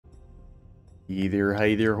Hey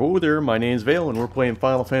there, ho there, my name's Vale and we're playing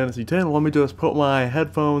Final Fantasy X. Let me just put my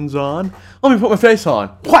headphones on. Let me put my face on.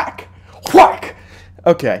 Whack! Whack!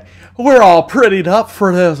 Okay, we're all prettied up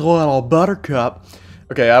for this little buttercup.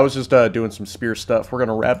 Okay, I was just doing some spear stuff. We're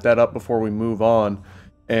gonna wrap that up before we move on.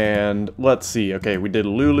 And let's see, okay, we did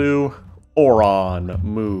Lulu, Auron,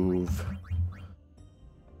 move.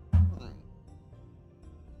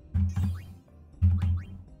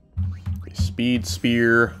 Speed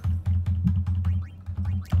spear.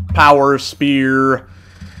 Power spear.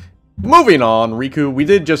 Moving on, Riku. We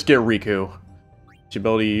did just get Riku. Its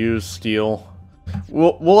ability to use steel.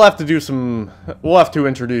 We'll have to do some. We'll have to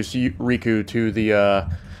introduce Riku to the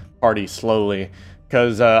party slowly,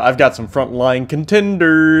 because I've got some frontline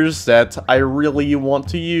contenders that I really want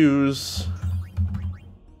to use.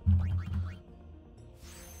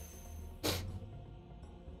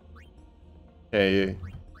 Okay,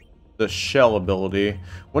 the shell ability.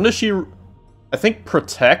 When does she? I think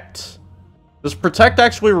Protect. Does Protect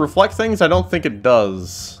actually reflect things? I don't think it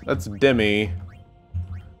does. That's Demi.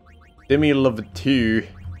 Demi Levitou.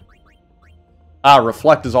 Ah,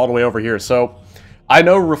 Reflect is all the way over here. So, I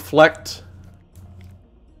know Reflect.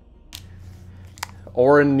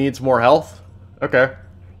 Auron needs more health. Okay.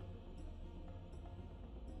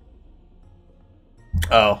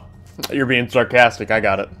 Oh, you're being sarcastic. I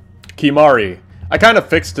got it. Kimari. I kind of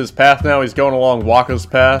fixed his path now. He's going along Wakka's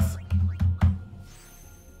path.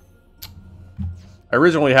 I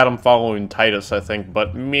originally had him following Titus, I think,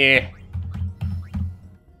 but meh.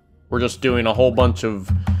 We're just doing a whole bunch of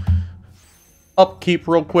upkeep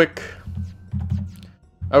real quick.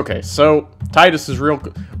 Okay, so Titus is we're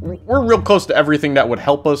real close to everything that would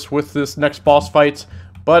help us with this next boss fight,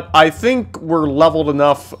 but I think we're leveled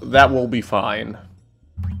enough that we'll be fine.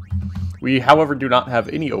 We, however, do not have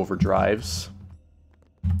any overdrives.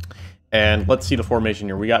 And let's see the formation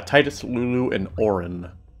here. We got Titus, Lulu, and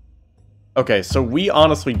Auron. Okay, so we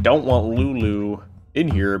honestly don't want Lulu in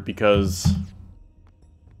here because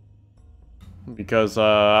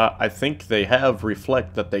I think they have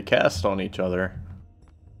Reflect that they cast on each other.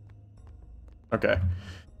 Okay.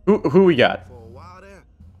 Who we got? For a while there,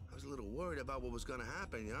 I was a little worried about what was gonna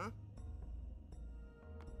happen, yeah?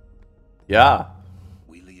 Yeah.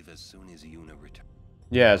 We leave as soon as Yuna returns.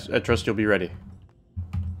 Yeah, I trust you'll be ready.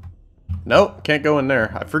 Nope, can't go in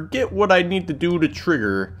there. I forget what I need to do to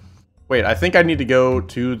trigger. Wait, I think I need to go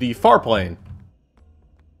to the far plane.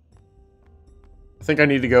 I think I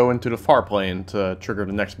need to go into the far plane to trigger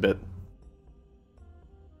the next bit.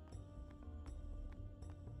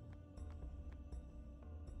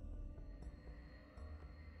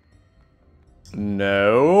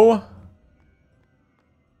 No.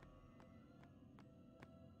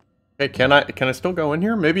 Okay, can I still go in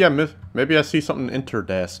here? Maybe I see something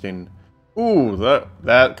interesting. Ooh,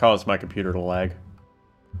 that caused my computer to lag.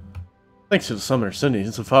 Thanks to the summoner sending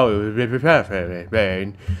to follow.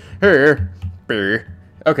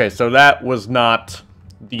 Okay, so that was not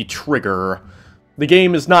the trigger. The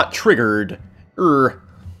game is not triggered. Okay,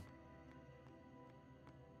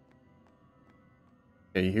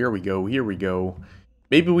 here we go. Here we go.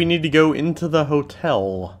 Maybe we need to go into the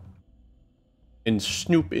hotel and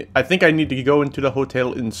snoop it. I think I need to go into the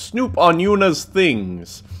hotel and snoop on Yuna's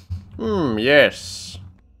things. Yes.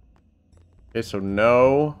 Okay, so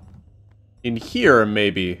no. In here,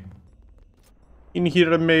 maybe. In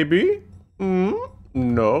here, maybe?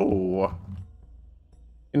 No.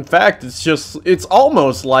 In fact, it's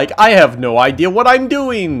almost like I have no idea what I'm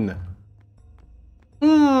doing.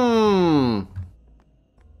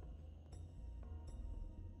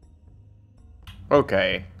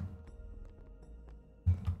 Okay.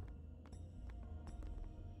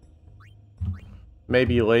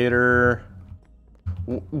 Maybe later.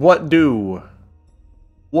 What do?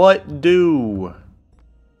 What do?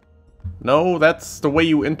 No, that's the way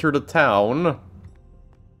you enter the town.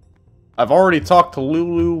 I've already talked to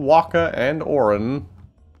Lulu, Wakka, and Auron.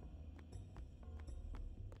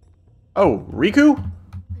 Oh, Riku? When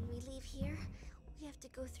we leave here, we have to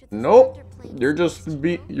go through the Nope. plane.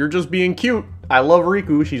 You're just being cute. I love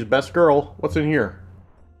Riku. She's best girl. What's in here?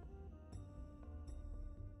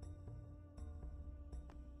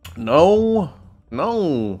 No.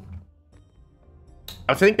 No.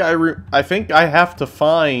 I think I have to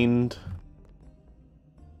find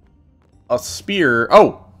a spear.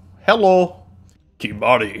 Oh, hello.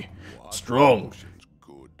 Kimari. Strong.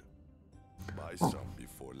 Good. Buy some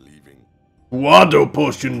before leaving. Water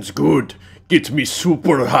potion's good. Get me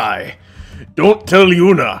super high. Don't tell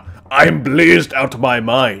Yuna. I'm blazed out of my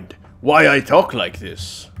mind. Why I talk like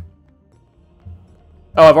this?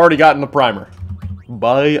 Oh, I've already gotten the primer.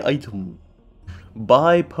 Buy item.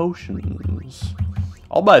 Buy potions.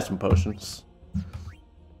 I'll buy some potions.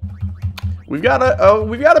 We've got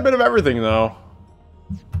a bit of everything though.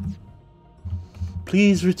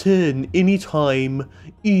 Please return anytime.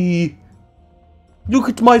 Look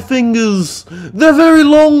at my fingers. They're very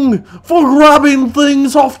long for grabbing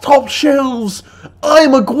things off top shelves.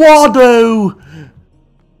 I'm a Guado.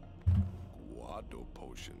 Guado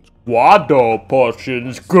potions. Guado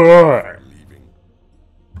potions, good.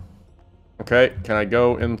 Okay, can I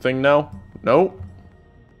go in thing now? Nope.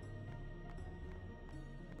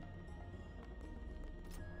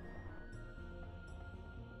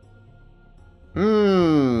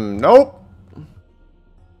 Nope.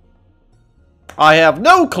 I have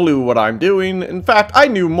no clue what I'm doing. In fact, I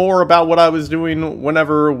knew more about what I was doing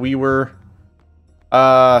whenever we were,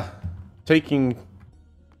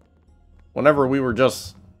 whenever we were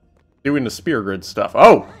just doing the spear grid stuff.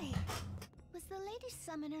 Oh! Was the lady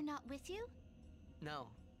summoner not with you? No,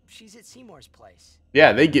 she's at Seymour's place.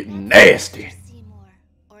 Yeah, they get nasty. Mr. Seymour,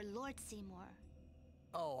 or Lord Seymour.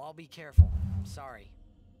 Oh, I'll be careful. Sorry.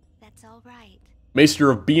 That's all right.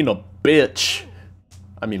 Maester of being a bitch.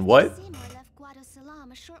 I mean, what? Seymour left Guado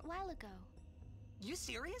Salam a short while ago. You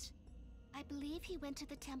serious? I believe he went to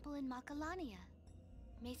the temple in Makalania.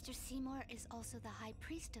 Maester Seymour is also the high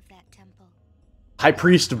priest of that temple. High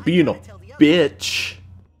priest of being a bitch.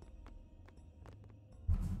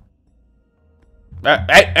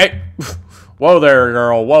 Hey. Whoa there,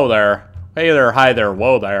 girl. Whoa there. Hey there, hi there,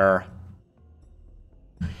 whoa there.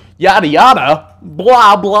 Yada yada,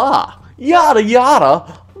 blah blah. Yada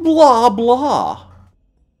yada, blah blah.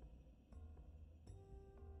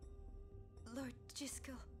 Lord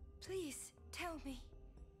Jiskel, please tell me,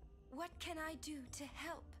 what can I do to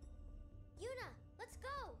help? Yuna, let's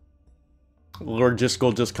go! Lord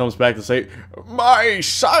Jiskel just comes back to say, my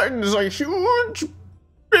son's a huge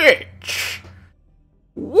bitch.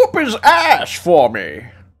 Whoop his ass for me.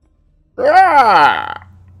 Ah.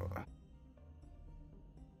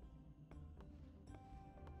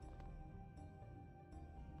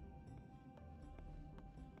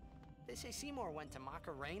 They say Seymour went to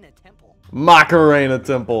Macarena Temple. Macarena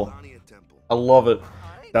Temple. Melania Temple. I love it.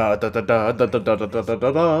 Alright. Da da da da da da da da da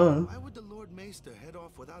da da. Why would the Lord Maester head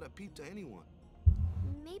off without a peep to anyone?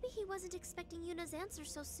 Maybe he wasn't expecting Yuna's answer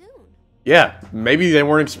so soon. Yeah, maybe they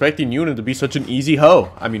weren't expecting Yuna to be such an easy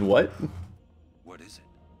hoe. I mean, what? What is it?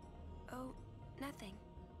 Oh, nothing.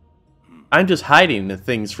 I'm just hiding the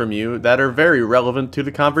things from you that are very relevant to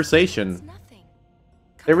the It's conversation. nothing.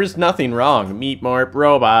 There is nothing wrong, Meat Morp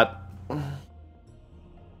Robot.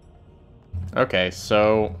 Okay,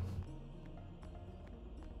 so...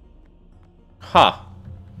 Huh.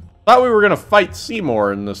 Thought we were gonna fight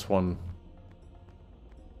Seymour in this one.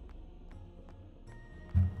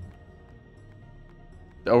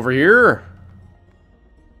 Over here?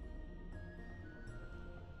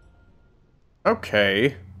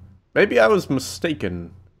 Okay. Maybe I was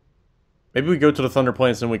mistaken. Maybe we go to the Thunder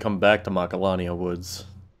Plains and we come back to Makalania Woods.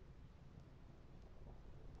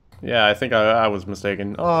 Yeah, I think I was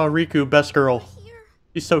mistaken. Oh, Riku, best girl. Here?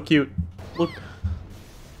 She's so cute. Look.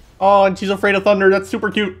 Oh, and she's afraid of thunder. That's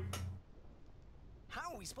super cute.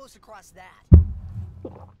 How are we supposed to cross that?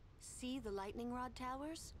 See the lightning rod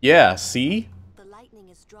towers? Yeah, see? The lightning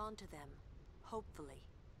is drawn to them, hopefully.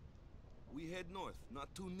 We head north,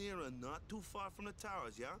 not too near and not too far from the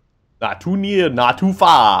towers, yeah? Not too near, not too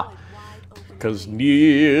far. Wide open Cause space.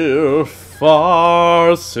 near,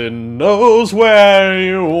 far, sin knows where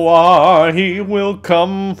you are. He will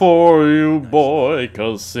come for you, boy.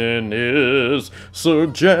 Cause sin is Sir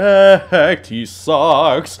Jack. He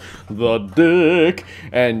sucks the dick.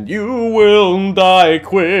 And you will die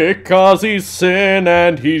quick. Cause he's sin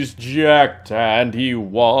and he's jacked. And he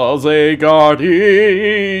was a guardian.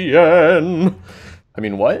 I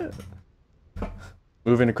mean, what?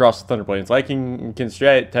 Moving across the Thunder Plains. Lightning can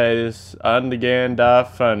strike Titus on the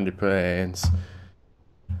Gandalf Thunder Plains.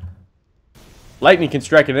 Lightning can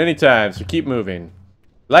strike at any time, so keep moving.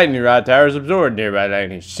 Lightning rod towers absorb nearby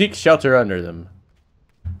lightning. Seek shelter under them.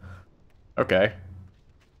 Okay.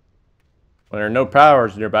 When there are no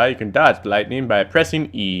powers nearby, you can dodge the lightning by pressing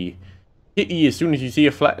E. Hit E as soon as you see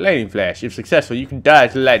a lightning flash. If successful, you can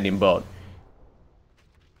dodge the lightning bolt.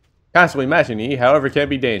 Constantly mashing E, however, can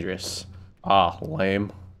be dangerous. Ah,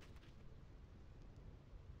 lame.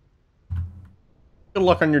 Good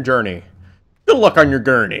luck on your journey. Good luck on your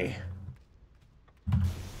gurney.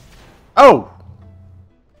 Oh!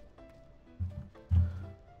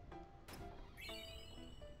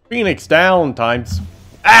 Phoenix down times.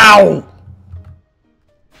 Ow!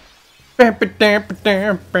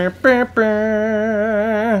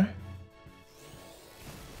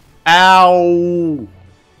 Ow!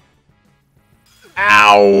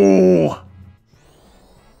 Ow!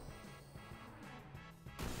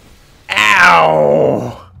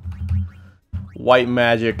 Ow! White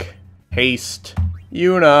magic. Haste.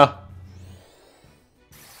 Yuna.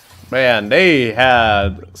 Man, they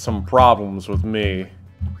had some problems with me.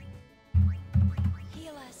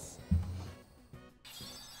 Heal us.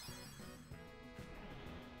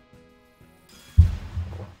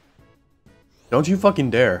 Don't you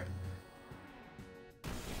fucking dare.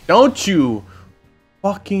 Don't you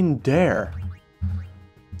fucking dare.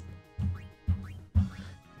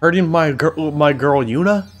 Hurting my girl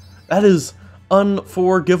Yuna? That is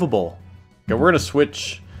unforgivable. Okay, we're gonna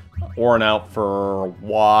switch Orin out for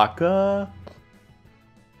Waka.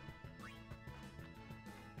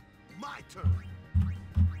 My turn.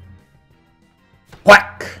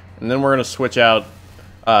 Whack! And then we're gonna switch out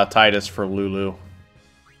Titus for Lulu.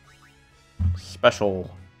 Special.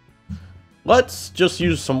 Let's just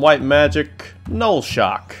use some white magic. Null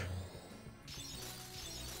shock.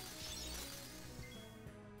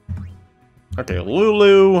 Okay,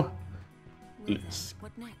 Lulu.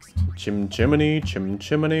 What next? Chim chimney, chim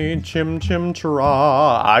chimney, chim chim chara.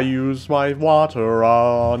 I use my water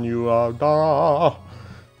on you. Da.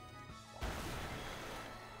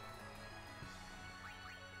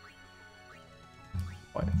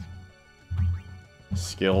 What?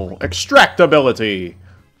 Skill extractability.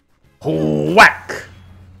 Whack!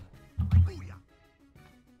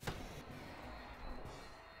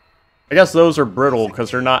 I guess those are brittle because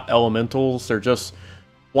they're not elementals. They're just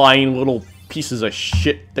flying little pieces of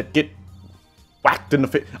shit that get whacked in the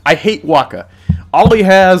face. I hate Waka. All he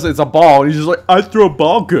has is a ball, and he's just like, I throw a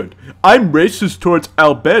ball good. I'm racist towards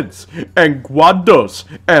Albeds, and Guandos,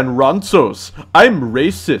 and Ranzos. I'm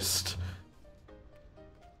racist.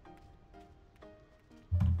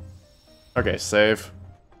 Okay, save.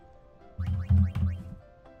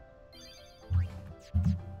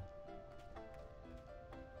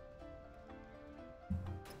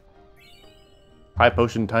 High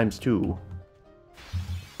potion times 2.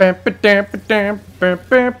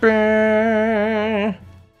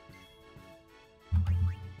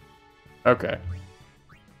 Okay.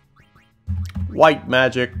 White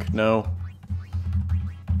magic, no.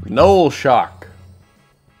 Null shock.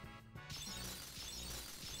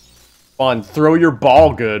 Come on, throw your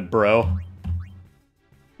ball good, bro.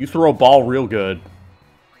 You throw a ball real good.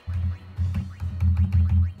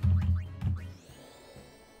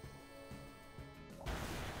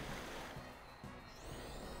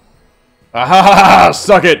 Ah,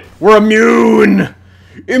 suck it! We're immune!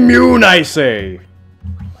 Immune, I say!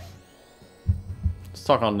 Let's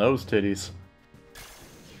talk on those titties.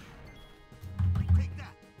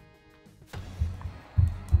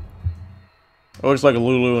 It looks like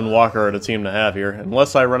Lulu and Walker are the team to have here,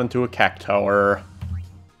 unless I run into a cactuar.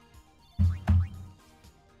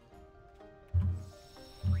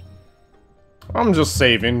 I'm just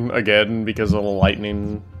saving again because of the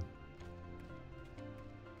lightning.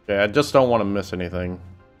 Yeah, I just don't want to miss anything.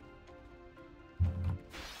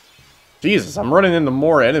 Jesus, I'm running into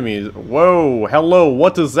more enemies. Whoa, hello,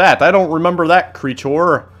 what is that? I don't remember that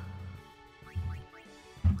creature.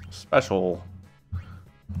 Special.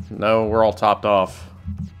 No, we're all topped off.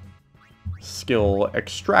 Skill,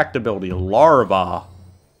 extractability, larva.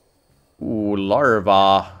 Ooh,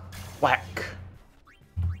 larva. Whack.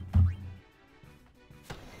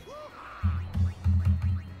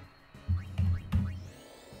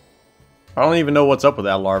 I don't even know what's up with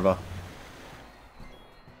that larva.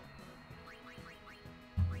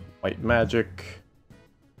 White magic.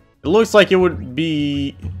 It looks like it would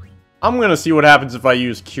be... I'm gonna see what happens if I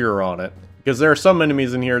use Cure on it. Because there are some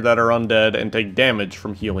enemies in here that are undead and take damage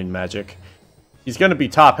from healing magic. He's gonna be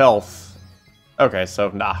top health. Okay, so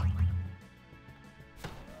nah.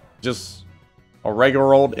 Just a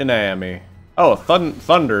regular old enemy. Oh, a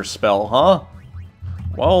thunder spell, huh?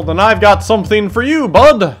 Well, then I've got something for you,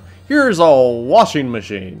 bud! Here's a washing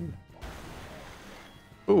machine.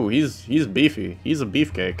 Ooh, he's beefy. He's a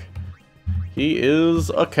beefcake. He is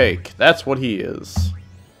a cake. That's what he is.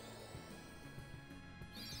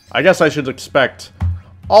 I guess I should expect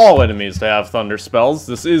all enemies to have thunder spells.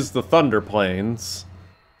 This is the Thunder Plains.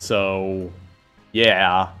 So,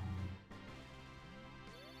 yeah.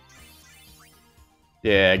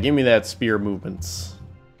 Yeah, give me that spear movements.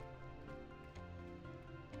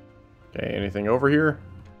 Okay, anything over here?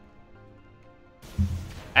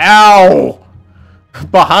 Ow!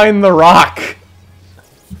 Behind the rock!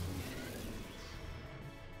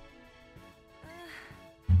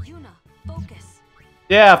 Yuna, focus.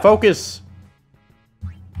 Yeah, focus!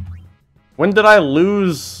 When did I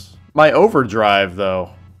lose my overdrive,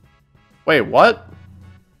 though? Wait, what?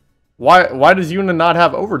 Why does Yuna not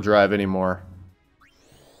have overdrive anymore?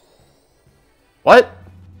 What?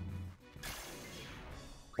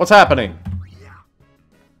 What's happening?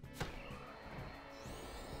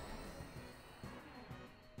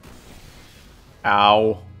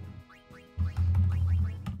 Ow.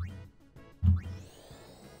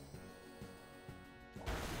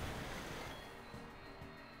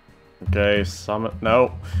 Okay, summon.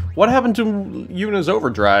 No. What happened to Yuna's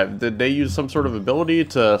overdrive? Did they use some sort of ability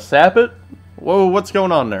to sap it? Whoa, what's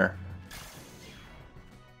going on there?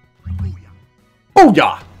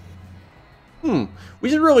 Booyah! We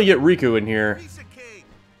should really get Riku in here. Piece of cake.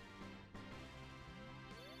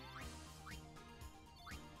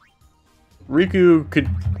 Riku could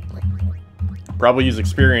probably use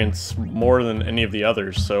experience more than any of the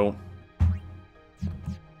others, so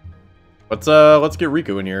let's get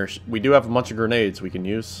Riku in here. We do have a bunch of grenades we can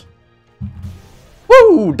use.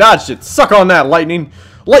 Woo! Dodged it! Suck on that, lightning!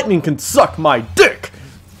 Lightning can suck my dick!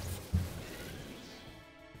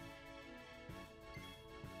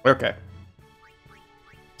 Okay.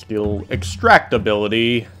 Skill extract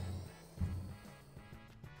ability.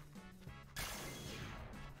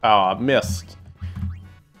 Ah, missed.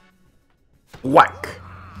 Whack!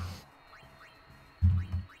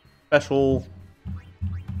 Special.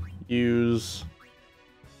 Use.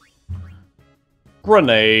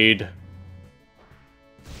 Grenade.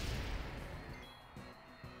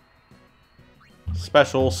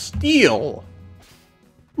 Special steal.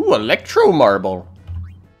 Ooh, electro marble.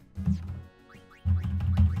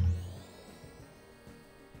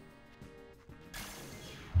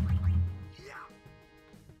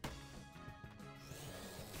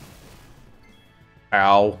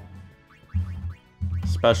 Ow.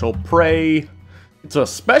 Special prey. It's a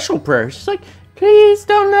special prayer. She's like, please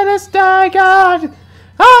don't let us die, God.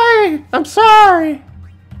 I'm sorry.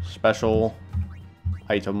 Special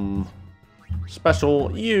item.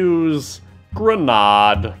 Special use.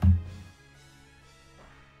 Grenade.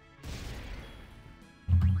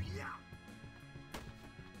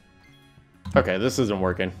 Okay, this isn't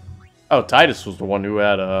working. Oh, Titus was the one who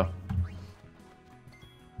had a...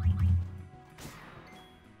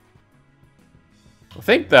 I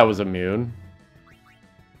think that was immune.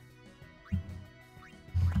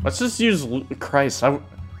 Let's just use... Christ, I'm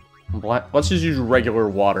black. Let's just use regular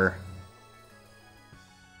water.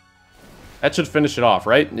 That should finish it off,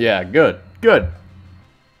 right? Yeah, good. Good.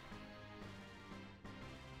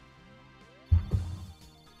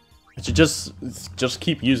 I should just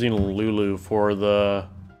keep using Lulu for the...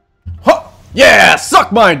 Huh! Yeah!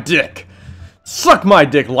 Suck my dick! Suck my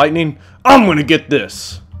dick, lightning! I'm gonna get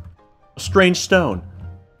this! A strange stone.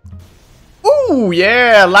 Ooh,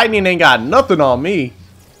 yeah! Lightning ain't got nothing on me.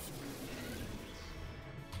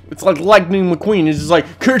 It's like Lightning McQueen. It's just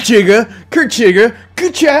like, Kerchigga, Kerchigga,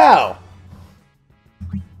 Kerchow!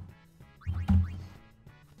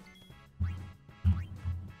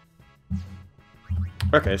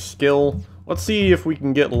 Okay, skill. Let's see if we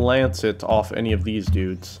can get Lancet off any of these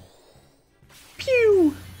dudes.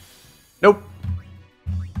 Pew! Nope.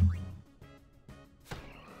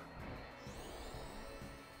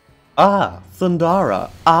 Ah, Thundara.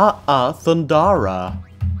 Thundara.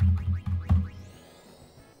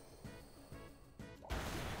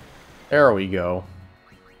 There we go.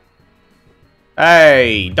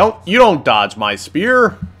 Hey, you don't dodge my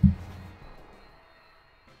spear.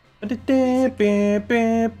 Hey,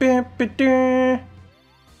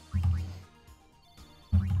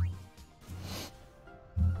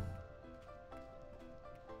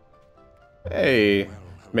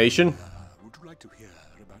 Mation. Would you like to hear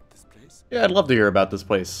about this place? Yeah, I'd love to hear about this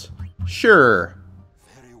place. Sure.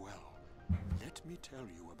 Very well. Let me tell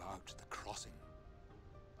you about the crossing.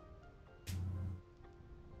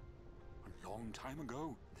 A long time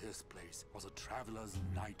ago, this place was a traveler's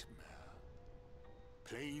nightmare.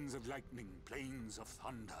 Plains of lightning, plains of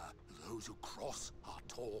thunder. Those who cross are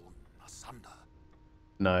torn asunder.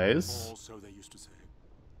 Nice. Or so they used to say.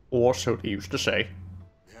 Or so they used to say.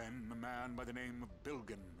 Then a man by the name of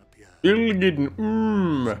Bilgan appeared. Bilgin,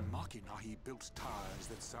 Makina, he built towers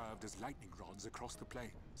that served as lightning rods across the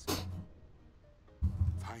plains.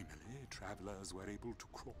 Finally, travelers were able to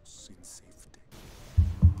cross in safety.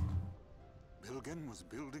 Bilgan was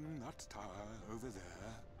building that tower over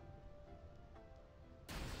there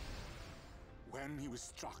when he was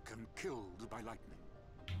struck and killed by lightning.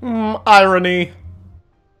 Irony.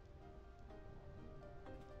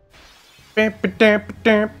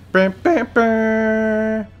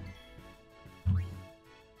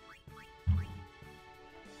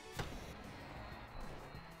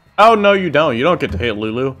 Oh, no, you don't. You don't get to hit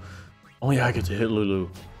Lulu. Only I get to hit Lulu.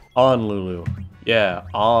 On Lulu. Yeah,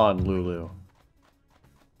 on Lulu.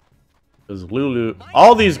 Because Lulu...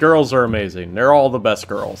 All these girls are amazing. They're all the best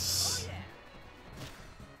girls.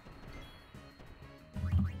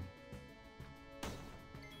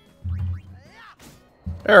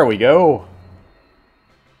 There we go.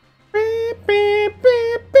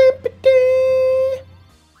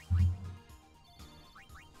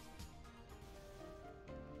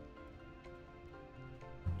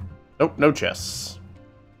 Nope, no chests.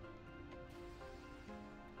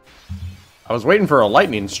 I was waiting for a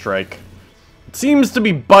lightning strike. It seems to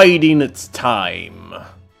be biding its time.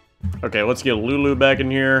 Okay, let's get Lulu back in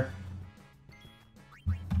here.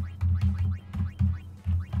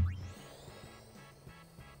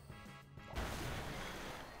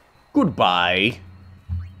 Goodbye.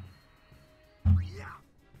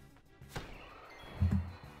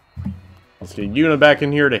 Let's get Yuna back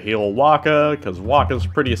in here to heal Waka, because Waka's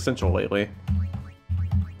pretty essential lately.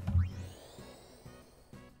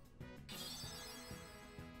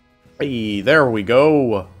 Hey, there we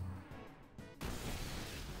go.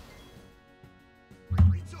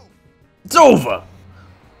 It's over!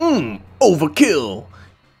 Overkill!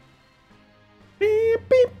 Beep,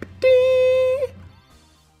 beep, dee.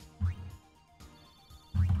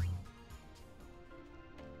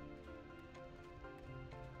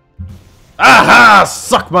 Aha!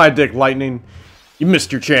 Suck my dick, Lightning! You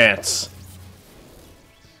missed your chance.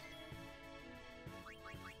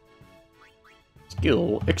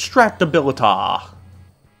 Skill Extractability.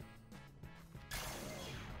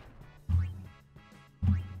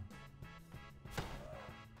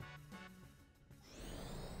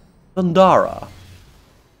 Thundara.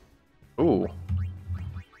 Ooh.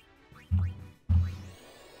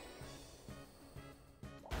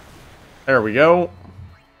 There we go.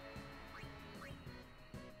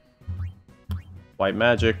 White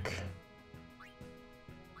magic.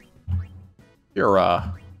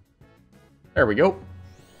 Yura. There we go.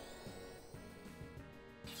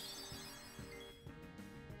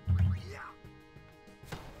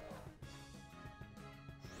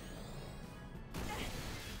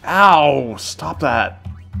 Ow! Stop that.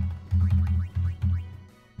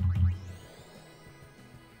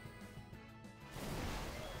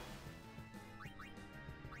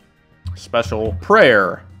 Special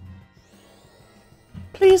prayer.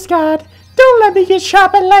 Please, God, don't let me get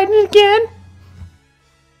shot by lightning again.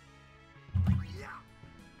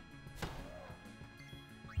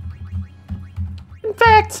 In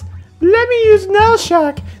fact, let me use Null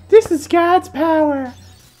Shock. This is God's power.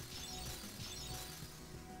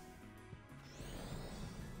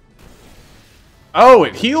 Oh,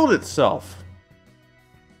 it healed itself.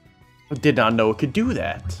 I did not know it could do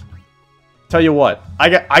that. Tell you what,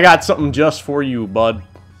 I got something just for you, bud.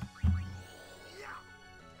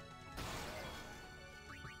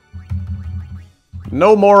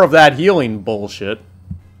 No more of that healing bullshit.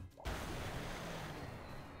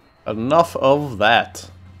 Enough of that.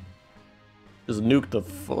 Just nuke the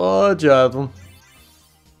fudge out of them.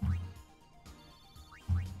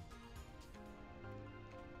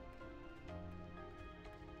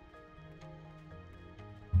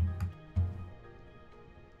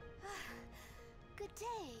 Good day.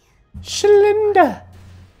 Shalinda.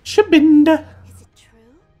 Shabinda. Is it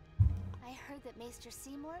true? I heard that Maester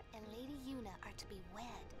Seymour and Lady Yuna are to be wed.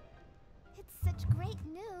 It's such great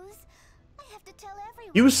news. I have to tell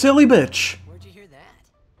everyone. You silly bitch. Where'd you hear that?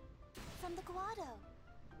 From the grotto.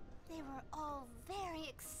 They were all very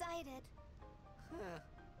excited. Huh.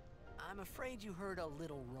 I'm afraid you heard a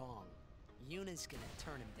little wrong. Yuna's gonna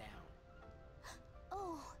turn him down.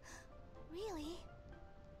 Oh, really?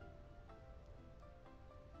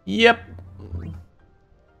 Yep.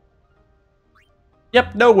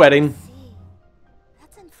 Yep, no wedding. See,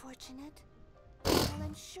 that's unfortunate. Well,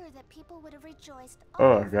 I'm sure that people would have rejoiced. Oh,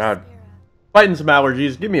 all over God. Spira. Fighting some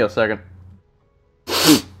allergies. Give me a second.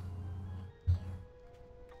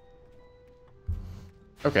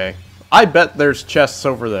 Okay. I bet there's chests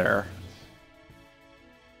over there.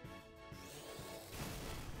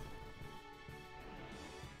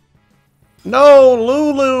 No,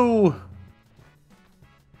 Lulu!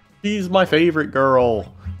 She's my favorite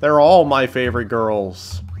girl. They're all my favorite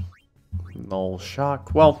girls. Null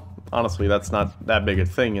Shock. Well, honestly, that's not that big a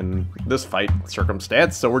thing in this fight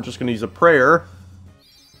circumstance, so we're just gonna use a prayer.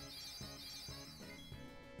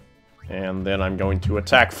 And then I'm going to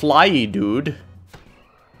attack Flyy Dude.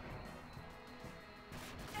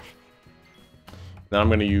 Then I'm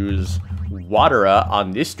gonna use Watera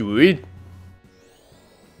on this dude.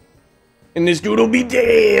 And this dude will be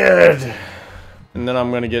dead! And then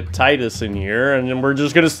I'm gonna get Titus in here, and then we're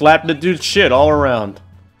just gonna slap the dude's shit all around.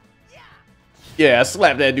 Yeah,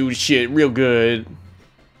 slap that dude's shit real good.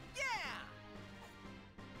 Yeah.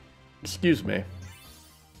 Excuse me.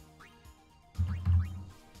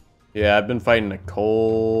 Yeah, I've been fighting a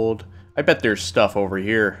cold. I bet there's stuff over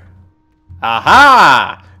here.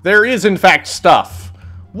 Aha! There is in fact stuff.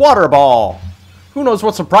 Water ball. Who knows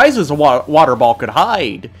what surprises a water ball could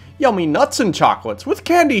hide? Yummy nuts and chocolates with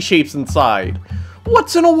candy shapes inside.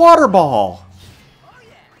 What's in a water ball?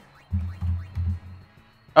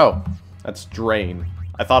 Oh, that's Drain.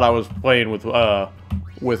 I thought I was playing with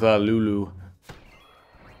Lulu.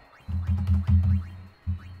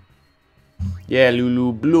 Yeah,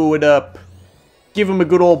 Lulu, blew it up. Give him a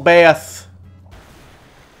good old bath.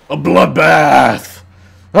 A bloodbath.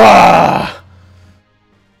 Ah!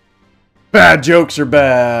 Bad jokes are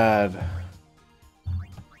bad.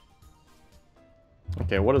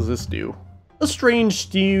 Okay, what does this do? A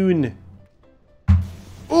strange tune.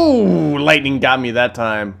 Ooh, lightning got me that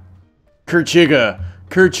time. Kerchiga,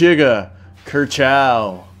 Kerchiga,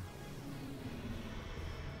 Kerchow.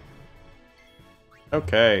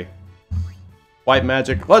 Okay. White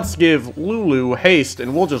magic. Let's give Lulu haste,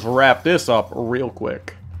 and we'll just wrap this up real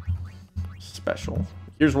quick. Special.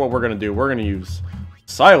 Here's what we're gonna do. We're gonna use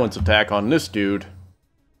silence attack on this dude.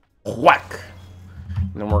 Whack.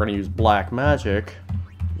 And then we're gonna use black magic.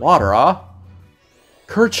 Watera.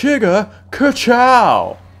 Kerchiga,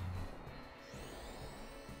 Kerchow.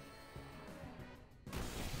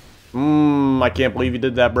 I can't believe you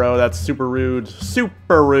did that, bro. That's super rude.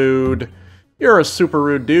 Super rude. You're a super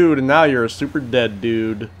rude dude, and now you're a super dead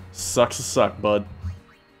dude. Sucks to suck, bud.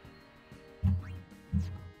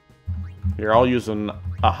 Here, I'll use a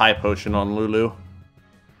high potion on Lulu.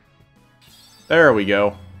 There we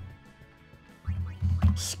go.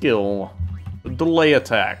 Skill. Delay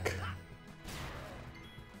attack.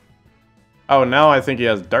 Oh, now I think he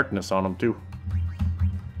has darkness on him, too.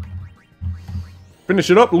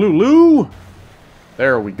 Finish it up, Lulu!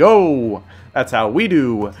 There we go. That's how we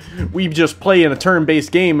do. We just play in a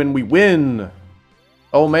turn-based game and we win.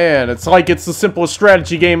 Oh man, it's like it's the simplest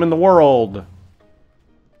strategy game in the world.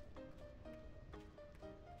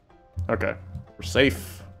 Okay, we're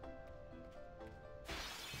safe.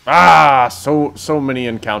 Ah, so many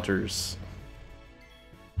encounters.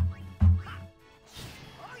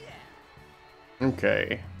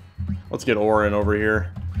 Okay, let's get Orin over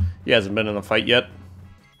here. He hasn't been in a fight yet.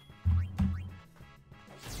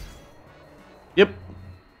 Yep.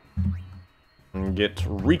 And get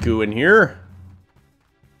Riku in here.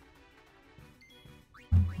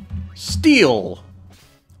 Steel.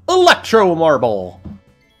 Electro Marble.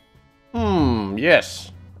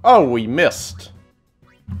 Yes. Oh, we missed.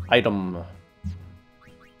 Item.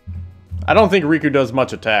 I don't think Riku does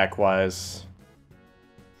much attack-wise.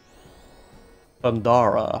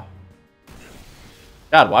 Thundara.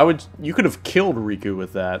 God, why would... You could have killed Riku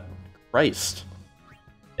with that. Christ.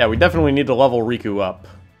 Yeah, we definitely need to level Riku up.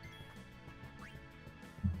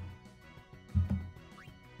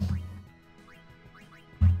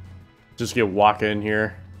 Just get Waka in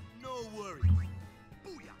here. No worries.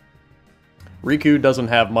 Booyah. Riku doesn't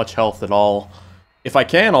have much health at all. If I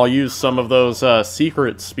can, I'll use some of those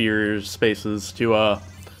secret spears spaces to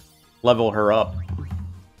level her up.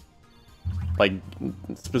 Like,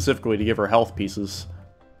 specifically to give her health pieces.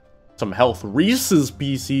 Some health Reese's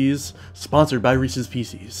Pieces. Sponsored by Reese's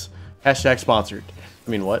Pieces. Hashtag sponsored. I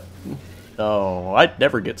mean, what? No, I'd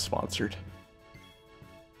never get sponsored.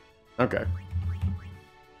 Okay.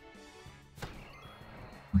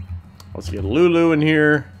 Let's get Lulu in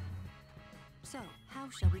here. So, how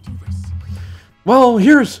shall we do this? Well,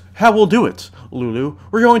 here's how we'll do it, Lulu.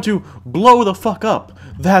 We're going to blow the fuck up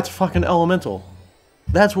that fucking elemental.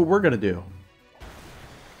 That's what we're gonna do.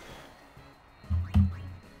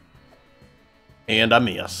 And I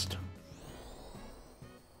missed.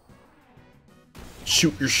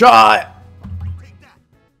 Shoot your shot!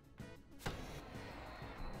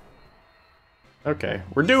 Okay,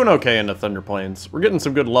 we're doing okay in the Thunder Plains. We're getting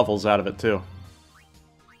some good levels out of it, too.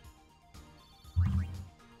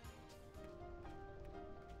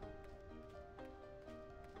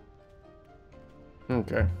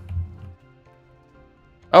 Okay.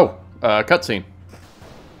 Oh, cutscene.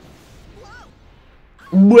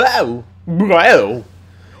 Whoa! Whoa!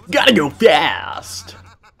 Gotta go fast!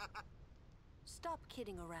 Stop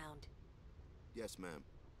kidding around. Yes, ma'am.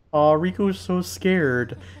 Aw, Riku's so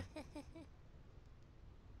scared.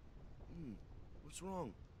 What's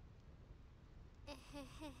wrong?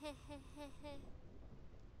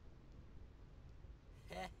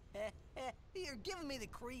 You're giving me the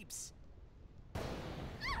creeps.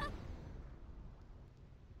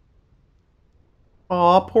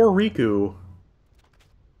 Aw, poor Riku.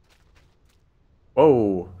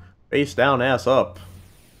 Whoa. Face down, ass up.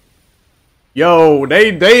 Yo,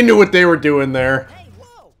 they knew what they were doing there. Hey,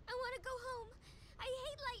 whoa! I want to go home. I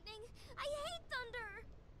hate lightning. I hate thunder.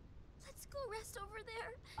 Let's go rest over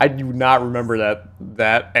there. I do not remember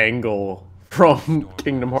that angle from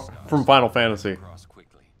from Final Fantasy. Cross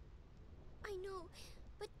quickly. I know,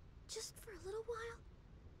 but just for a little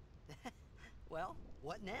while. Well,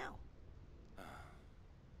 what now?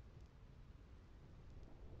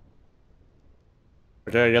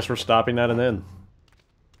 Okay, I guess we're stopping at an inn.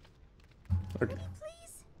 Okay. Pretty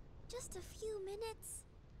please? Just a few minutes.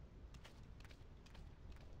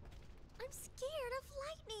 I'm scared of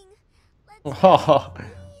lightning. Let's Aw.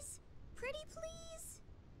 please. Pretty please.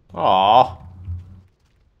 Aw.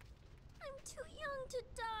 I'm too young to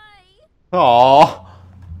die. Aw.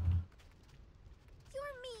 You're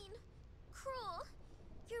mean. Cruel.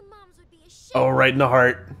 Your moms would be ashamed. Oh, right in the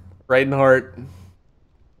heart. Right in the heart.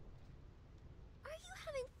 Are you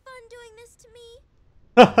having fun doing this to me?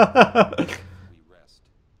 We rest.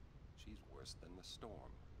 She's worse than the storm.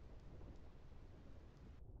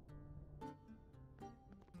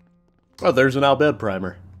 Oh, there's an Albed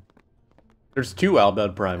primer. There's 2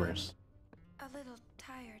 Albed primers. A little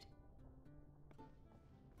tired.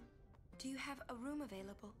 Do you have a room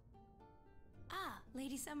available? Ah,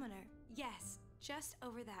 Lady Summoner. Yes, just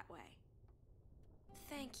over that way.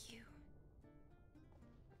 Thank you.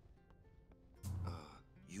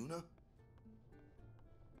 Yuna?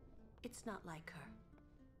 It's not like her.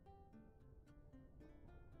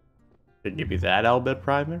 Did give you that Albed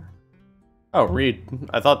primer? Oh, Reed.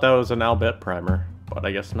 I thought that was an Albed primer, but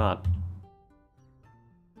I guess not.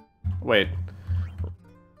 Wait.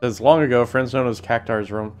 Says long ago, friends known as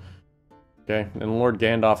Cactar's room. Okay, and Lord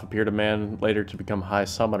Gandalf appeared a man later to become High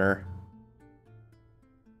Summoner.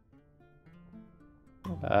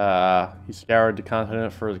 He scoured the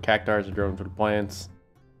continent for the Cactars and drove to the plains.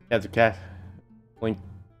 He had the cat link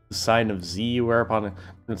the sign of Z, whereupon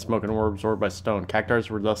the smoke and were absorbed by stone. Cactars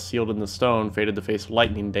were thus sealed in the stone, fated to face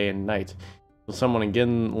lightning day and night. If someone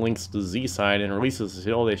again links the Z sign and releases the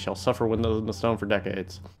seal, they shall suffer within the stone for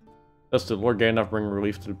decades. Thus did Lord Gandalf bring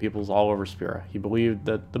relief to the peoples all over Spira. He believed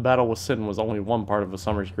that the battle with Sin was only one part of a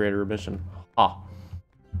summer's greater mission. Ah.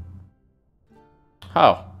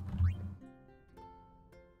 How?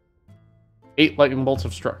 8 lightning bolts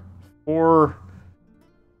have struck. 4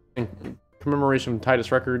 in commemoration of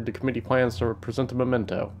Titus record, the committee plans to present a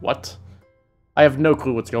memento. What? I have no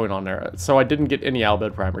clue what's going on there, so I didn't get any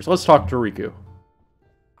Albed primers. Let's talk to Riku.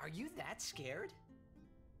 Are you that scared?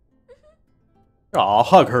 Aw,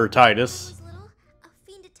 hug her, When I Titus. was little, a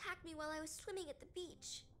fiend attacked me while I was swimming at the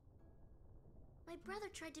beach. My brother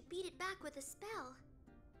tried to beat it back with a spell.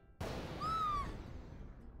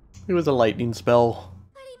 It was a lightning spell.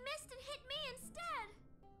 But he missed and hit me instead.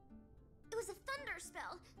 It was a thunder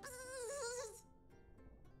spell.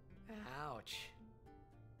 Ouch.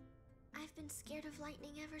 I've been scared of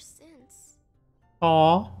lightning ever since.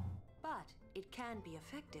 Aw. But it can be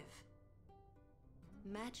effective.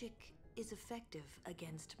 Magic is effective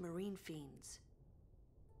against marine fiends.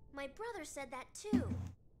 My brother said that too.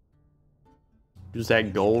 Is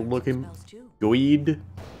that gold looking? Spells too. Goid?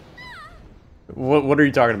 What are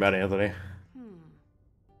you talking about, Anthony?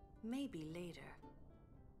 Maybe later.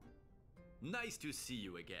 Nice to see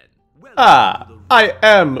you again. Welcome Ah, to the I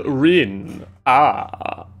am Rin.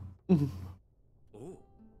 Ah.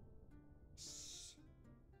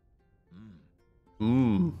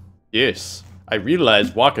 Oh. Yes. I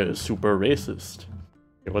realize Waka is super racist.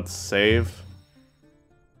 Okay, let's save.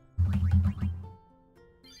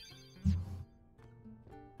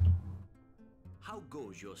 How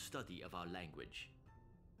goes your study of our language?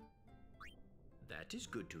 That is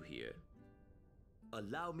good to hear.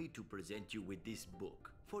 Allow me to present you with this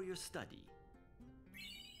book for your study.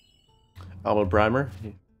 Alma Primer.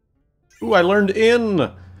 Ooh, I learned in.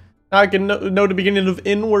 Now I can know the beginning of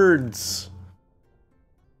in words.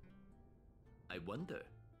 I wonder,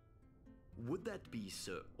 would that be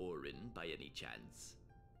Sir Orin by any chance?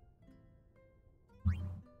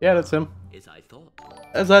 Yeah, that's him. As I thought.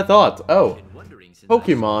 As I thought. Oh, Been wondering since I saw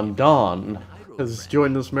Pokemon him Dawn in Hyrule has Branch.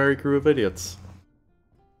 joined this merry crew of idiots.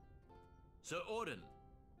 Sir Orin,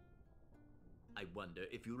 I wonder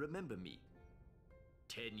if you remember me.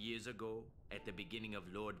 10 years ago, at the beginning of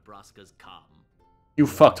Lord Braska's calm. You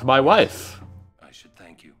fucked my wife. I should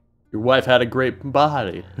thank you. Your wife had a great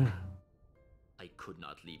body. I could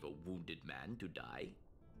not leave a wounded man to die.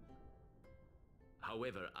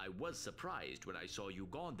 However, I was surprised when I saw you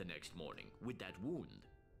gone the next morning with that wound.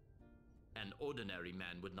 An ordinary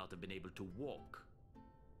man would not have been able to walk.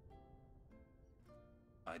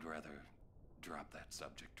 I'd rather drop that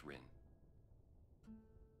subject, Rin.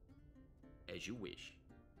 As you wish.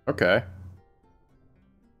 Okay.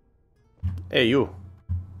 Hey, you.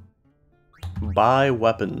 Buy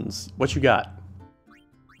weapons. What you got?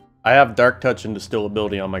 I have Dark Touch and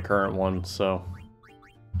Distillability on my current one, so...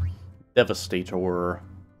 Devastator.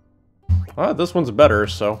 Ah, this one's better,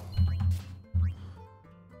 so...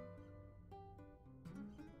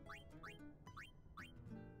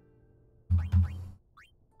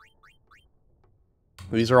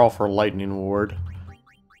 These are all for Lightning Ward.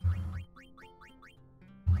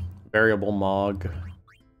 Variable Mog.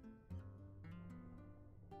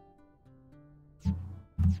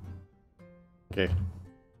 Okay.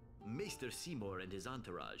 Maester Seymour and his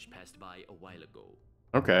entourage passed by a while ago.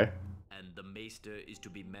 Okay. And the Maester is to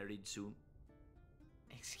be married soon?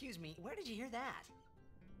 Excuse me, where did you hear that?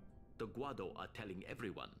 The Guado are telling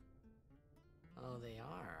everyone. Oh, they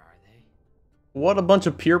are they? What a bunch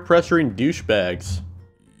of peer pressuring douchebags.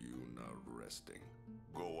 You not resting.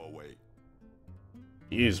 Go away.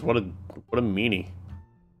 Jeez, what a meanie.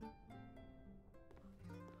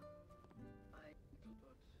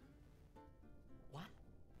 What?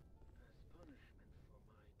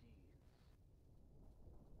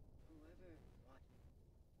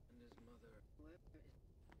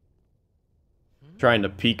 Trying to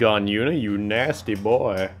peek on Yuna, you nasty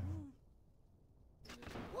boy.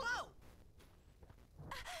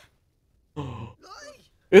 Whoa!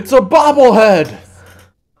 It's a bobblehead!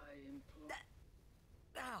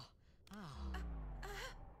 Ow. Oh.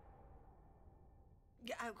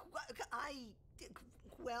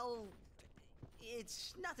 Well,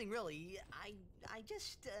 it's nothing really. I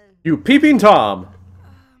just, You peeping Tom!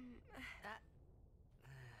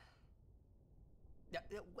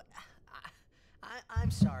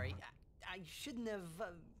 I'm sorry. I shouldn't have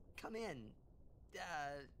come in.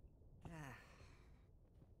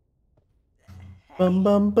 Bum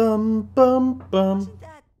bum bum bum bum. Wasn't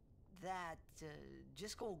that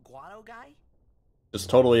Jiskel Guado guy? Just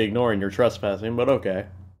totally ignoring your trespassing, but okay.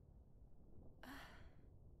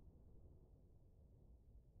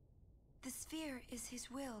 The sphere is his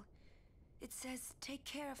will. It says, take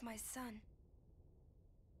care of my son.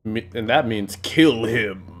 And that means kill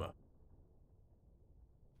him.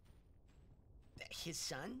 His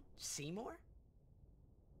son, Seymour?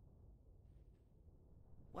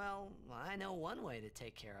 Well, I know one way to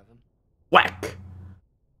take care of him. Whack!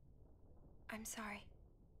 I'm sorry.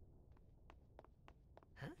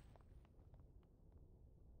 Huh?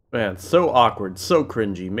 Man, so awkward, so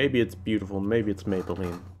cringy. Maybe it's beautiful, maybe it's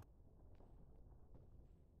Maybelline.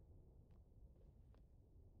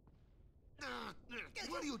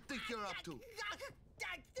 What do you think you're up to?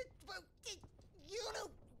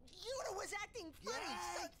 Yuna was acting funny.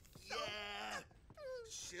 Yeah.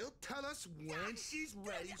 She'll tell us when she's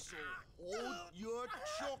ready, so hold your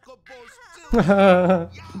chocobos still. Yeah.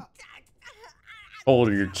 Hold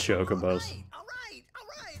your chocobos. All right.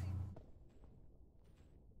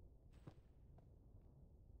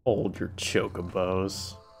 Hold your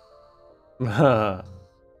chocobos.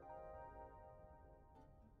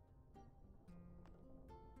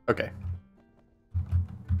 Okay.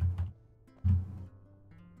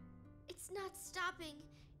 It's not stopping,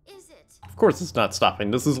 is it? Of course it's not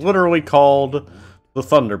stopping. This is literally called the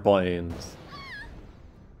Thunder Plains.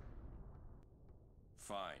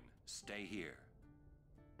 Fine, stay here.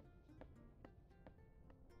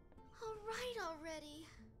 All right already.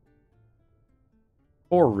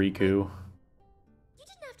 Poor Riku. You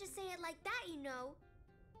didn't have to say it like that, you know.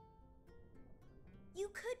 You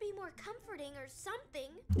could be more comforting or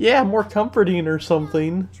something. Yeah, more comforting or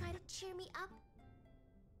something. Try to cheer me up.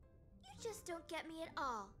 You just don't get me at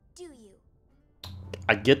all, do you?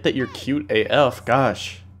 I get that you're cute AF,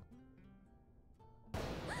 gosh.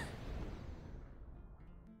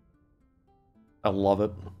 I love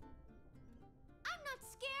it. I'm not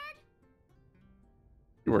scared.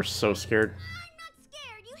 You were so scared. I'm not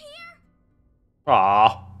scared, you hear?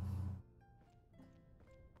 Ah.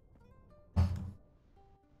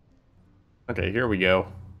 Okay, here we go.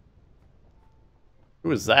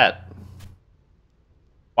 Who is that?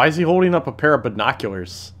 Why is he holding up a pair of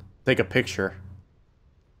binoculars? Take a picture.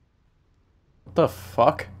 What the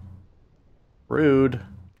fuck? Rude.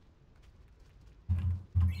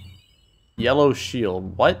 Yellow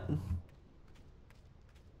shield. What?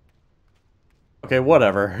 Okay,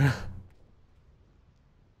 whatever.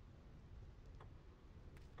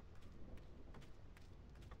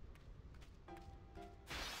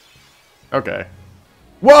 Okay.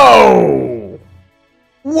 Whoa!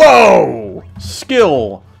 Whoa!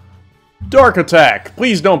 Skill. Dark attack.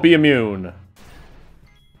 Please don't be immune.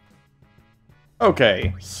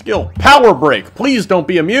 Okay. Skill. Power break. Please don't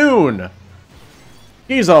be immune.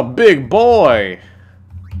 He's a big boy.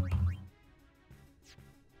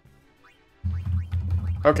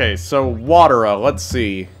 Okay, so Watera, let's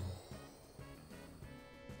see.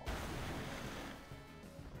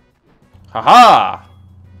 Haha!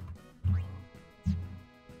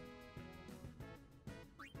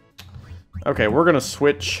 Okay, we're gonna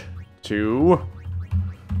switch to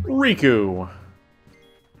Riku.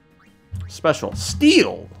 Special.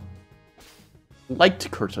 Steel!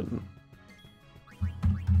 Light curtain.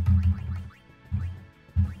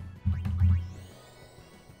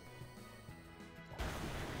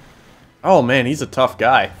 Oh man, he's a tough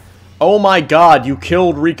guy. Oh my god, you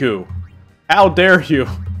killed Riku. How dare you?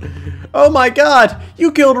 Oh my god,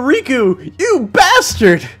 you killed Riku! You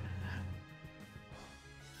bastard! I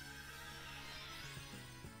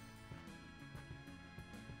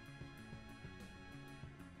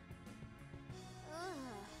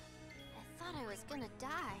thought I was gonna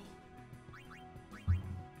die.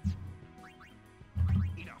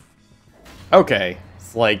 Okay,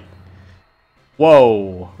 it's like,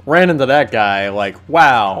 whoa, ran into that guy, like,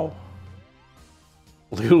 wow.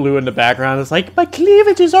 Lulu in the background is like, my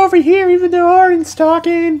cleavage is over here even though Orin's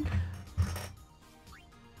talking.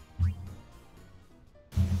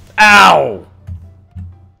 Ow!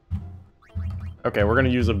 Okay, we're gonna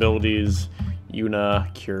use abilities.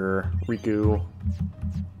 Yuna, Cure, Riku.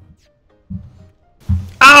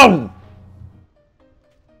 Ow!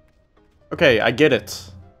 Okay, I get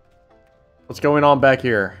it. What's going on back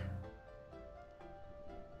here?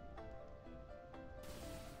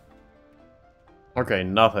 Okay,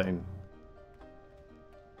 nothing.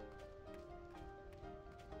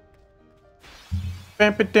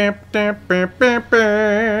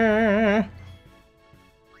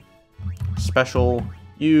 Special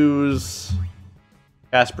use.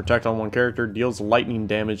 Cast protect on one character. Deals lightning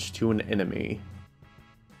damage to an enemy.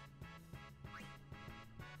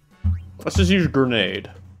 Let's just use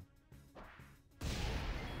grenade.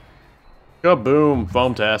 Kaboom,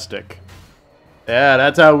 foamtastic. Yeah,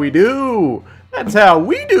 that's how we do. That's how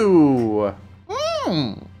we do.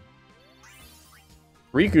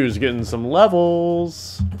 Riku's getting some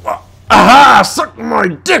levels. Aha! Suck my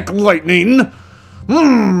dick, lightning.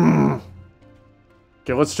 Okay,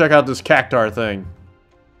 let's check out this cactar thing.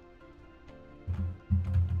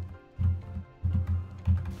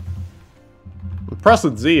 I'm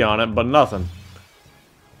pressing Z on it, but nothing.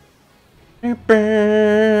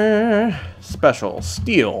 Special.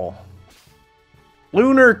 Steel.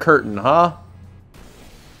 Lunar curtain, huh?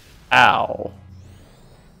 Ow.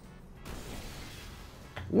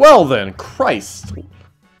 Well then, Christ. I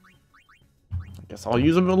guess I'll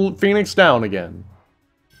use a Phoenix down again.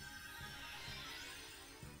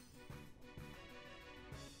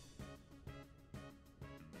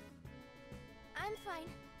 I'm fine.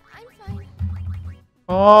 I'm fine.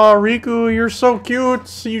 Aw, Riku, you're so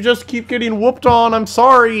cute. You just keep getting whooped on. I'm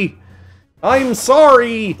sorry. I'm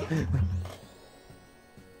sorry.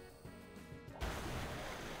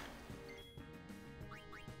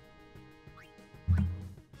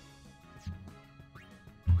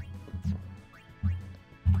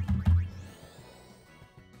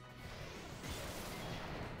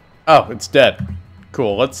 Oh, it's dead.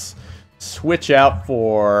 Cool, let's switch out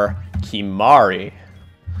for Kimari.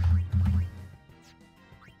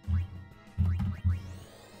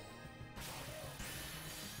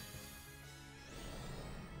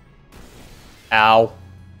 Ow.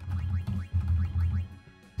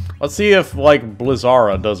 Let's see if, like,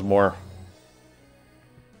 Blizzara does more.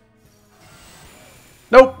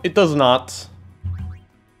 Nope, it does not.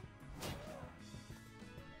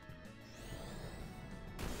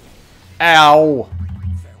 Ow.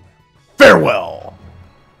 Farewell.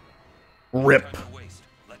 Rip.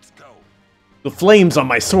 Let's go. The flames on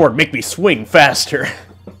my sword make me swing faster.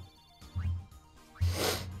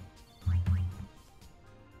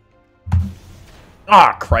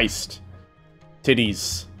 Ah, Christ.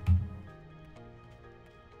 Titties.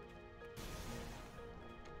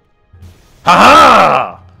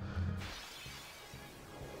 Ha-ha!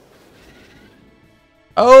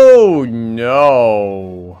 Oh,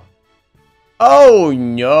 no. Oh,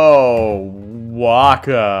 no.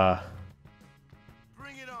 Waka.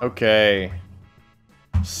 Okay.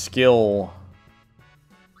 Skill.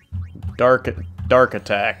 Dark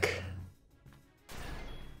attack.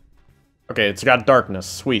 Okay, it's got darkness.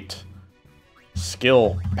 Sweet.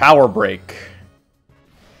 Skill. Power break.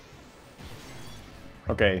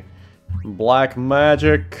 Okay. Black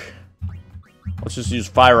magic. Let's just use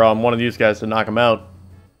fire on one of these guys to knock him out.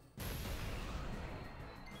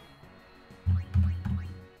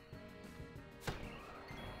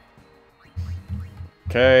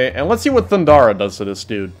 Okay, and let's see what Thundara does to this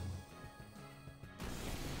dude.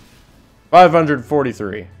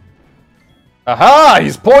 543. Aha!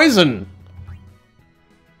 He's poison!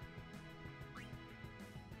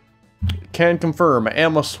 Can confirm,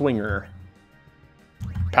 am a swinger.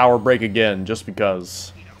 Power break again, just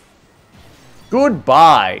because.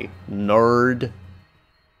 Goodbye, nerd.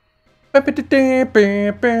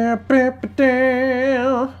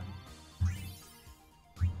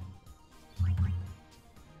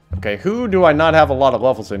 Okay, who do I not have a lot of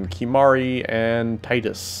levels in? Kimari and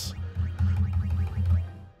Titus.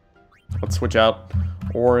 Let's switch out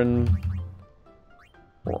Orin.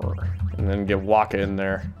 And then get Waka in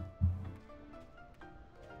there.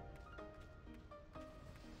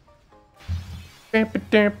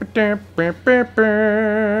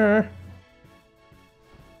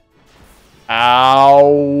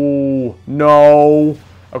 Ow! No!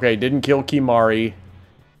 Okay, didn't kill Kimari.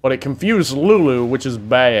 But it confused Lulu, which is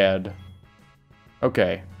bad.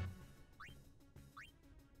 Okay.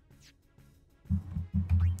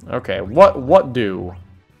 Okay, what do?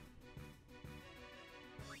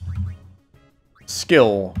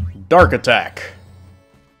 Skill, Dark Attack.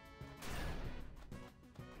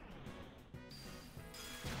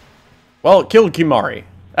 Well, it killed Kimari.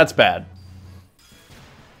 That's bad.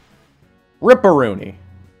 Ripperoonie.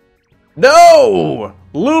 No!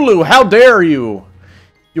 Lulu, how dare you!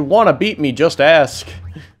 You want to beat me, just ask.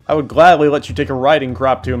 I would gladly let you take a riding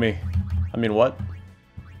crop to me. I mean, what?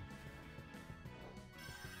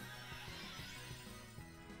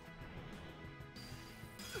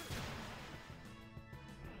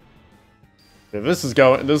 Yeah, this is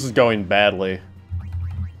going badly.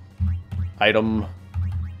 Item.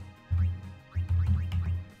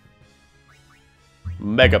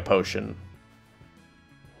 Mega Potion.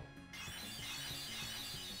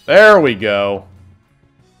 There we go.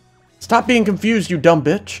 Stop being confused, you dumb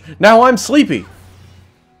bitch. Now I'm sleepy.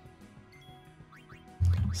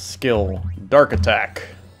 Skill. Dark Attack.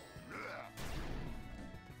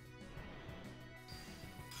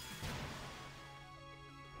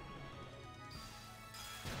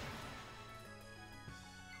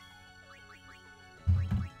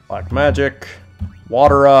 Black Magic.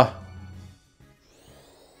 Watera.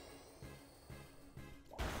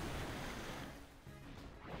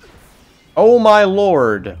 Oh my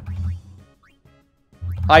lord.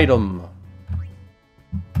 Item.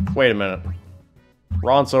 Wait a minute.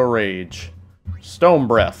 Ronso Rage. Stone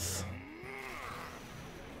Breath.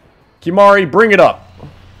 Kimari, bring it up.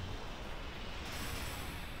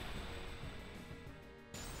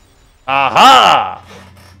 Aha!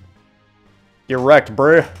 Get wrecked,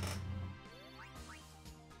 bruh.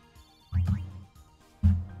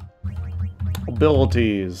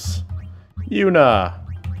 Abilities. Yuna.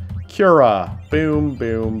 Cura. Boom,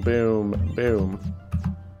 boom, boom, boom.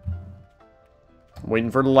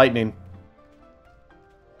 Waiting for the lightning.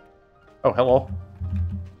 Oh, hello.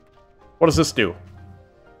 What does this do?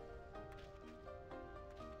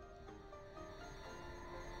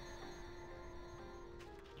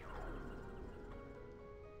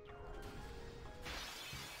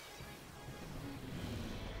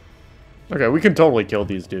 Okay, we can totally kill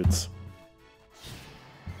these dudes.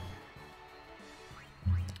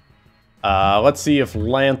 Let's see if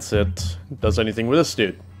Lancet does anything with this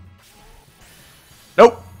dude.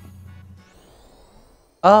 Nope.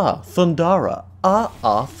 Ah, Thundara.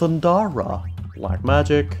 Thundara. Black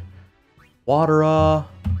Magic. Watera.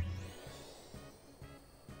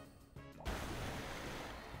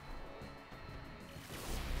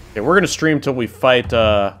 Okay, we're gonna stream till we fight,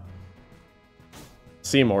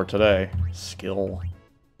 Seymour today. Skill.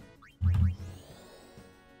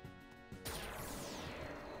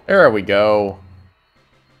 There we go.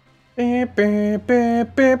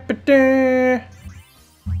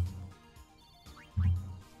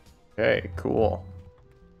 Okay, cool.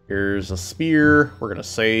 Here's a spear. We're gonna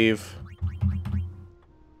save.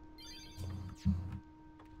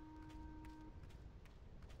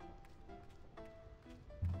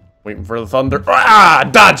 Waiting for the thunder. Ah!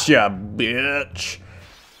 Dodge ya, bitch!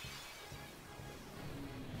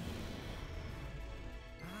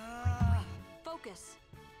 Focus.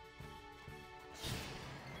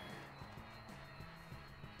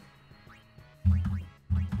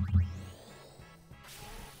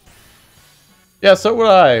 Yeah, so would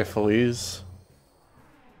I, Feliz.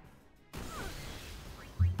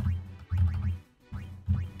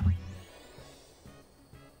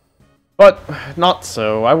 But, not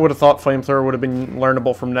so. I would have thought Flamethrower would have been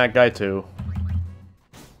learnable from that guy, too.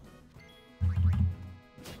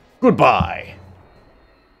 Goodbye!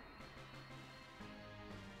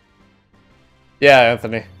 Yeah,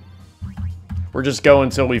 Anthony. We're just going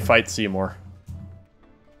until we fight Seymour.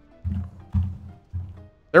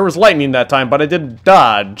 There was lightning that time, but I didn't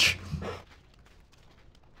dodge.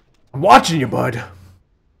 I'm watching you, bud.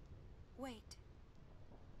 Wait,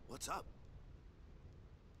 What's up?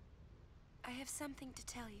 I have something to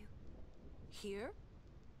tell you. Here?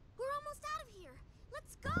 We're almost out of here.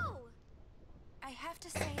 Let's go. I have to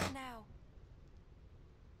say it now.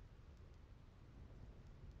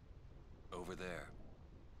 Over there.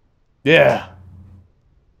 Yeah.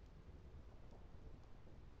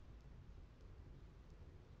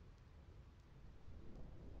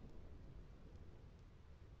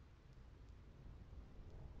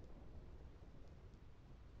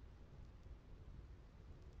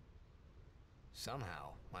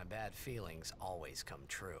 Somehow, my bad feelings always come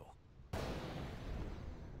true.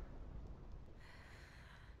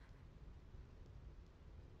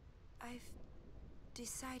 I've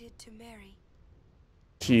decided to marry.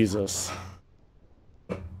 Jesus.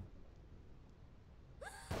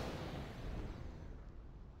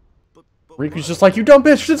 Riku's just like, you dumb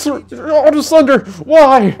bitch, it's all just thunder.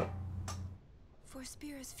 Why? For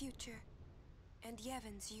Spira's future and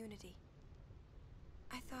Yevon's unity.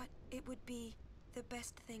 I thought it would be the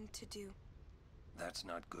best thing to do. That's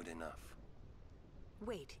not good enough.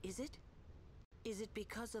 Wait, is it? Is it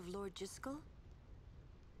because of Lord Jiskel?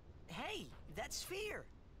 Hey, that's Sphere!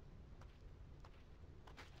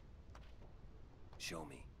 Show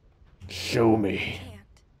me. Show me. Can't.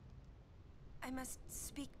 I must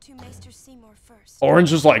speak to Maester Seymour first.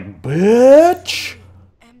 Orange is like, bitch.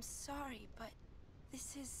 I'm sorry, but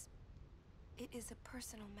this is... It is a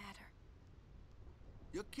personal matter.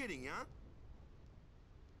 You're kidding, huh?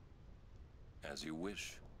 As you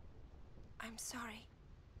wish. I'm sorry.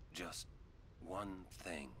 Just one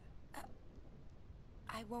thing.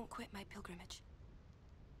 I won't quit my pilgrimage.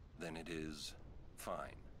 Then it is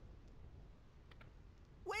fine.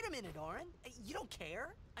 Wait a minute, Orin. You don't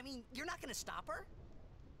care? I mean, you're not gonna stop her?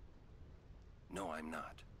 No, I'm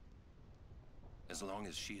not. As long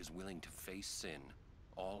as she is willing to face sin,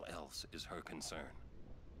 all else is her concern.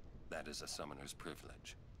 That is a summoner's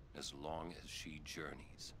privilege, as long as she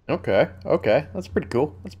journeys. Okay, okay. That's pretty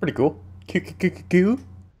cool. That's pretty cool. Cool.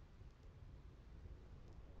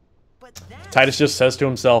 But that's... Titus just says to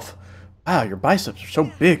himself, wow, your biceps are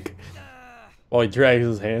so big. While he drags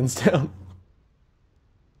his hands down.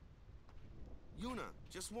 Yuna,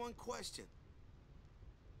 just one question.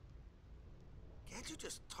 Can't you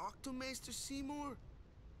just talk to Maester Seymour?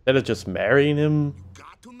 Instead of just marrying him. You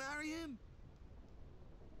got to marry him?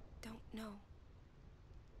 Don't know.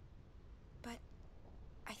 But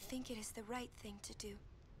I think it is the right thing to do.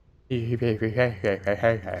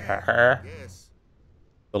 Yes.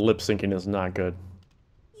 The lip syncing is not good.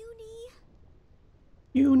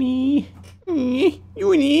 Uni. Uni.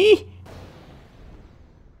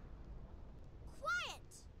 Quiet!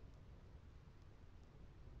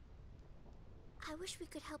 I wish we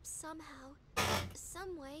could help somehow.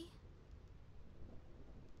 Some way.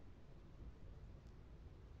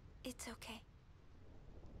 It's okay.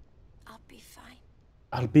 I'll be fine.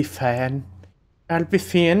 I'll be fine. I'll be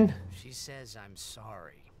fine. She says I'm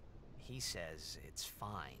sorry. He says it's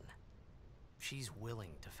fine. She's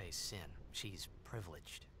willing to face sin. She's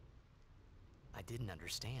privileged. I didn't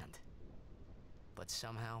understand. But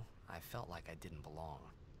somehow, I felt like I didn't belong.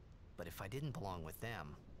 But if I didn't belong with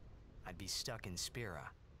them, I'd be stuck in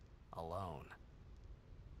Spira, alone.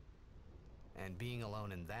 And being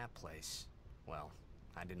alone in that place, well,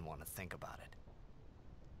 I didn't want to think about it.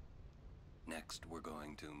 Next, we're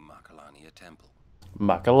going to Makalania Temple.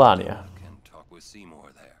 Makalania. Can talk with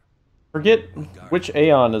Seymour there. Forget which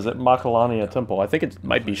Aeon is at Makalania Temple. I think it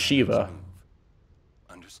might be Shiva.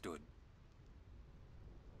 Understood.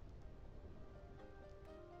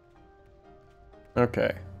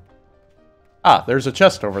 Okay. Ah, there's a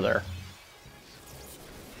chest over there.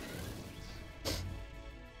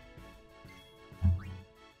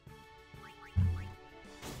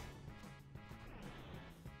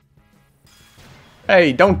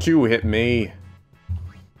 Hey, don't you hit me.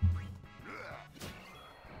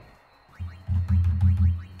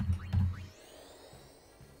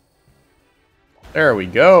 There we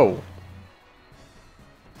go.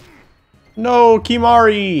 No,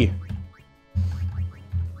 Kimari!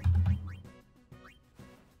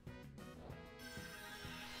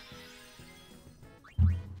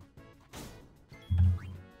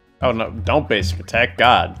 Oh no, don't basic attack,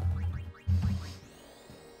 God.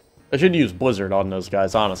 I should use Blizzard on those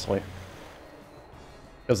guys, honestly.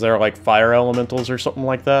 Because they're like fire elementals or something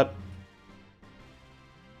like that.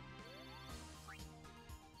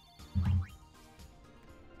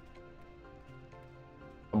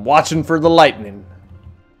 I'm watching for the lightning.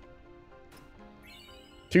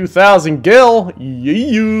 2,000 gil.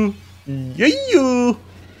 Yeah. Yeah.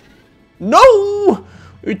 No!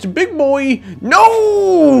 It's a big boy.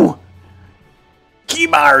 No!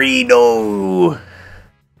 Kimari, no!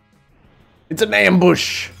 It's an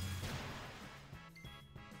ambush.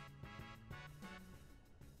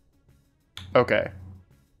 Okay.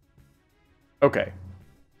 Okay.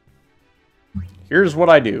 Here's what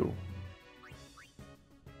I do.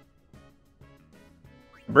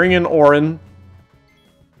 Bring in Orin.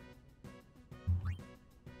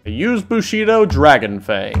 I use Bushido Dragon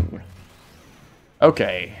Fang.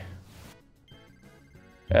 Okay.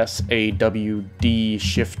 SAWD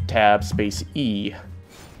Shift Tab Space E.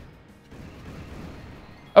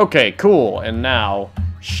 Okay, cool. And now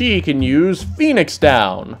she can use Phoenix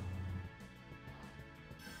Down.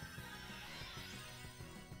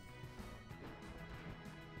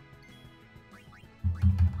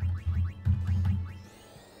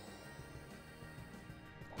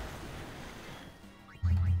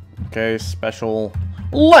 Okay, special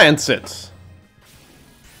Lancet.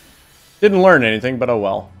 Didn't learn anything, but oh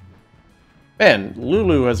well. Man,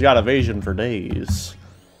 Lulu has got evasion for days.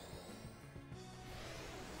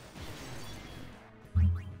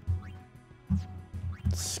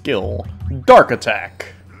 Skill, Dark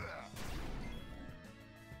Attack.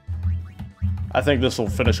 I think this will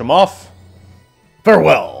finish him off.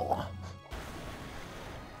 Farewell.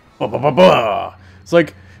 Ba ba ba ba. It's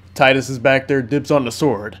like Titus is back there, dips on the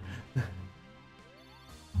sword.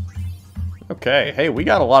 Okay, hey, we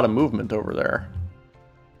got a lot of movement over there.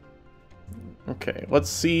 Okay, let's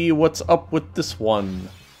see what's up with this one.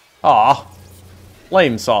 Ah,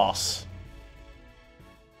 Flame Sauce.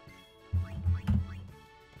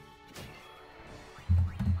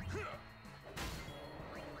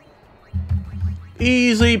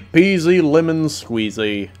 Easy peasy lemon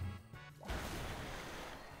squeezy.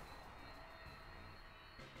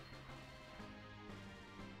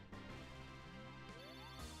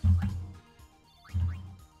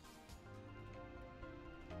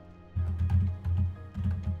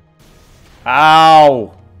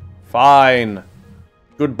 Ow! Fine.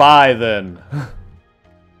 Goodbye, then.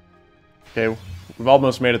 Okay, we've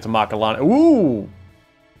almost made it to Makalani. Ooh!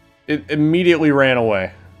 It immediately ran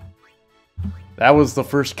away. That was the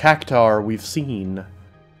first Cactar we've seen.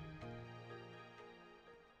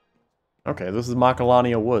 Okay, this is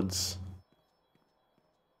Makalania Woods.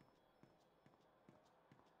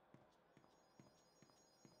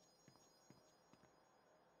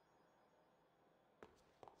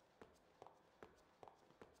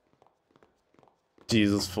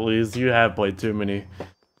 Jesus, please, you have played too many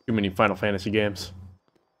Final Fantasy games.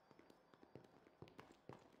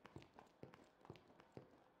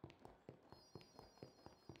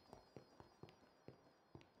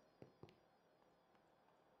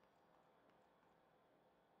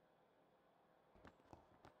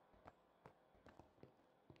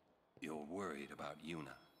 You're worried about Yuna.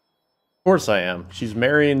 Of course I am. She's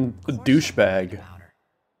marrying a douchebag.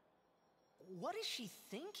 What is she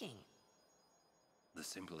thinking? The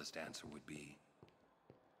simplest answer would be,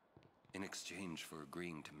 in exchange for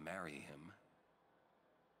agreeing to marry him,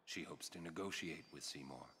 she hopes to negotiate with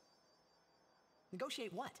Seymour.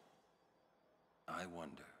 Negotiate what? I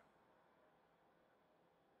wonder.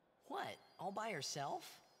 What? All by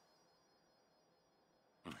herself?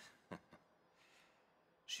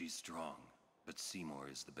 She's strong, but Seymour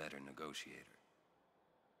is the better negotiator.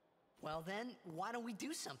 Well then, why don't we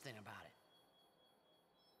do something about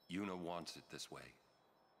it? Yuna wants it this way.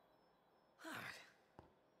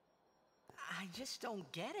 I just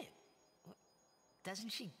don't get it. Doesn't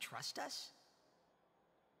she trust us?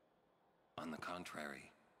 On the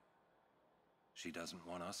contrary, she doesn't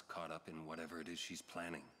want us caught up in whatever it is she's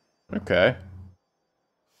planning. Okay.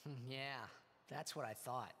 Yeah, that's what I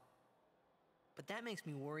thought. But that makes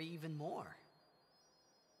me worry even more.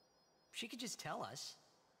 She could just tell us.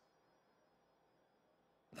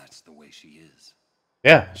 That's the way she is.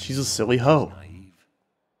 Yeah, she's a silly hoe. She's naive,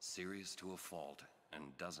 serious to a fault,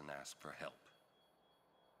 and doesn't ask for help.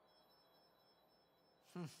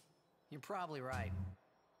 You're probably right.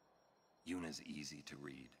 Yuna's easy to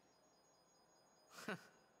read.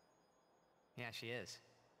 Yeah, she is.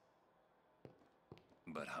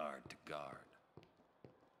 But hard to guard.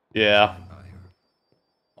 Yeah. Stand by her.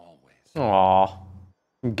 Always. Aw.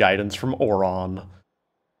 Guidance from Oron.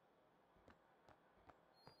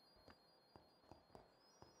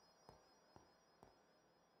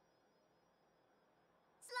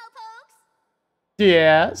 Slowpokes!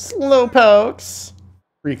 Yeah, slowpokes.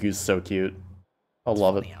 Riku's so cute. I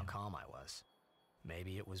love it. Funny how calm I was.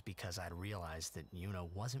 Maybe it was was because I'd realized that Yuna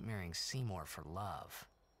wasn't marrying Seymour for love.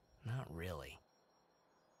 Not really.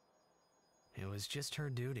 It was just her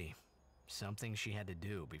duty. Something she had to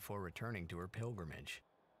do before returning to her pilgrimage.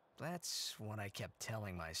 That's what I kept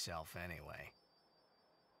telling myself anyway.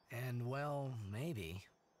 And well, maybe.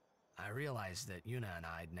 I realized that Yuna and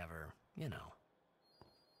I'd never, you know.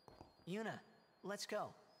 Yuna, let's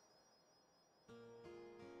go.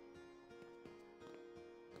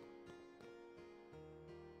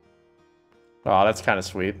 Oh, that's kind of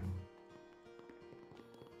sweet.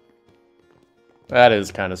 That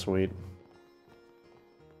is kind of sweet.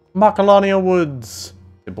 Macalania Woods.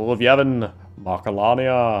 Temple of Yavin.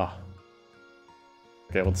 Macalania.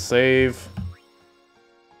 Okay, let's save.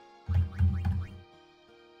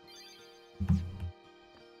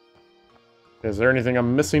 Is there anything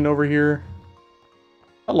I'm missing over here?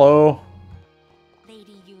 Hello.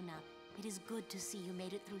 Lady Yuna, it is good to see you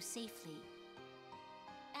made it through safely.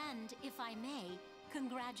 And if I may,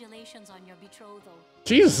 congratulations on your betrothal.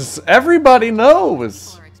 Jesus, everybody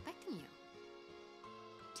knows. People are expecting you.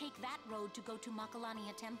 Take that road to go to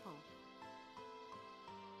Makalania Temple.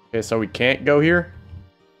 Okay, so we can't go here?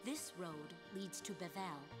 This road leads to Bevel.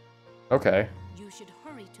 Okay. You should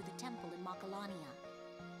hurry to the temple in Makalania.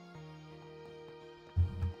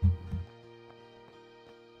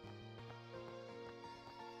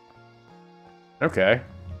 Okay.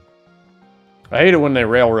 I hate it when they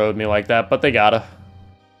railroad me like that, but they gotta.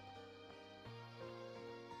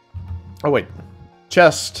 Oh, wait.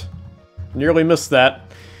 Chest. Nearly missed that.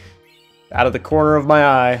 Out of the corner of my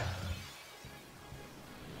eye.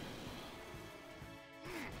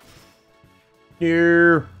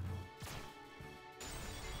 Here.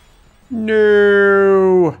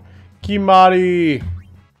 No. Kimari.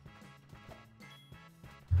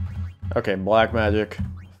 Okay, black magic.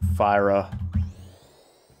 Fyra.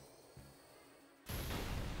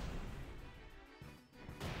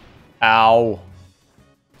 Ow.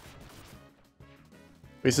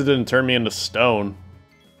 At least it didn't turn me into stone.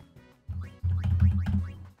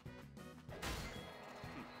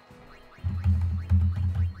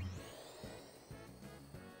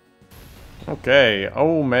 Okay.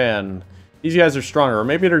 Oh, man. These guys are stronger. Or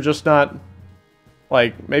maybe they're just not...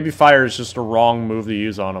 Like, maybe fire is just a wrong move to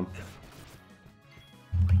use on them.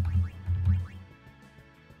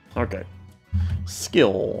 Okay.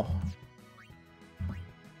 Skill.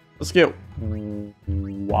 Let's get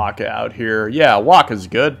Waka out here. Yeah, Waka's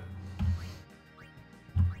good.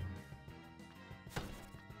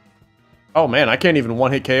 Oh man, I can't even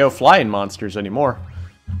one-hit KO flying monsters anymore.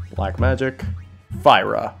 Black magic.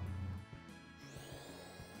 Fyra.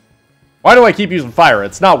 Why do I keep using Fyra?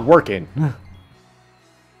 It's not working.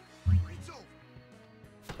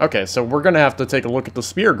 Okay, so we're gonna have to take a look at the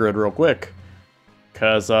spear grid real quick.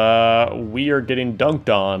 Because, we are getting dunked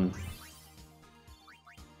on.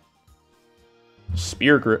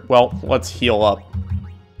 Spear grid. Well, let's heal up.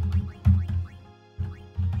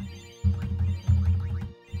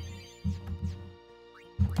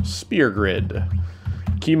 Spear grid.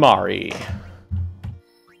 Kimari.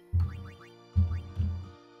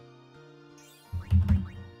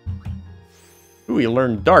 Ooh, we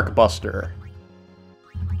learned Dark Buster.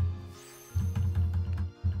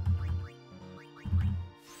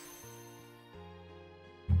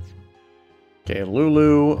 Okay,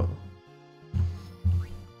 Lulu.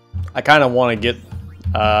 I kind of want to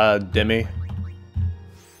get Demi.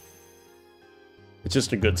 It's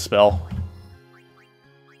just a good spell.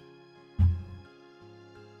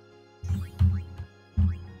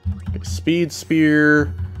 Okay, Speed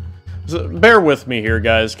Spear. So bear with me here,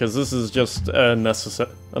 guys, because this is just a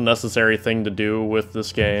necessary thing to do with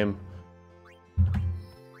this game.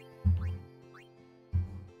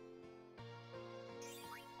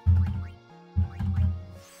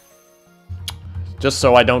 Just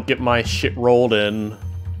so I don't get my shit rolled in.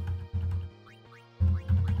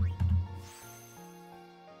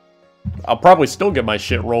 I'll probably still get my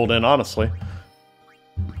shit rolled in, honestly.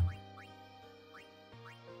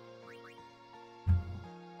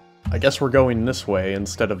 I guess we're going this way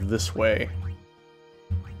instead of this way.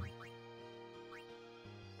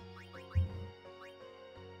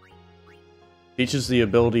 Teaches the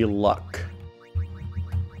ability Luck.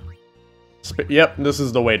 Yep, this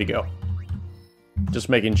is the way to go. Just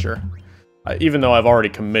making sure. Even though I've already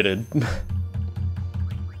committed.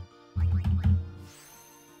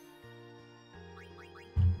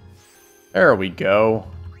 There we go.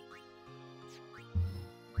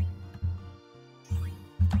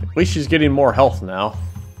 At least she's getting more health now.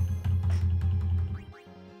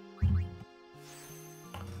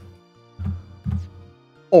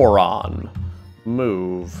 Oron.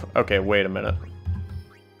 Move. Okay, wait a minute.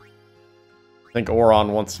 I think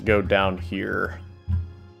Oron wants to go down here.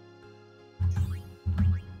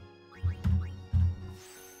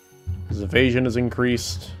 His evasion is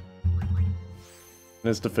increased. And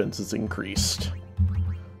his defense is increased.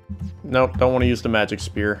 Nope, don't want to use the magic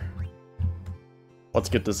spear. Let's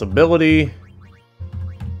get this ability.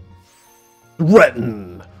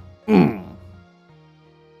 Threaten!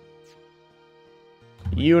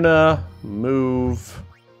 Yuna, move.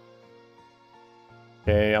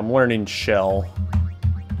 Okay, I'm learning Shell.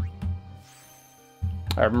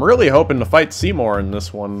 I'm really hoping to fight Seymour in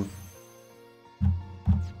this one.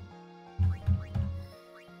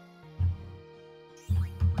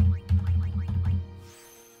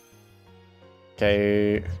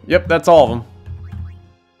 Okay, yep, that's all of them.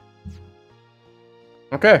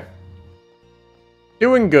 Okay.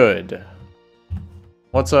 Doing good.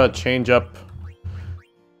 Let's change up.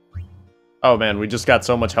 Oh man, we just got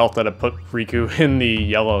so much health that it put Riku in the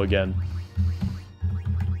yellow again.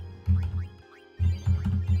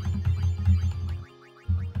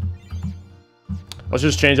 Let's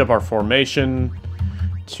just change up our formation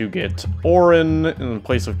to get Orin in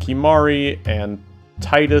place of Kimari and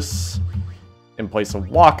Titus in place of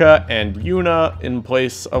Waka and Yuna in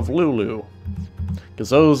place of Lulu. Because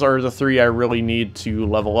those are the three I really need to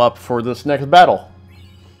level up for this next battle.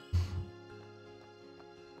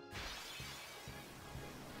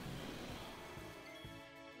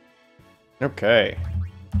 Okay.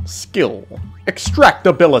 Skill.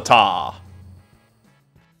 Extractability.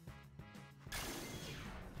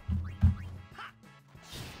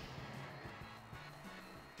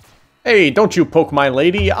 Hey, don't you poke my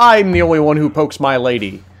lady. I'm the only one who pokes my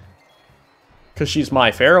lady. Because she's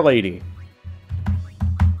my fair lady.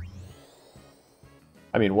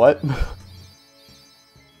 I mean, what?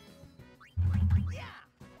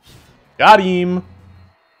 Got him.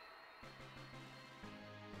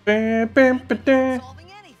 Solving anything.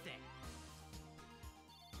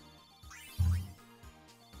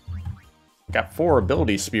 Got 4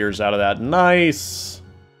 ability spears out of that. Nice.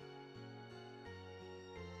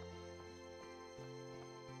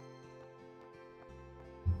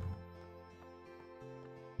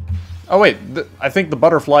 Oh wait, I think the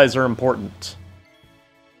butterflies are important.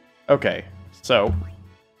 Okay, so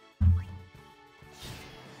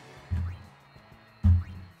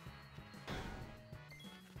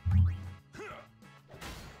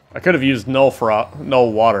I could have used null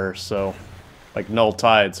water, so like null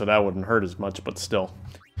tide, so that wouldn't hurt as much, but still.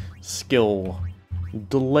 Skill.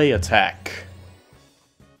 Delay attack.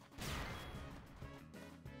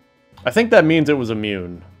 I think that means it was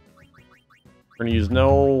immune. We're gonna use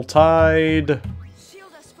null tide.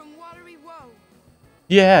 Shield us from watery woe.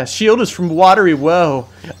 Yeah, shield us from watery woe.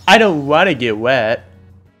 I don't want to get wet.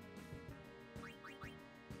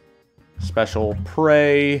 Special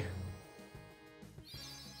prey.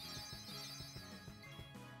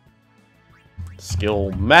 Skill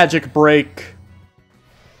magic break.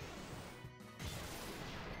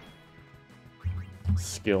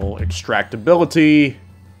 Skill extractability.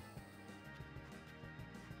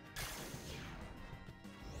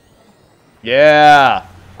 Yeah,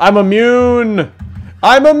 I'm immune.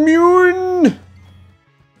 I'm immune.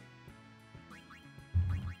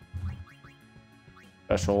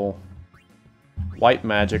 Special white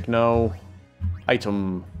magic, no.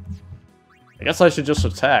 Item. I guess I should just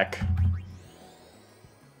attack.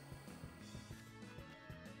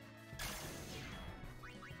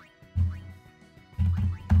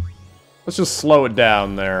 Let's just slow it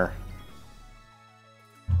down there.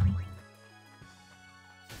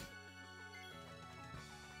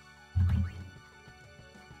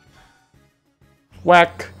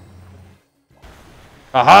 Whack.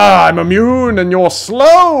 Aha! I'm immune and you're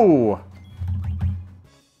slow!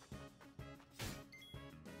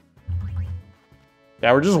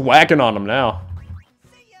 Yeah, we're just whacking on him now.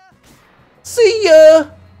 See ya!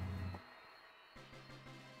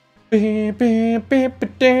 There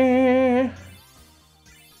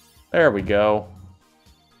we go.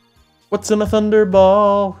 What's in a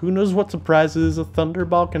thunderball? Who knows what surprises a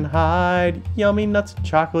thunderball can hide? Yummy nuts and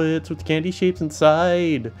chocolates with candy shapes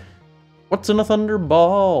inside. What's in a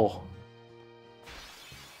thunderball?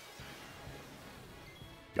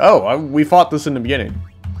 Oh, we fought this in the beginning.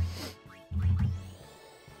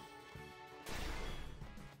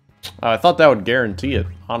 I thought that would guarantee it,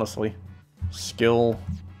 honestly. Skill.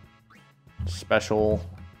 Special.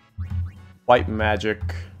 White magic.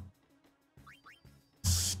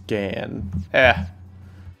 Scan.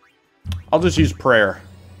 I'll just use prayer.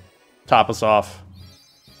 Top us off.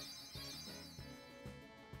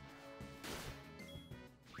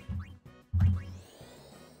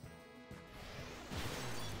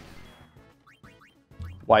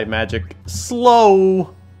 White magic.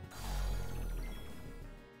 Slow.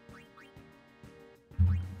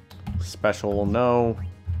 Special, no.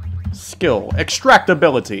 Skill.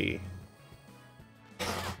 Extractability.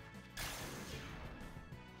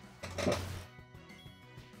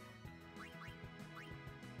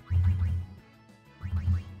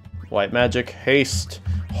 White magic. Haste.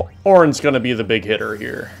 Orin's gonna be the big hitter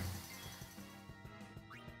here.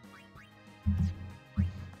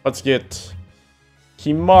 Let's get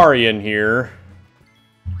Kimari in here.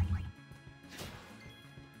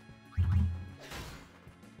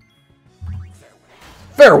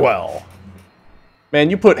 Farewell! Man,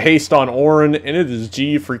 you put haste on Orin, and it is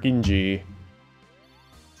G freaking G.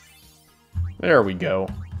 There we go.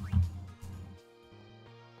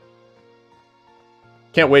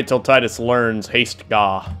 Can't wait till Titus learns haste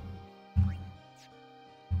Ga.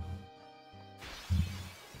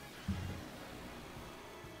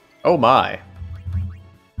 Oh my.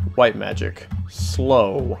 White magic.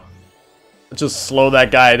 Slow. Let's just slow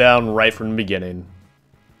that guy down right from the beginning.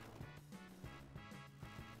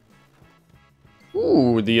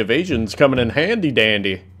 Ooh, the evasion's coming in handy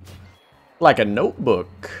dandy. Like a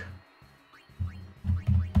notebook.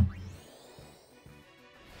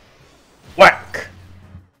 Whack!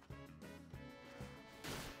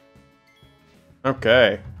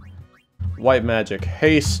 Okay. White magic.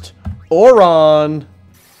 Haste. Oron!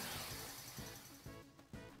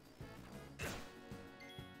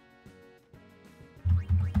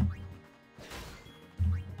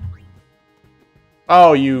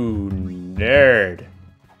 Oh, you nerd.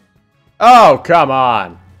 Oh, come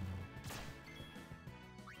on.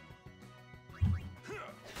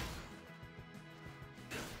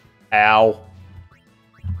 Ow.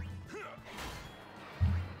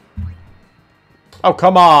 Oh,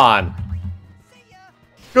 come on.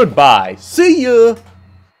 Goodbye. See ya.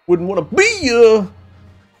 Wouldn't want to be ya.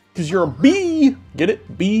 Because you're a bee. Get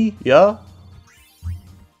it? Bee? Yeah?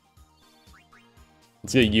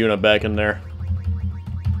 Let's get Yuna back in there.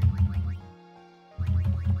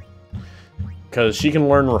 Because she can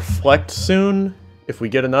learn Reflect soon, if we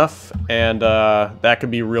get enough, and that could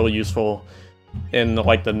be real useful in,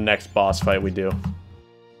 like, the next boss fight we do.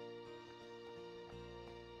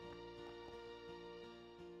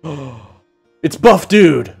 It's Buff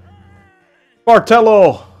Dude!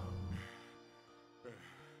 Bartello!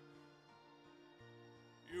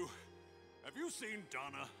 Have you seen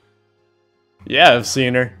Donna? Yeah, I've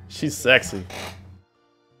seen her. She's sexy.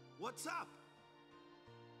 What's up?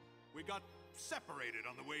 We got separated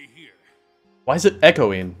on the way here. Why is it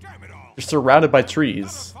echoing? Damn it all. You're surrounded by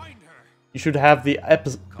trees. Find her. You should have the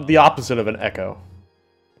opposite of an echo.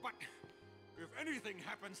 But if anything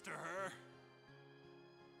happens to her,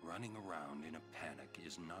 Running around in a panic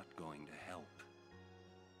is not going to help.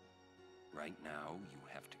 Right now, you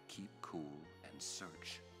have to keep cool and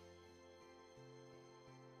search.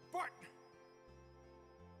 but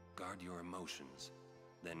Guard your emotions,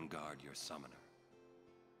 then guard your summoner.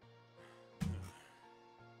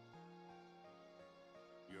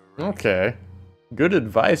 you're right. Okay. Good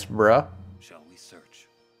advice, bruh. Shall we search?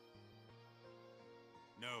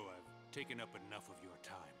 No, I've taken up enough of your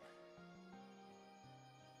time.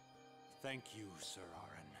 Thank you, Sir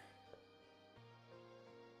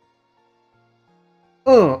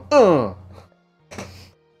Aaron.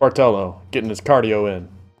 Bartello, getting his cardio in.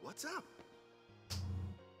 What's up?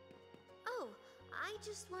 Oh, I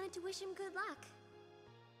just wanted to wish him good luck.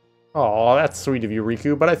 Aw, that's sweet of you,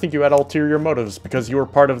 Riku, but I think you had ulterior motives because you were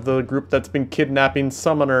part of the group that's been kidnapping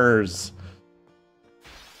summoners.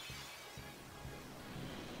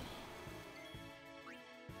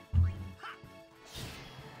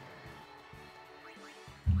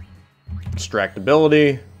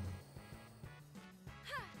 Extractability.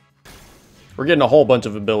 We're getting a whole bunch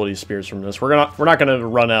of ability spears from this. We're not gonna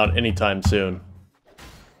run out anytime soon.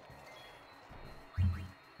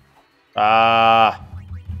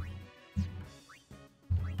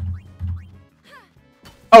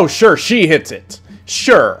 Oh, sure, she hits it.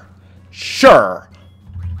 Sure. Sure.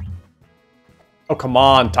 Oh, come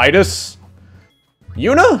on, Titus.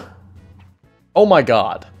 Yuna? Oh my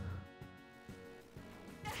god.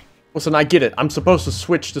 Listen, I get it. I'm supposed to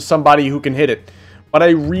switch to somebody who can hit it. But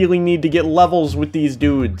I really need to get levels with these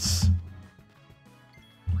dudes.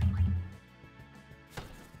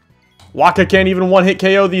 Waka can't even one-hit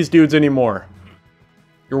KO these dudes anymore.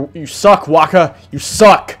 You suck, Waka. You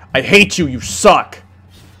suck. I hate you. You suck.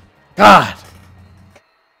 God.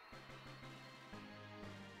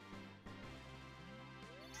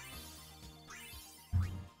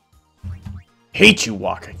 Hate you,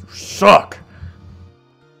 Waka. You suck.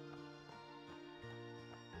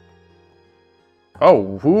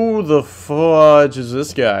 Oh, who the fudge is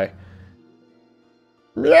this guy?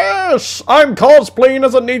 Yes, I'm cosplaying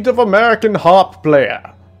as a Native American harp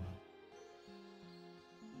player.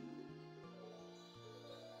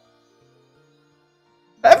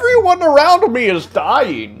 Everyone around me is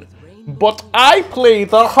dying, but I play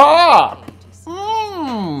the harp.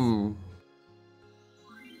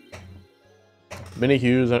 Many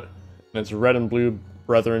hues and its red and blue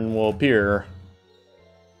brethren will appear.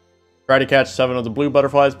 Try to catch 7 of the blue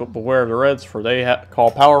butterflies, but beware of the reds, for they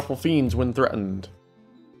call powerful fiends when threatened.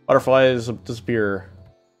 Butterflies disappear.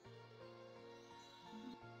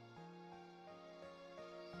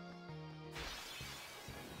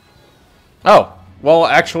 Oh, well,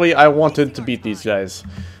 actually, I wanted to beat these guys.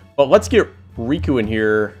 But let's get Riku in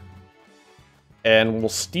here, and we'll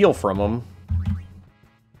steal from him.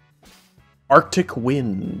 Arctic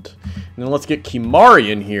Wind. And then let's get Kimari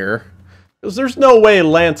in here. Because there's no way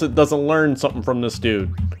Lancet doesn't learn something from this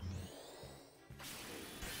dude.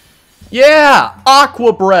 Yeah!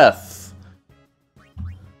 Aqua Breath!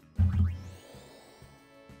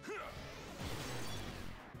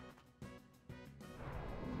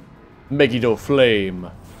 Megiddo Flame.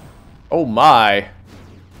 Oh my.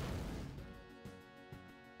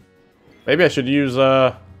 Maybe I should use,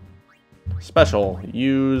 special.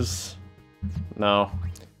 Use... No.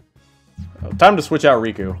 Time to switch out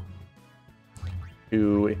Riku.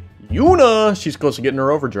 To Yuna! She's close to getting her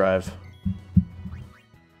overdrive.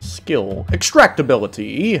 Skill.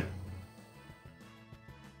 Extractability.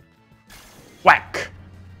 Whack!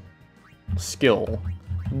 Skill.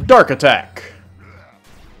 Dark Attack.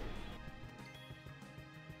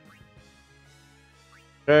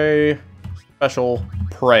 Okay. Special.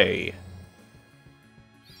 Prey.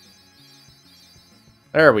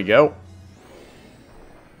 There we go.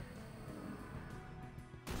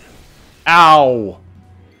 Ow!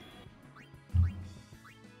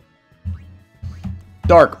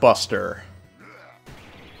 Dark Buster.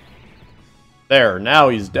 There, now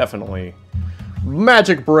he's definitely...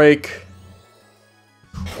 Magic Break.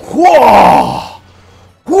 Whoa!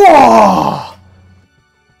 Whoa!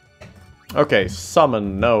 Okay,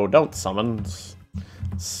 summon. No, don't summon.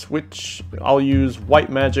 Switch. I'll use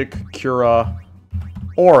White Magic, Cura,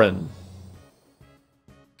 Orin.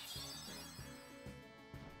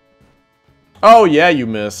 Oh, yeah, you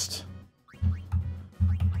missed.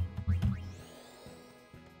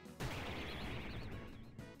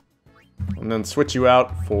 And then switch you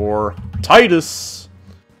out for Titus.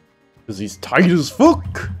 Because he's tight as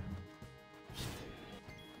fuck.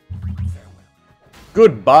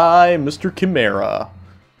 Goodbye, Mr. Chimera.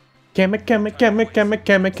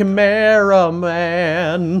 Chimera,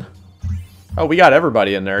 man. Oh, we got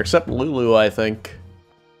everybody in there, except Lulu, I think.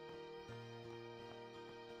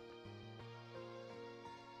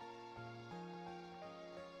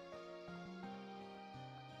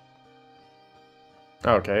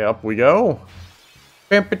 Okay, up we go.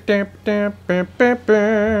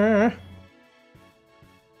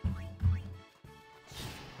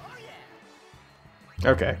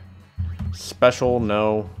 Okay. Special,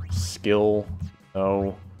 no. Skill,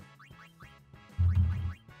 no.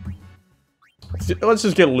 Let's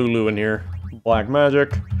just get Lulu in here. Black Magic.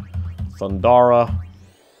 Thundara.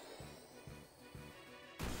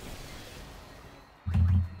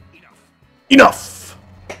 Enough!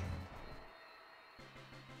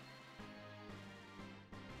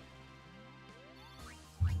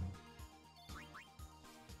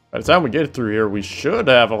 By the time we get through here, we should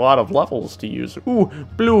have a lot of levels to use. Ooh,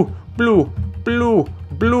 blue, blue, blue,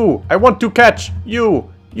 blue. I want to catch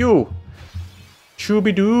you, you.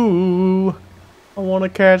 Shooby-doo. I want to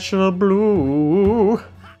catch the blue.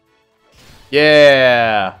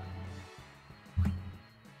 Yeah.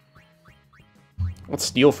 Let's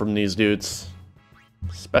steal from these dudes.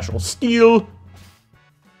 Special steal.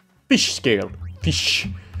 Fish scale. Fish.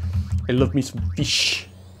 I love me some fish.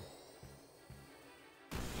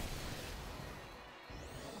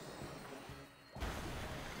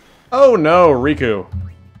 Oh no, Riku.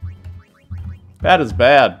 That is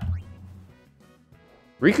bad.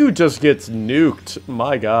 Riku just gets nuked.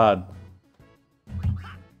 My god.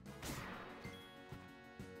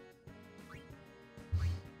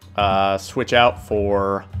 Switch out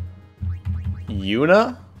for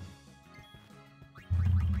Yuna.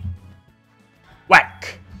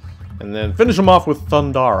 Whack! And then finish him off with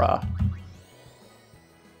Thundara.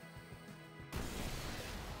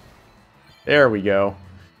 There we go.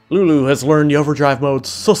 Lulu has learned the overdrive mode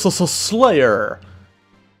Slayer.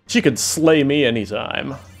 She could slay me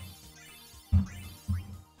anytime.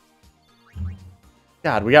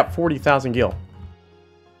 God, we got 40,000 gil.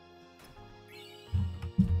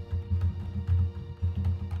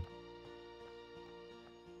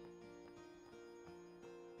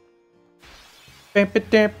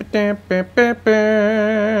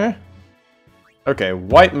 Okay,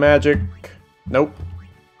 white magic. Nope.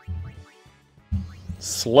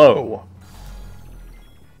 Slow.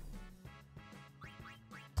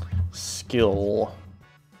 Skill.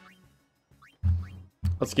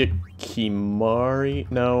 Let's get Kimari.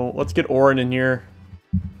 No, let's get Orin in here.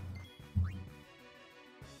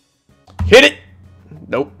 Hit it!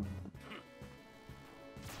 Nope.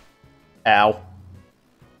 Ow.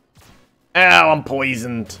 Ow, I'm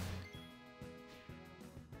poisoned.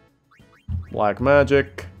 Black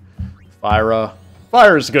magic. Fire.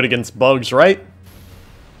 Fire is good against bugs, right?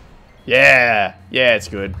 Yeah. Yeah, it's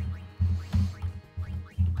good.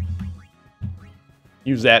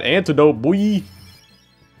 Use that antidote, boy.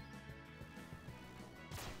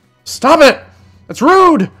 Stop it! That's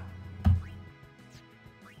rude!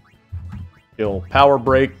 Kill power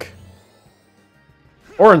break.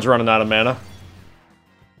 Orin's running out of mana.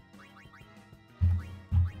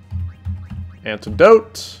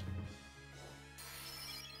 Antidote.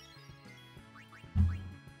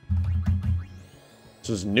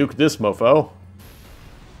 Just nuke this mofo.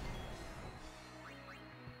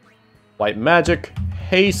 White magic.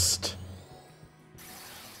 Haste.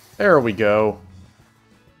 There we go.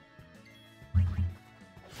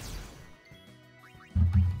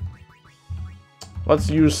 Let's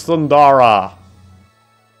use Thundara.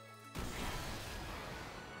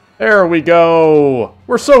 There we go.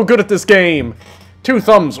 We're so good at this game. 2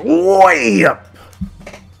 thumbs way up.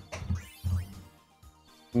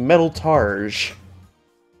 Metal Targe.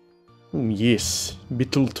 Yes,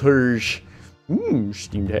 Metal Targe.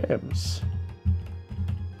 Steamed hams.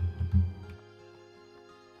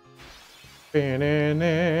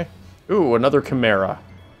 Ooh, another Chimera.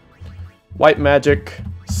 White magic,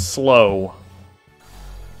 slow.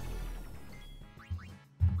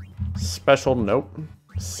 Special, nope.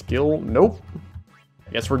 Skill, nope.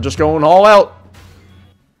 I guess we're just going all out.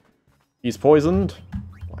 He's poisoned.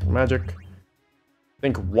 Black magic. I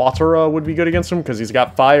think Watera would be good against him because he's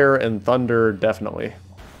got fire and thunder, definitely.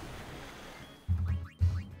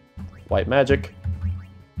 White magic.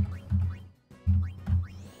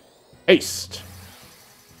 Haste.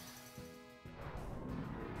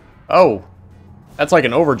 Oh. That's like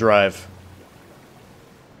an overdrive.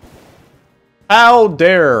 How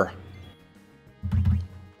dare.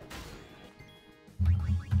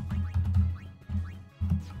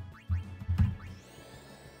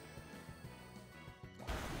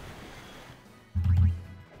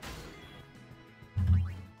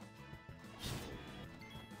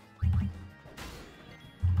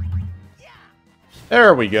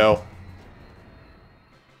 There we go.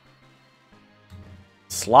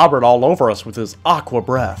 Slobbered all over us with his aqua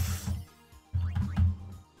breath.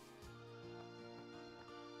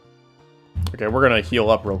 Okay, we're gonna heal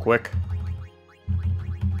up real quick.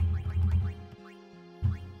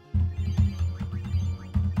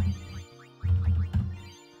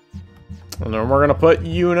 And then we're gonna put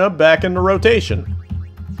Yuna back into rotation.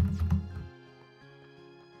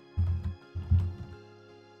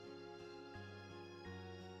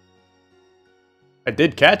 I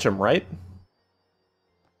did catch him, right?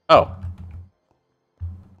 Oh.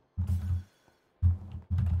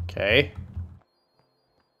 Okay.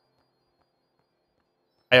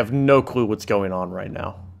 I have no clue what's going on right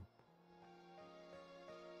now.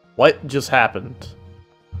 What just happened?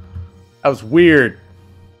 That was weird.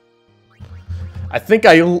 I think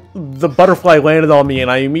the butterfly landed on me and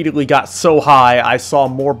I immediately got so high I saw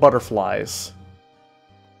more butterflies.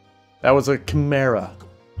 That was a chimera.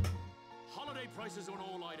 Holiday prices on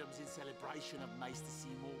all items in celebration of Maester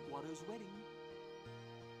Seymour Waters' wedding.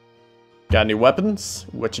 Got any weapons?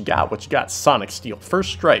 What you got? What you got? Sonic Steel.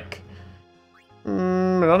 First strike.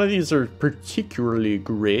 None of these are particularly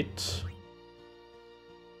great.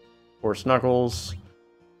 Force Knuckles.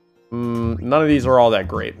 None of these are all that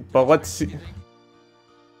great. But let's see.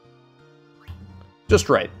 Just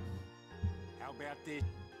right. How about this?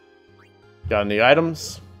 Got any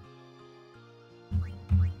items?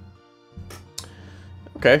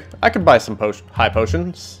 Okay, I could buy some high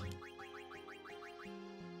potions.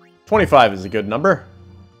 25 is a good number.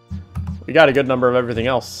 We got a good number of everything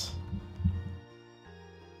else.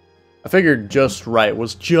 I figured just right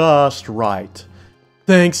was just right.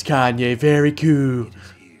 Thanks, Kanye. Very cool. It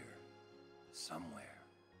is here. Somewhere.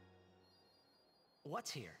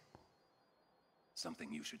 What's here?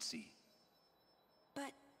 Something you should see.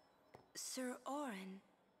 But, Sir Orin...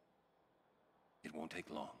 It won't take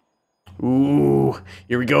long. Ooh,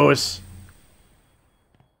 here we goes.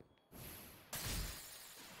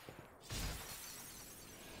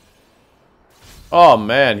 Oh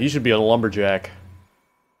man, he should be a lumberjack.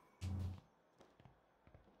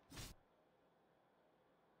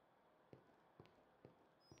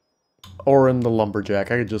 Orin the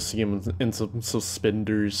Lumberjack. I could just see him in some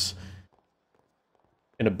suspenders.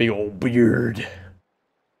 And a big old beard.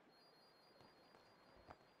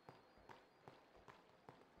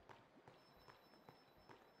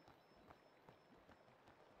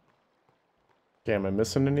 Okay, am I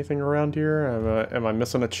missing anything around here? Am I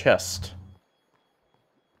missing a chest?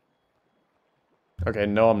 Okay,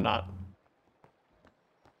 no I'm not.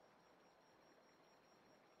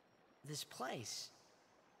 This place...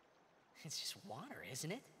 It's just water,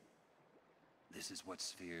 isn't it? This is what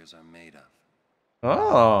spheres are made of.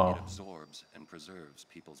 Oh. It absorbs and preserves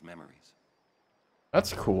people's memories.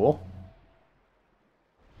 That's cool.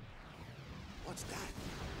 What's that?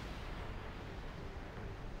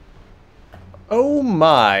 Oh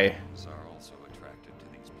my. Are also attracted to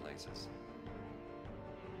these places.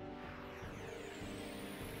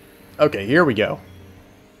 Okay, here we go.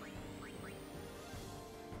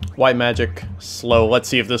 White magic, slow. Let's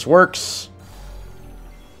see if this works.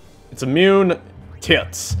 It's immune.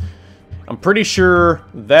 Tits. I'm pretty sure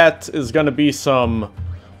that is going to be some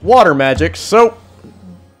water magic, so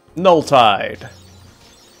Null Tide.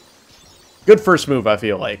 Good first move, I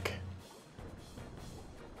feel like.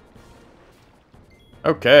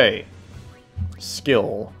 Okay.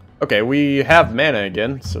 Skill. Okay, we have mana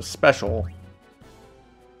again, so special.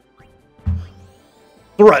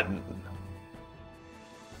 Threaten.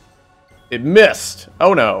 It missed.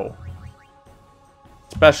 Oh no.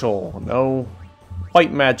 Special. No.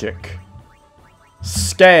 White magic.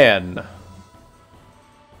 Scan.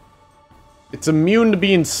 It's immune to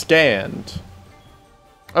being scanned.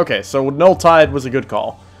 Okay, so Null Tide was a good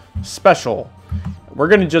call. Special. We're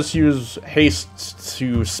gonna just use haste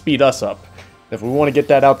to speed us up. If we want to get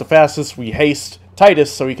that out the fastest, we haste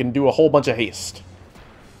Titus so he can do a whole bunch of haste.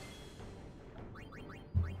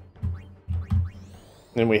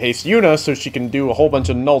 Then we haste Yuna so she can do a whole bunch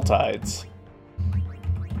of Null Tides.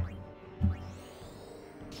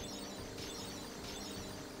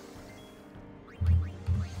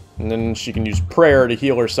 And then she can use prayer to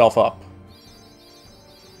heal herself up.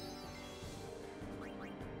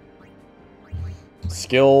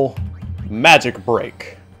 Skill, Magic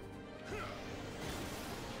Break.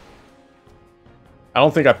 I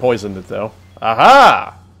don't think I poisoned it though.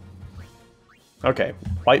 Aha! Okay,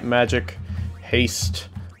 white magic, haste,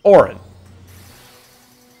 Orin.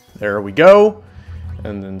 There we go.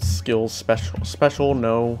 And then skill, special,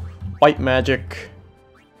 no. White magic.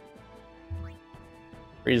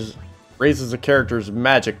 Raises a character's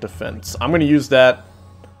magic defense. I'm going to use that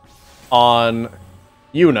on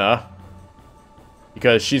Yuna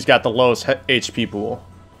because she's got the lowest HP pool.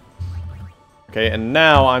 Okay, and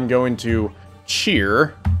now I'm going to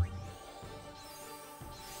cheer.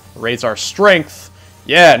 Raise our strength.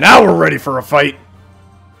 Yeah, now we're ready for a fight.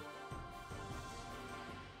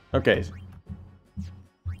 Okay.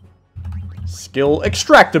 Skill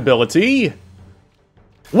extractability.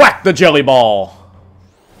 Whack the jelly ball.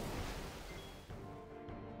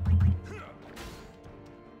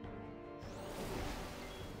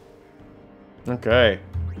 Okay.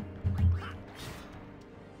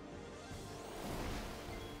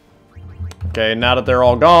 Okay, now that they're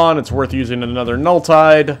all gone, it's worth using another Null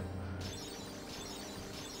Tide.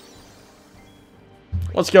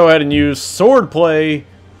 Let's go ahead and use Swordplay.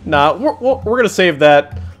 Nah, we're gonna save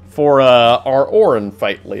that for our Orin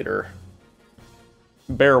fight later.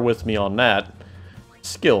 Bear with me on that.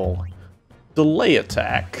 Skill. Delay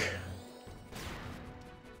attack.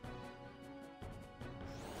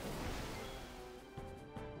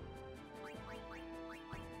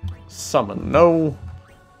 Summon, no.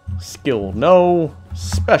 Skill, no.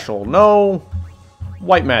 Special, no.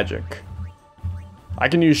 White magic. I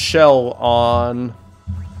can use Shell on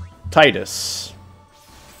Titus.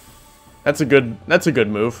 That's a good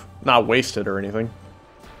move. Not wasted or anything.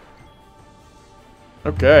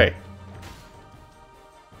 Okay.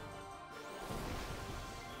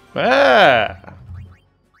 Ah!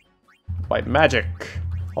 White magic.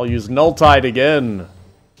 I'll use Null Tide again.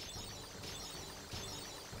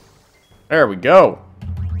 There we go.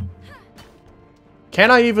 Can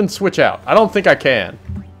I even switch out? I don't think I can.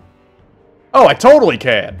 Oh, I totally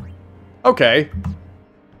can. Okay.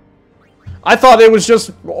 I thought it was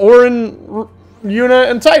just Orin, Yuna,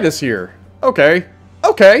 and Titus here. Okay.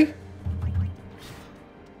 Okay.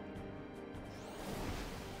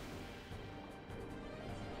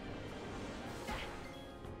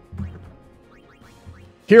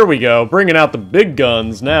 Here we go. Bringing out the big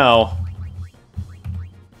guns now.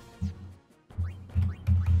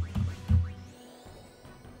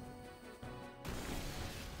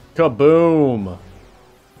 Kaboom!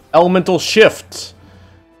 Elemental Shift.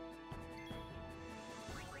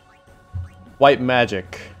 White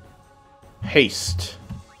magic. Haste.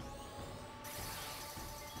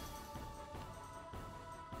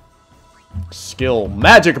 Skill.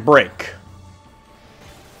 Magic break.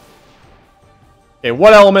 Okay,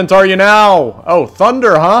 what element are you now? Oh,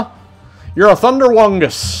 thunder, huh? You're a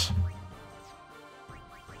thunderwungus.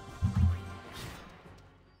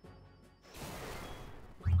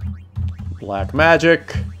 Black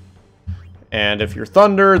magic. And if you're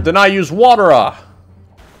thunder, then I use water.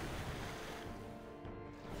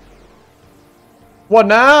 What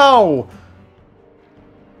now?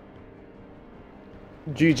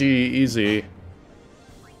 GG, easy.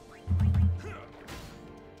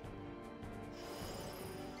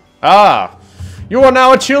 Ah, you are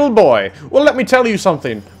now a chill boy. Well, let me tell you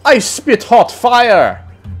something. I spit hot fire.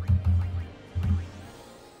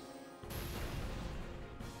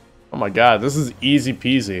 Oh my god, this is easy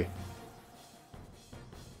peasy.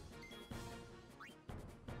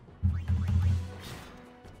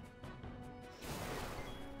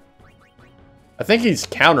 I think he's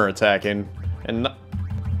counterattacking, and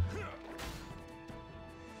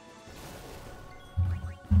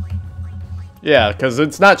yeah, because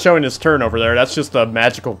it's not showing his turn over there. That's just a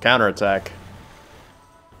magical counterattack.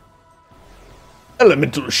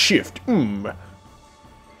 Elemental shift.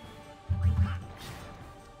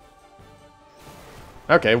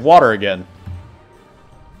 Okay, water again.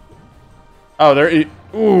 Oh, there.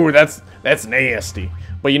 Ooh, that's nasty.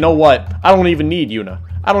 But you know what? I don't even need Yuna.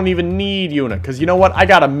 I don't even need Yuna, because you know what? I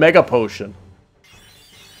got a Mega Potion.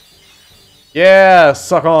 Yeah,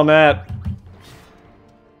 suck on that.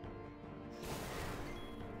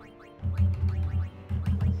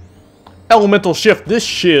 Elemental shift this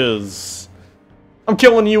shiz. I'm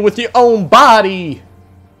killing you with your own body.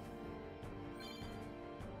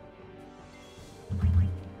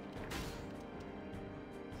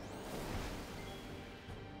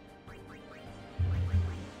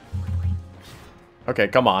 Okay,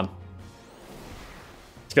 come on.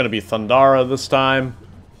 It's gonna be Thundara this time.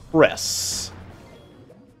 Press.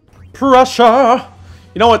 Pressure!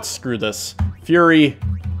 You know what? Screw this. Fury.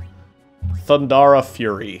 Thundara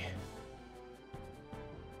Fury.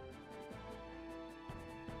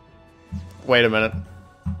 Wait a minute.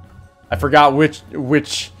 I forgot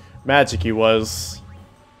which magic he was.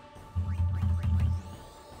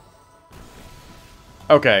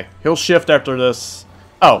 Okay, he'll shift after this.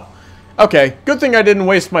 Oh. Okay, good thing I didn't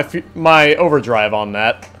waste my overdrive on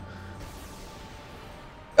that.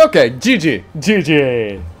 Okay, GG.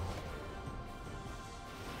 GG.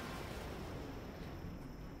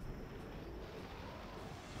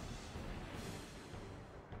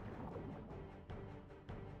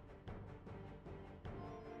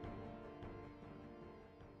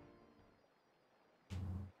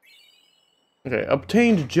 Okay,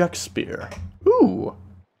 obtained Jack Spear. Ooh.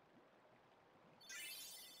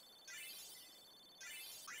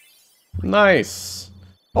 Nice.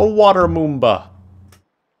 A water Moomba.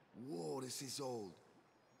 Whoa, this is old.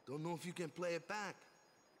 Don't know if you can play it back.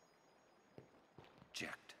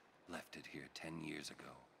 Jacked left it here 10 years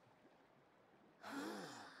ago.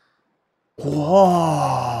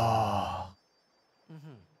 Whoa.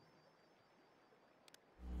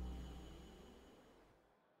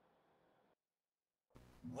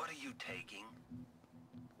 What are you taking?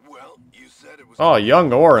 Well, you said it was... Oh,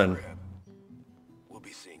 young Orin. We'll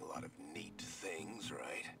be seeing a lot of neat things,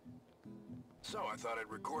 right? So I thought I'd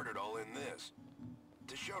record it all in this.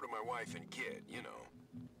 To show to my wife and kid, you know.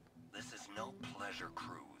 This is no pleasure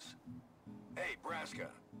cruise. Hey, Braska.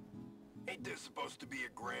 Ain't this supposed to be a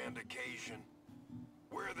grand occasion?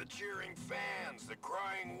 We're the cheering fans, the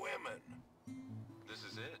crying women. This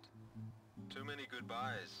is it. Too many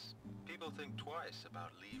goodbyes. People think twice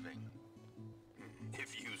about leaving.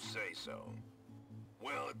 If you say so.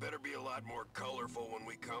 Well, it better be a lot more colorful when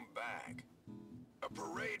we come back. A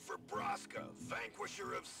parade for Braska,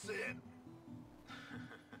 vanquisher of sin.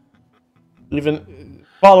 Even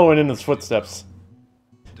following in his footsteps.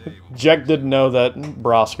 Jack didn't know that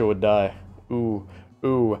Braska would die. Ooh,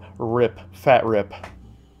 ooh, rip, fat rip.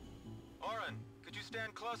 Orin, could you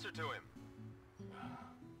stand closer to him?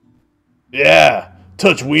 Yeah,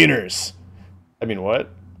 touch wieners. I mean, what?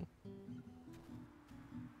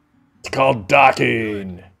 It's called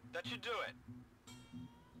docking. That should do it.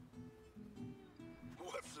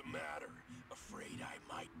 What's the matter? Afraid I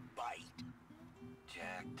might bite?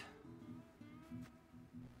 Jacked.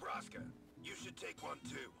 Braska, you should take one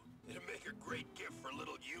too. It'll make a great gift for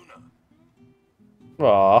little Yuna.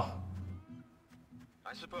 Aw.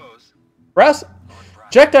 I suppose.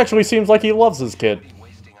 Jack actually seems like he loves his kid.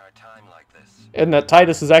 Wasting our time like this. And that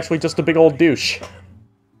Titus is actually just a big old douche.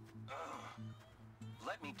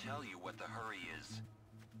 Let me tell you what the hurry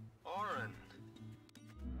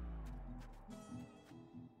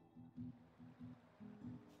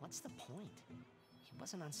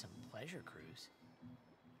wasn't on some pleasure cruise.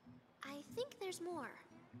 I think there's more.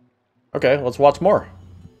 Okay, let's watch more.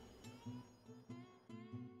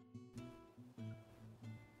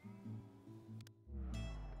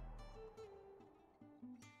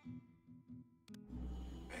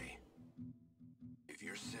 Hey, if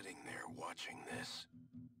you're sitting there watching this,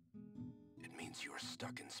 it means you're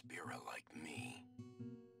stuck in Spira like me.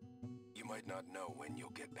 You might not know when you'll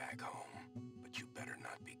get back home, but you better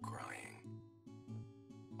not be crying.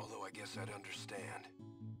 Although I guess I'd understand.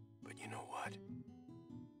 But you know what?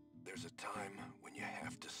 There's a time when you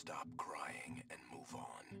have to stop crying and move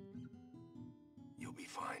on. You'll be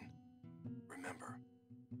fine. Remember,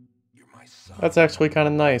 you're my son. That's actually kind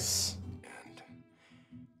of nice. And,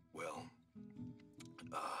 well,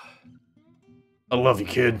 I love you,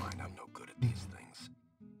 kid. mind, I'm no good at these things.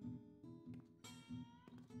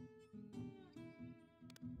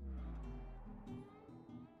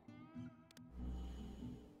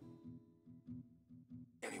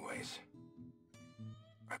 Anyways,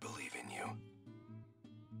 I believe in you.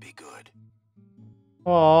 Be good.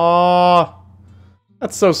 Aww.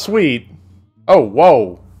 That's so sweet. Oh,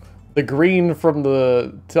 whoa. The green from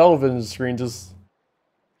the television screen just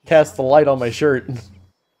cast the light on my shirt.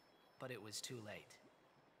 But it was too late.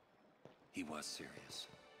 He was serious.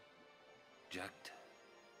 Jack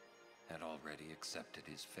had already accepted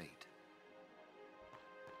his fate.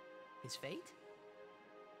 His fate?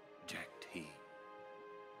 Jack,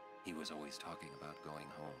 he was always talking about going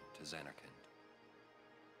home to Xanarkand.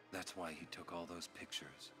 That's why he took all those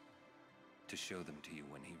pictures, to show them to you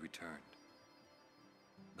when he returned.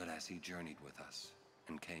 But as he journeyed with us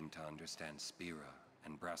and came to understand Spira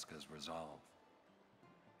and Braska's resolve,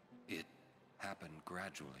 it happened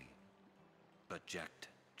gradually, but Jack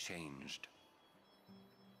changed.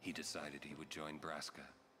 He decided he would join Braska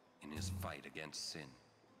in his fight against sin.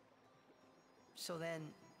 So then,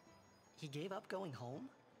 he gave up going home?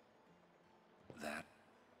 That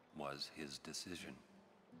was his decision.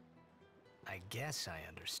 I guess I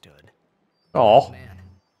understood. Aw. Man,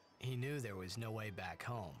 he knew there was no way back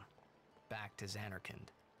home. Back to Xanarkand.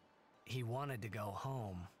 He wanted to go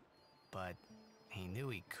home, but he knew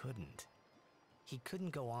he couldn't. He couldn't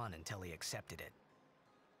go on until he accepted it.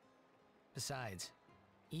 Besides,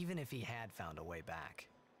 even if he had found a way back,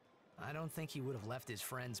 I don't think he would have left his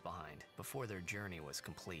friends behind before their journey was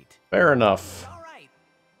complete. Fair enough. All right,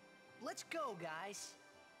 let's go, guys.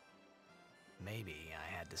 Maybe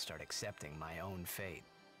I had to start accepting my own fate.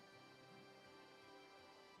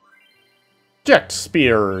 Jet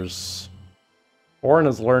Spears. Orin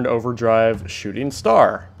has learned Overdrive Shooting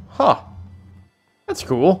Star. Huh. That's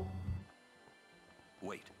cool.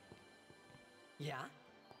 Wait, Yeah?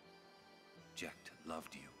 Jack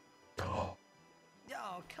loved you. Oh,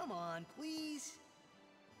 come on, please.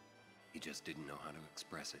 He just didn't know how to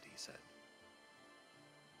express it, he said.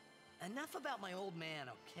 Enough about my old man,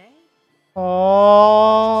 okay?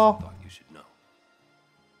 Aww. Thought you should know.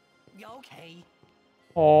 Okay.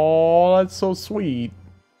 Aww, that's so sweet.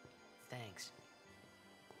 Thanks.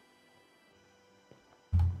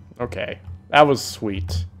 Okay, that was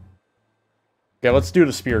sweet. Okay, let's do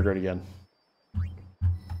the spear grid again.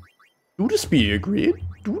 Do the spear grid.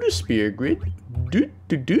 Do the spear grid. Do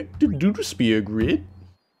the spear grid.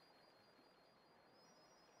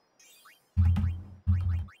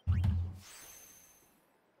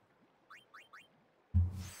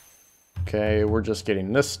 Okay, we're just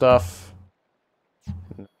getting this stuff.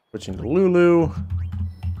 Switching to Lulu.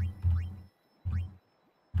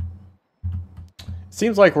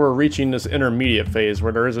 Seems like we're reaching this intermediate phase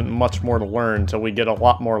where there isn't much more to learn until we get a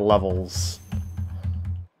lot more levels.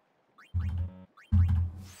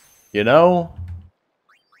 You know?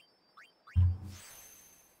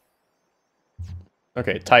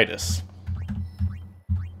 Okay, Titus.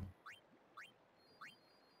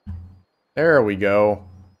 There we go.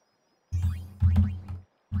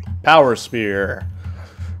 Power Spear.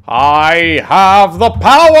 I have the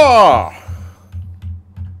power!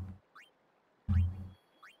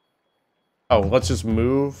 Oh, let's just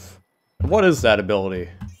move. What is that ability?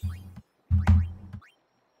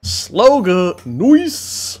 Sloga.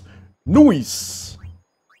 Nice. Nice.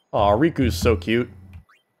 Aw, Riku's so cute.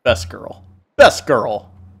 Best girl. Best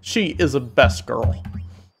girl. She is a best girl.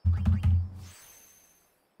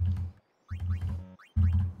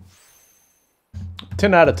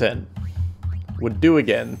 Ten out of 10. Would do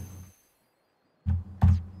again.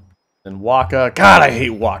 And Waka. God, I hate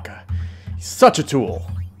Waka. He's such a tool.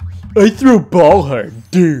 I throw ball hard,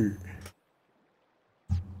 dude.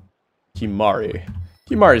 Kimari.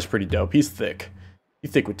 Kimari's pretty dope. He's thick. He's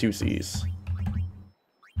thick with 2 C's.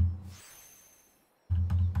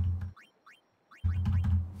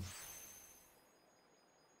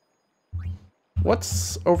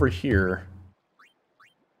 What's over here?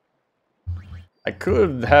 I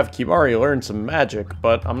could have Kimari learn some magic,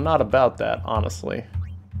 but I'm not about that, honestly.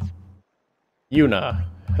 Yuna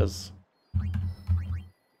has...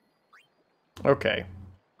 Okay.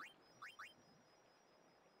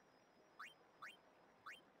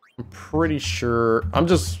 I'm pretty sure... I'm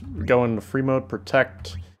just going to free mode,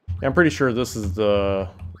 protect. I'm pretty sure this is the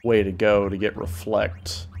way to go to get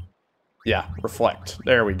reflect. Yeah, reflect.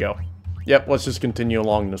 There we go. Yep, let's just continue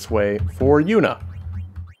along this way for Yuna.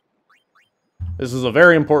 This is a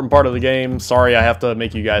very important part of the game. Sorry I have to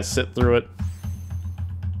make you guys sit through it.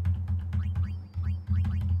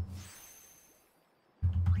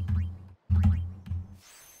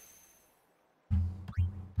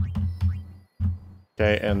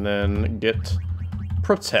 Okay, and then get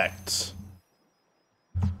protect.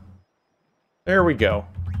 There we go.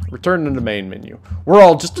 Return to the main menu. We're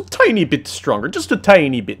all just a tiny bit stronger, just a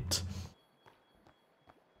tiny bit.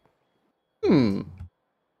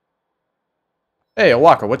 Hey,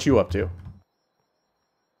 Awaka, what you up to?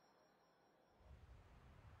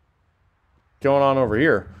 Going on over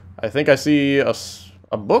here? I think I see a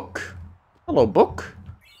book. Hello, book.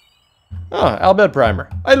 Ah, Albed Primer.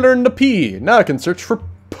 I learned to pee. Now I can search for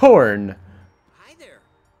porn. Hi there.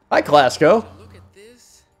 Hi, Clasco. Look at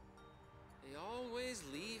this. They always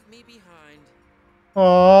leave me behind.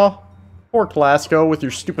 Aw, poor Clasco with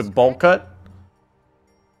your stupid bowl cut.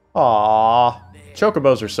 Aw,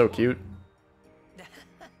 chocobos are so cute.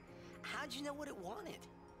 How'd you know what it wanted?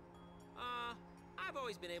 I've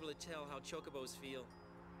always been able to tell how chocobos feel.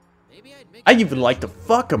 Maybe I'd make I even like to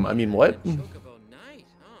fuck them. I mean, what? Chocobo night,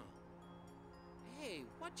 huh? Hey,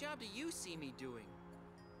 what job do you see me doing?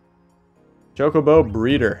 Chocobo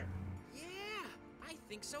breeder. Yeah, I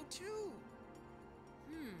think so too.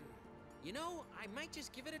 You know, I might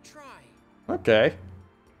just give it a try. Okay.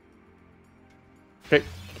 Okay.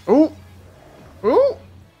 Ooh! Ooh!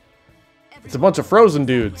 It's a bunch of frozen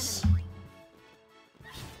dudes.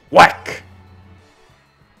 Whack!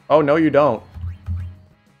 Oh, no you don't.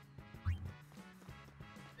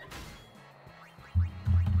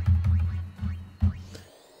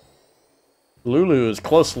 Lulu is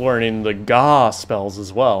close to learning the Ga spells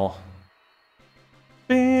as well.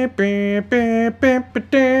 Okay,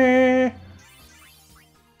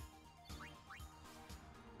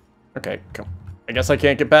 come. I guess I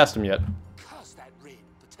can't get past him yet. Curse that Red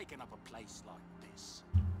for taking up a place like this.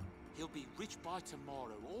 He'll be rich by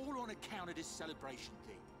tomorrow, all on account of this celebration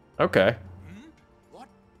thing. Okay. What?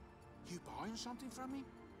 You buying something from me?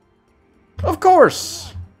 Of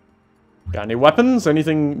course! Got any weapons?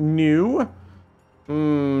 Anything new?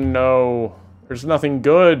 No. There's nothing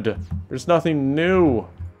good. There's nothing new.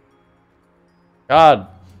 God.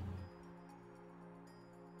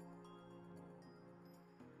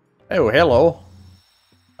 Oh, hello.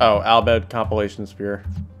 Oh, Albed compilation spear.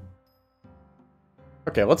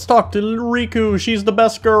 Okay, let's talk to Riku. She's the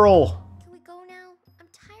best girl. Can we go now? I'm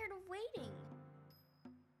tired of waiting.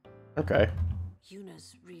 Okay.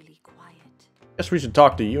 Yuna's really quiet. Guess we should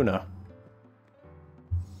talk to Yuna.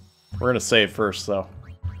 We're gonna save first, though.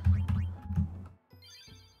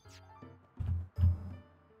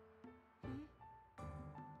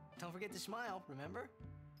 Don't forget to smile, remember?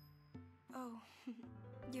 Oh,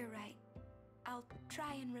 you're right. I'll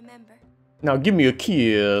try and remember. Now give me a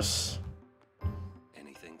kiss.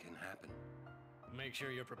 Anything can happen. Make sure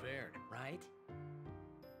you're prepared, right?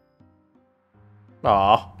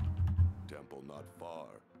 Aw. Temple not far.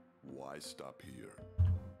 Why stop here?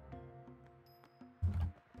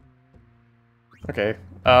 Okay.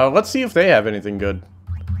 Let's see if they have anything good.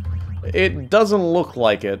 It doesn't look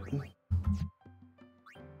like it.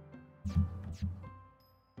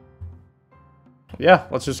 Yeah,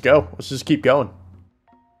 let's just go. Let's just keep going.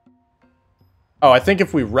 Oh, I think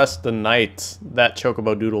if we rest the night, that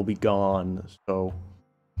Chocobo dude will be gone. So,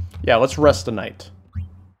 yeah, let's rest the night.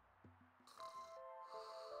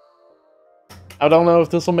 I don't know if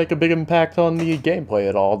this will make a big impact on the gameplay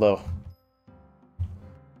at all, though.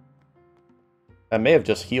 That may have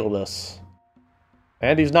just healed us.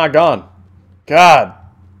 And he's not gone. God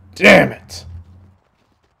damn it!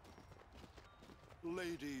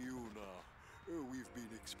 Lady Yuna, we've been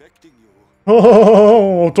expecting you.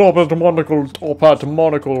 Oh, top hat monocle, top hat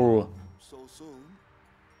monocle. So soon?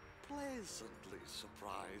 Pleasantly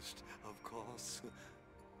surprised, of course.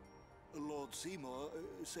 Lord Seymour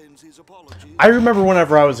sends his apologies. I remember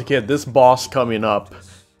whenever I was a kid, this boss coming up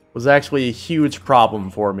was actually a huge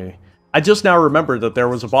problem for me. I just now remembered that there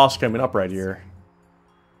was a boss coming up right here.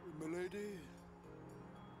 Milady?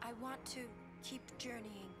 I want to keep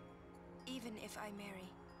journeying, even if I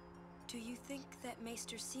marry. Do you think that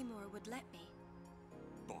Maester Seymour would let me?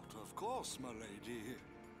 of course, my lady.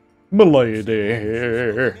 Milady.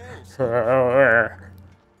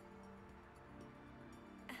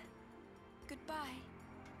 Goodbye.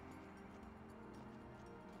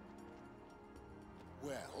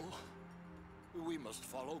 Well, we must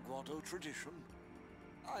follow grotto tradition.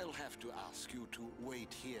 I'll have to ask you to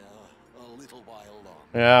wait here a little while longer.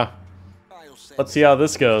 Yeah. Let's see how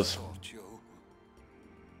this goes.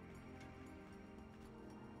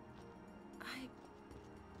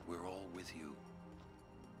 We're all with you.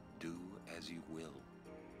 Do as you will.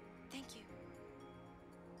 Thank you.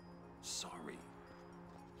 Sorry.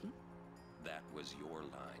 That was your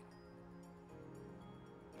line.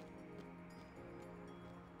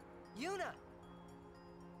 Yuna!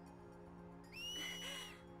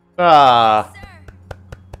 Ah.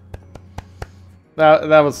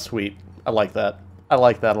 That was sweet. I like that. I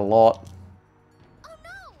like that a lot. Oh no!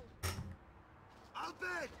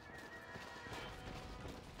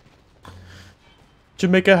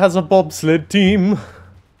 Jamaica has a bobsled team.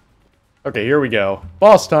 Okay, here we go.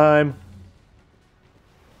 Boss time.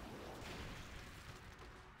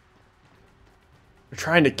 They're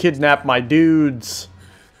trying to kidnap my dudes.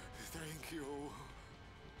 Thank you.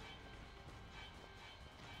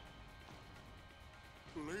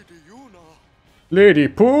 Lady Yuna. Lady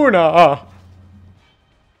Puna.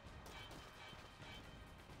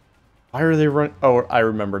 Why are they run? Oh, I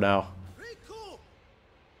remember now.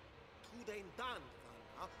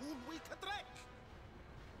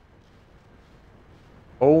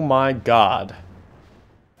 Oh my god.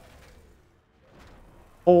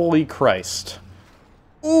 Holy Christ.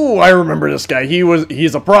 Ooh, I remember this guy.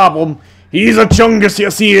 He's a problem. He's a chungus,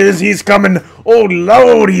 yes he is. He's coming. Oh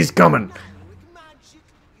lord, he's coming.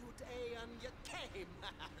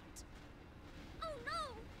 Oh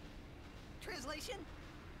no! Translation?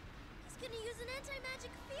 He's gonna use an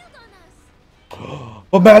anti-magic field on us.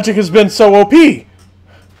 But magic has been so OP. I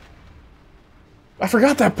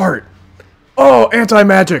forgot that part. Oh,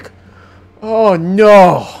 anti-magic. Oh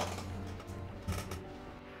no.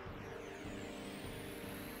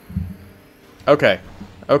 Okay.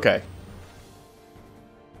 Okay.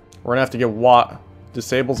 We're gonna have to get what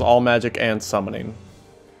disables all magic and summoning.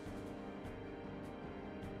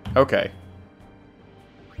 Okay.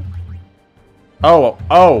 Oh,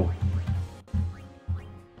 oh.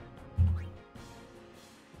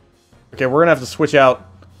 Okay, we're gonna have to switch out.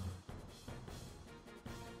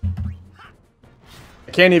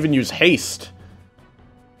 I can't even use haste.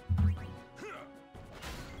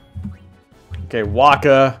 Okay,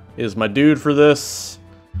 Waka is my dude for this.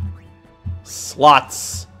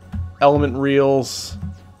 Slots. Element reels.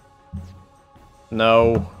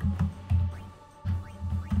 No.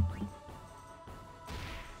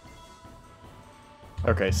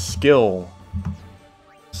 Okay, skill.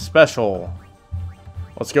 Special.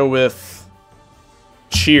 Let's go with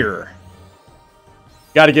cheer.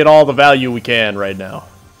 Gotta get all the value we can right now.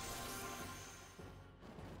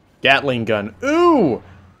 Gatling gun. Ooh!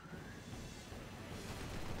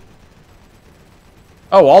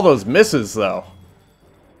 Oh, all those misses, though.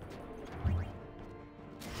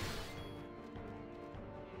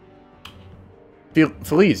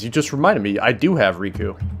 Feliz, you just reminded me, I do have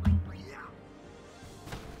Riku.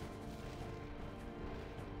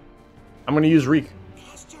 I'm gonna use Riku.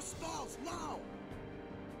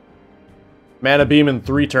 Mana beam in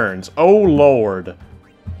 3 turns. Oh, lord.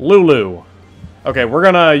 Lulu. Okay, we're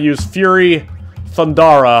gonna use Fury,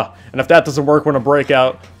 Thundara, and if that doesn't work, we're gonna break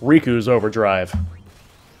out Riku's Overdrive.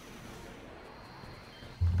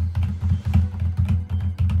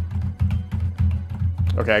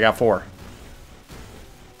 Okay, I got 4.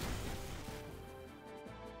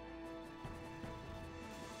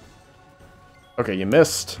 Okay, you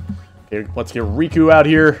missed. Okay, let's get Riku out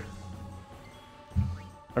here.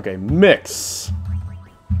 Okay, mix.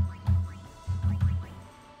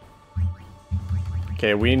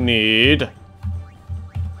 Okay, we need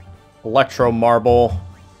Electro Marble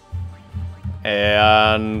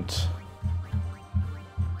and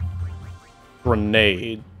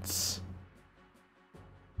grenades.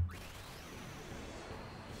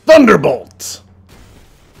 Thunderbolt!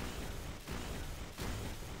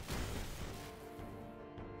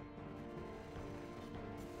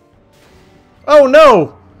 Oh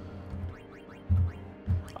no!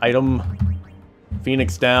 Item.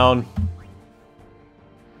 Phoenix down.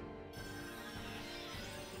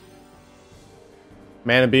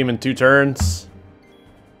 Mana beam in 2 turns.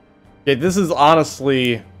 Okay, this is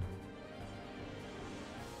honestly...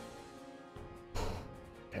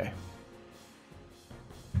 Okay.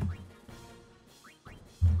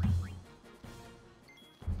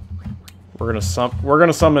 We're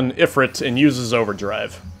gonna summon Ifrit and use his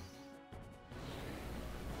overdrive.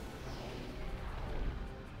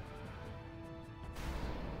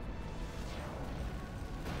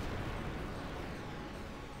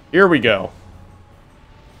 Here we go.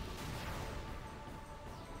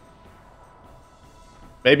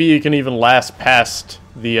 Maybe you can even last past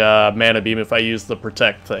the mana beam if I use the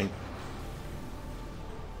protect thing.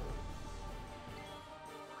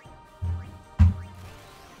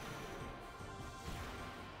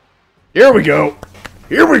 Here we go.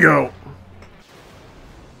 Here we go.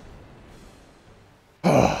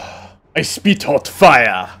 I spit hot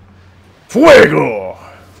fire. Fuego.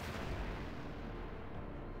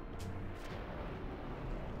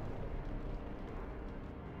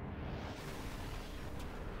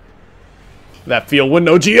 That feel with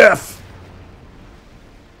no GF.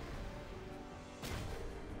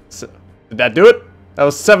 So, did that do it? That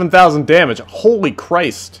was 7,000 damage. Holy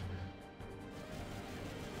Christ.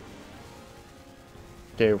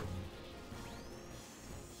 Okay.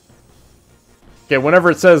 Okay,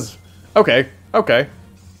 whenever it says... Okay, okay.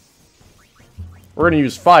 We're gonna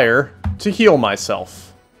use fire to heal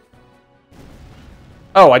myself.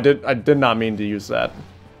 Oh, I did not mean to use that.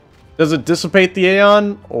 Does it dissipate the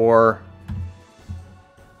Aeon, or...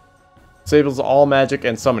 Disables all magic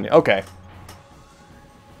and summoning. Okay.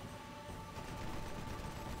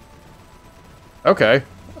 Okay.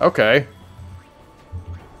 Okay.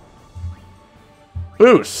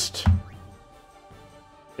 Boost.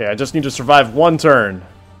 Okay, I just need to survive one turn.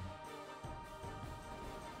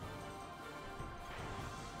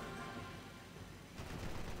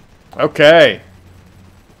 Okay.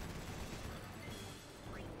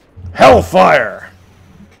 Hellfire!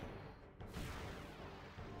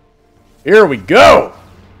 Here we go!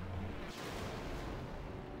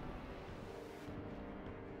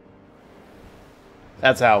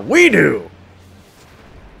 That's how we do!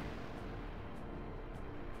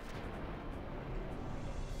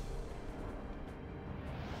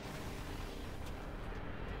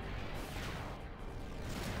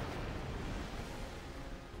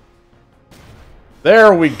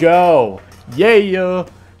 There we go! Yeah!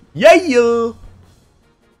 Yeah!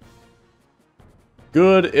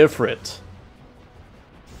 Good Ifrit.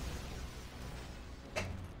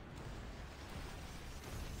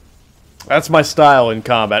 That's my style in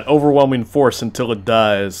combat. Overwhelming force until it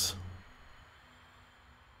dies.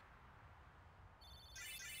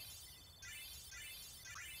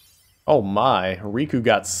 Oh my. Riku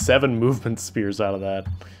got 7 movement spears out of that.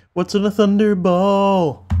 What's in a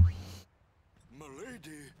thunderball?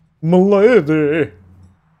 Milady!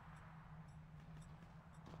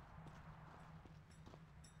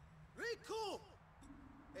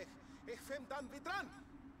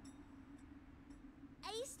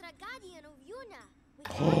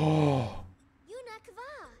 Oh.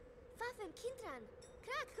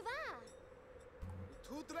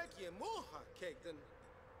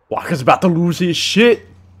 Waka's about to lose his shit.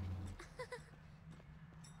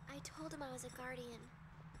 I told him I was a guardian.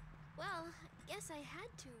 Well, I guess I had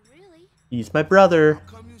to, really. He's my brother.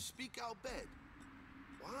 How come you speak out bad?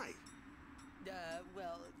 Why?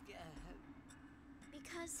 Well,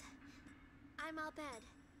 because I'm Al Bed,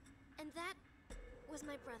 and that was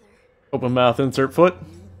my brother. Open mouth, insert foot.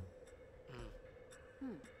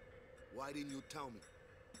 Why didn't you tell me?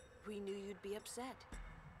 We knew you'd be upset.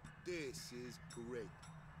 This is great.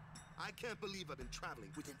 I can't believe I've been traveling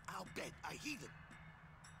with an Albed, a heathen.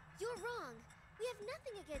 You're wrong. We have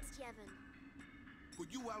nothing against Yevon.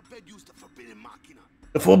 But you Albed used the forbidden machina.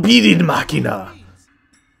 The forbidden machina.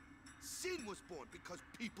 Sin was born because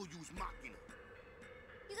people use machina.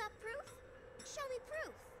 You got proof? Show me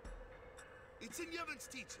proof. It's in Yevon's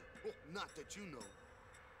teaching. Oh, not that you know.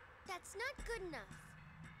 That's not good enough.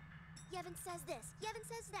 Yevon says this, Yevon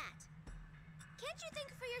says that. Can't you think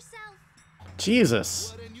for yourself?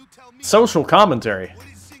 Jesus. Social commentary. Where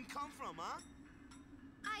did sin come from, huh?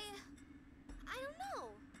 I don't know.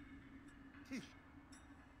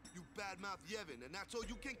 You badmouth Yevon, and that's all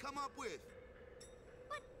you can come up with.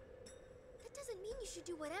 But that doesn't mean you should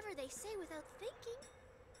do whatever they say without thinking.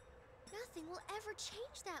 Nothing will ever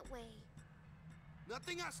change that way.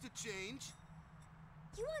 Nothing has to change.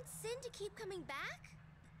 You want sin to keep coming back?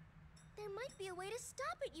 There might be a way to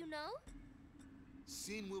stop it, you know?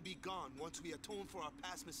 Sin will be gone once we atone for our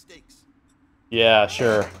past mistakes. Yeah,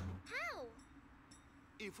 sure. How?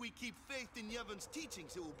 If we keep faith in Yevon's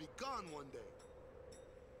teachings, it will be gone one day.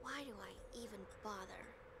 Why do I even bother?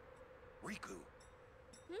 Riku.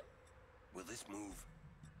 Will this move?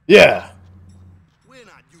 Yeah. We're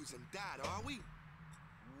not using that, are we?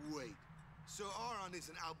 Wait. Sir Aron is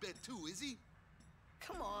an Albed too, is he?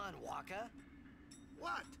 come on, Waka.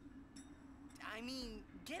 What? I mean,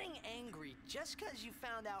 getting angry just because you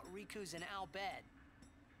found out Riku's an Al Bed.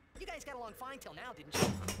 You guys got along fine till now, didn't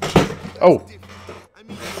you? Oh!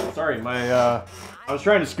 Sorry, I was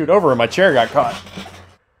trying to scoot over and my chair got caught.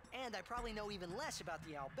 And I probably know even less about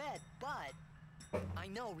the Al Bhed, but I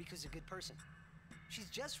know Riku's a good person. She's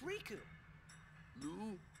just Riku.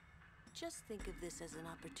 Lou, just think of this as an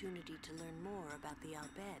opportunity to learn more about the Al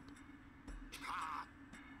Bhed.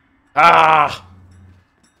 Ah!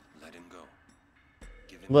 Let him go.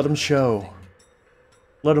 Give him Let him show.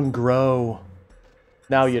 Let him grow.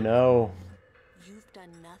 Now you know. You've done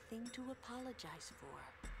nothing to apologize for.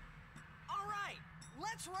 All right,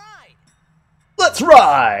 let's ride. Let's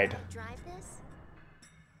ride! Drive this?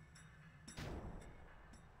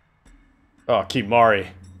 Oh, Kimari.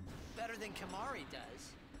 Better than Kimari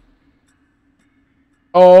does.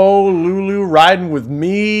 Oh, Lulu riding with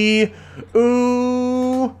me.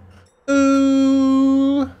 Ooh.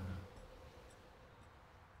 Ooh.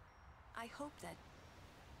 I hope that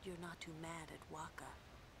you're not too mad at Waka.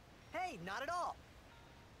 Hey, not at all.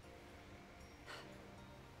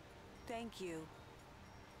 Thank you.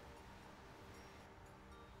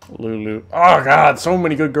 Lulu. Oh, God, so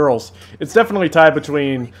many good girls. It's definitely tied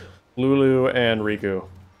between Lulu and Riku.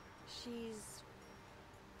 She's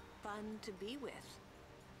fun to be with.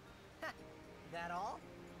 That all?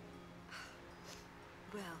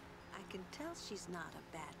 Well, I can tell she's not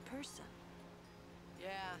a bad person.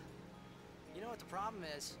 Yeah. You know what the problem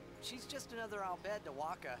is? She's just another Al Bhed to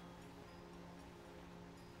Waka.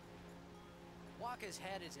 Waka's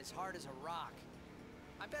head is as hard as a rock.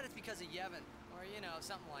 I bet it's because of Yevon, or, you know,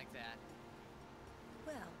 something like that.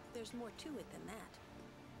 Well, there's more to it than that.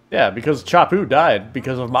 Yeah, because Chapu died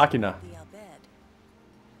because of Machina. The Al Bhed.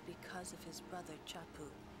 Because of his brother Chapu.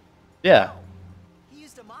 Yeah. He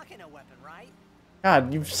used a Machina weapon, right?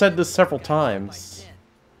 God, you've said this several times.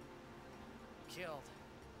 Killed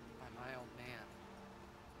by my old man.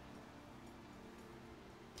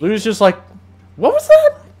 Lulu's just like, what was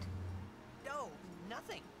that? No,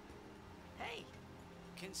 nothing. Hey,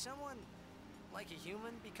 can someone, like a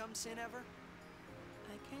human, become Sin ever?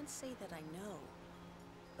 I can't say that I know.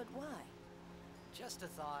 But why? Just a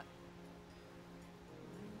thought.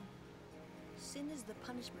 Sin is the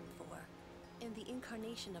punishment for, and the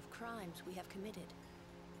incarnation of crimes we have committed.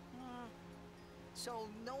 So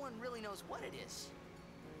no one really knows what it is.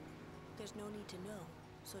 There's no need to know,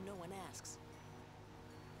 so no one asks.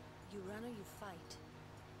 You run or you fight.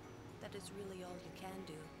 That is really all you can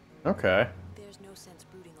do. Okay. There's no sense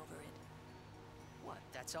brooding over it. What,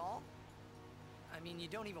 that's all? I mean, you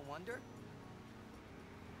don't even wonder?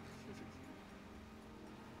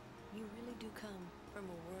 You really do come from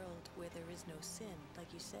a world where there is no sin, like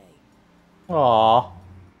you say. Aw,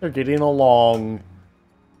 they're getting along.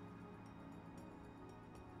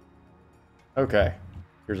 Okay,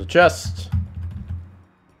 here's a chest.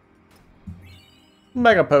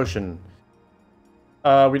 Mega potion.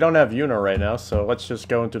 We don't have Yuna right now, so let's just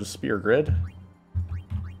go into the spear grid.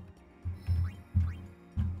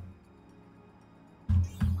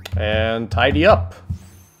 And tidy up.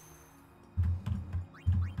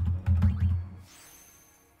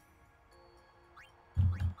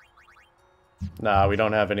 Nah, we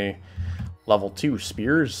don't have any level 2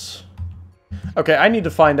 spears. Okay, I need to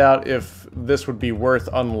find out if this would be worth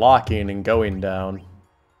unlocking and going down.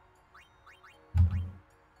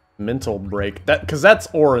 Mental break. Because that's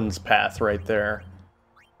Orin's path right there.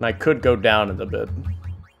 And I could go down it a bit.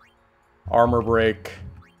 Armor break.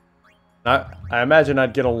 I imagine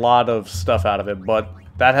I'd get a lot of stuff out of it, but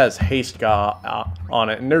that has haste on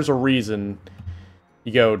it. And there's a reason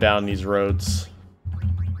you go down these roads.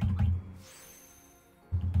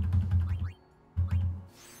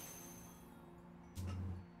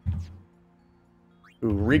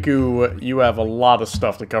 Ooh, Riku, you have a lot of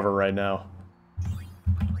stuff to cover right now.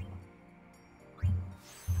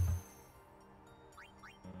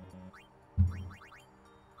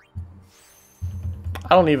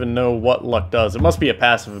 I don't even know what luck does. It must be a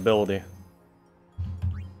passive ability.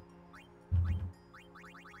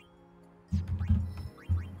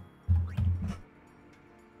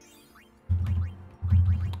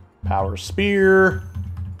 Power Spear.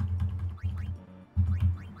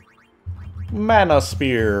 Mana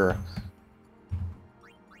Spear.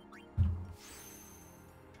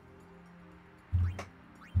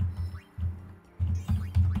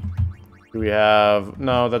 Do we have...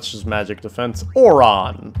 No, that's just magic defense.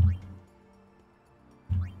 Oron!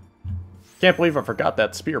 Can't believe I forgot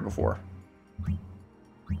that spear before.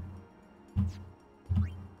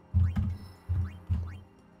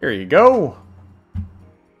 Here you go!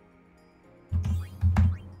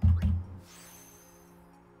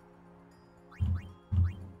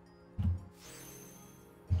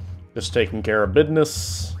 Just taking care of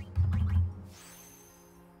business.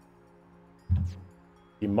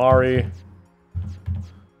 Mari.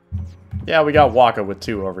 Yeah, we got Waka with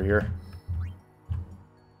 2 over here.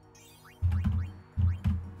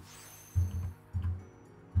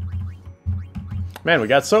 Man, we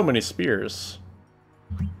got so many spears.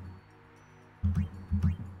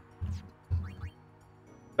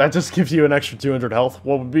 That just gives you an extra 200 health.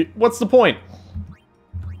 What's the point?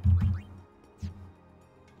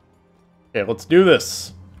 Okay, let's do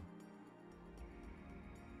this.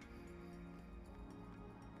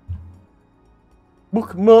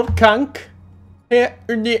 Kank.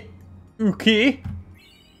 Okay.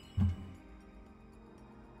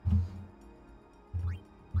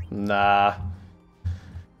 Nah.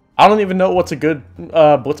 I don't even know what's a good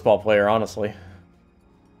blitzball player, honestly.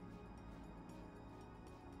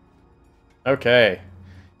 Okay.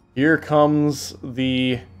 Here comes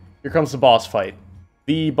the boss fight.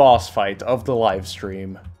 The boss fight of the live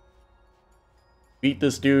stream. Beat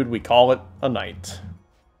this dude, we call it a night.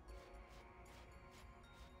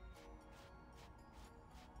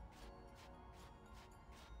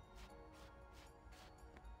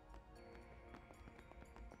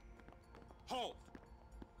 Halt!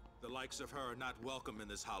 The likes of her are not welcome in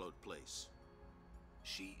this hallowed place.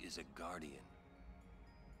 She is a guardian.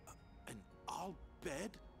 An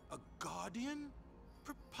Al-Bed? A guardian?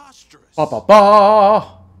 Preposterous. Ba ba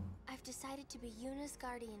ba! I've decided to be Yuna's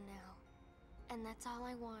guardian now. And that's all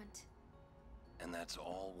I want. And that's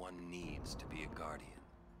all one needs to be a guardian.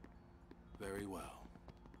 Very well.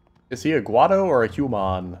 Is he a Guado or a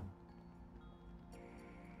human?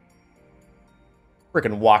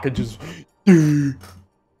 Frickin' Waka just... There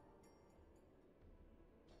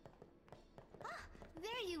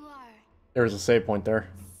you are. There's a save point there.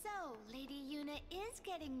 So, Lady Yuna is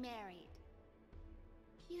getting married.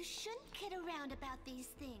 You shouldn't kid around about these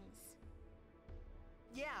things.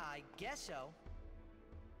 Yeah, I guess so.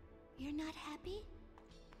 You're not happy?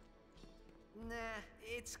 Nah,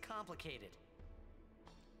 it's complicated.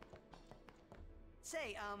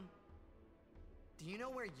 Say, do you know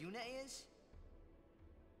where Yuna is?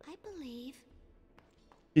 I believe.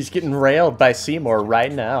 He's getting railed by Seymour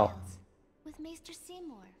right now. With Maester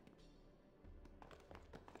Seymour.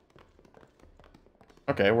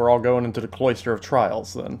 Okay, we're all going into the Cloister of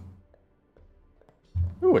Trials then.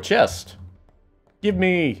 Ooh, a chest.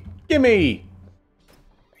 Gimme!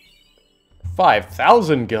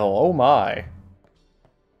 5,000 gil, oh my.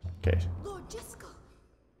 Okay. Lord Jiskel.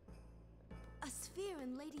 A sphere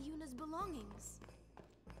in Lady Yuna's belongings.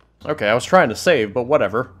 Okay, I was trying to save, but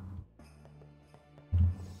whatever.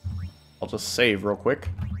 I'll just save real quick.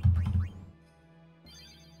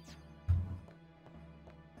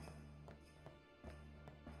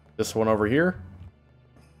 This one over here.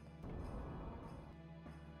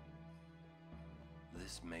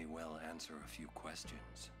 This may well answer a few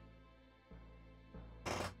questions.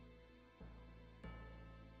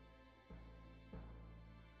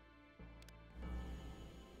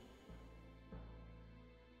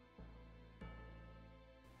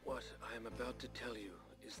 What I am about to tell you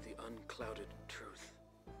is the unclouded truth.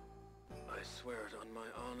 I swear it on my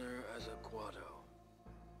honor as a Guado.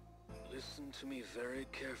 Listen to me very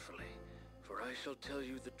carefully, for I shall tell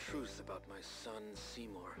you the truth about my son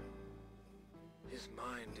Seymour. His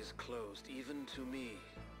mind is closed even to me,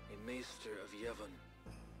 a maester of Yevon.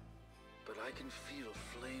 But I can feel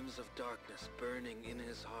flames of darkness burning in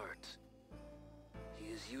his heart.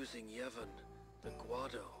 He is using Yevon, the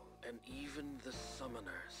Guado, and even the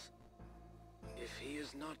summoners. If he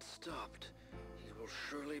is not stopped, he will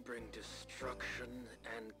surely bring destruction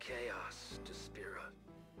and chaos to Spira.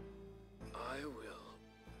 I will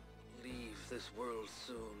leave this world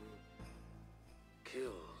soon,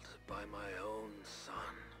 killed by my own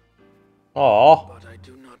son. Aww. But I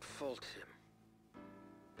do not fault him,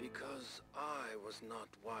 because I was not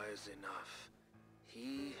wise enough.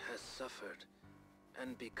 He has suffered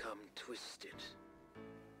and become twisted.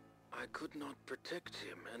 I could not protect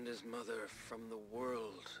him and his mother from the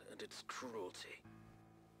world and its cruelty.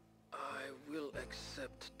 I will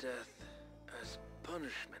accept death as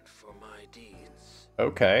punishment for my deeds.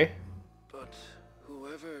 Okay. But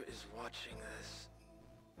whoever is watching this,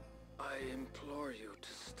 I implore you to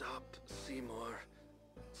stop Seymour.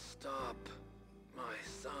 Stop my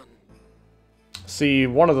son. See,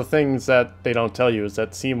 one of the things that they don't tell you is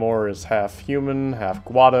that Seymour is half human, half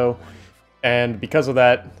Guado, and because of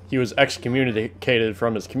that, he was excommunicated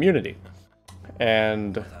from his community.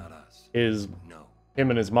 And him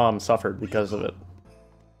and his mom suffered because of it.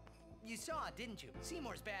 You saw it, didn't you?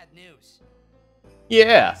 Seymour's bad news.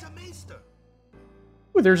 Yeah.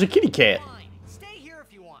 Ooh, there's a kitty cat. Fine. Stay here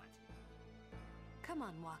if you want. Come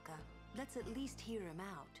on, Waka. Let's at least hear him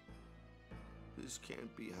out. This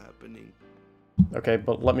can't be happening. Okay,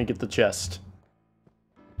 but let me get the chest.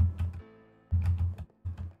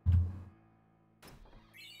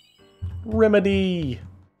 Remedy!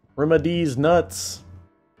 Remedy's nuts.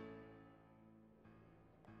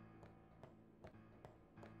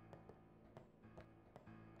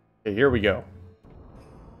 Okay, here we go.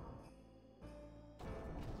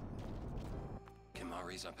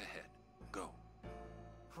 Kimahri's up ahead. Go.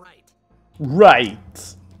 Right.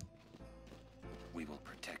 Right! We will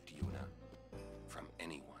protect Yuna from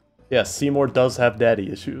anyone. Yes, Seymour does have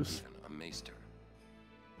daddy issues. Even a maester.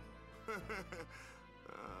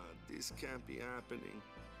 This can't be happening.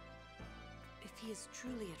 If he is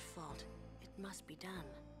truly at fault, it must be done.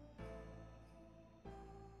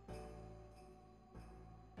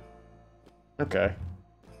 Okay.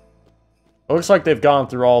 It looks like they've gone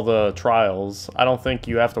through all the trials. I don't think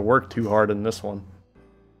you have to work too hard in this one.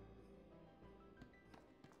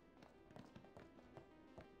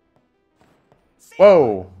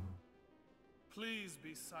 Whoa! Please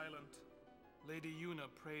be silent. Lady Yuna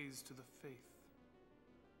prays to the faith.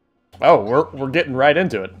 Oh, we're getting right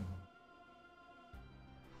into it.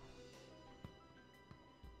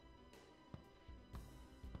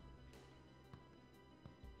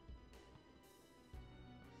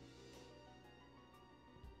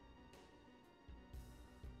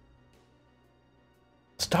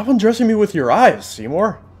 Stop undressing me with your eyes,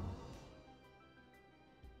 Seymour.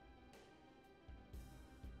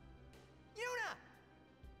 Yuna!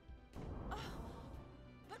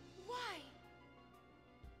 But why?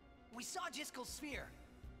 We saw Jiskel's sphere.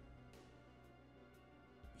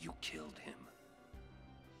 You killed him.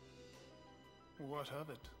 What of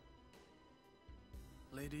it?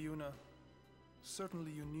 Lady Yuna,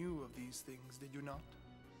 certainly you knew of these things, did you not?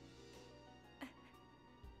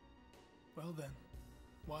 Well then,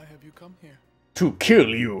 why have you come here? To kill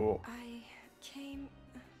you. I came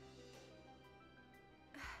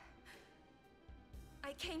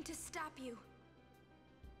to stop you.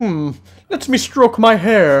 Let me stroke my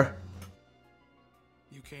hair.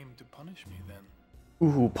 You came to punish me then?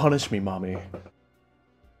 Ooh, punish me, mommy.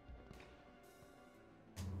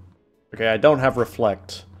 Okay, I don't have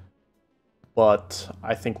reflect, but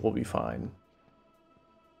I think we'll be fine.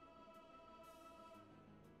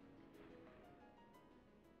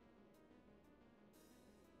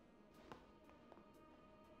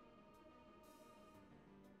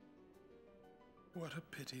 What a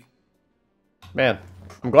pity. Man,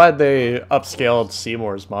 I'm glad they upscaled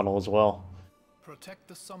Seymour's model as well. Protect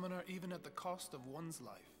the summoner even at the cost of one's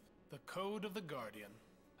life. The code of the Guardian.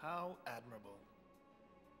 How admirable.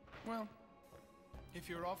 Well, if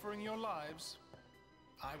you're offering your lives,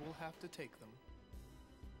 I will have to take them.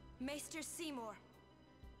 Maester Seymour,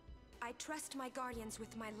 I trust my guardians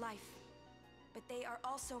with my life, but they are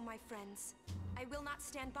also my friends. I will not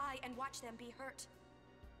stand by and watch them be hurt.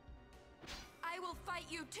 I will fight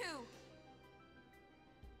you too!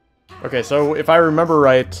 Okay, so if I remember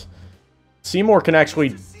right, Seymour can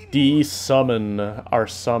actually de-summon our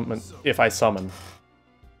summon if I summon.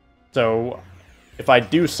 So, if I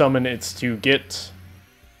do summon, it's to get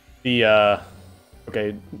the,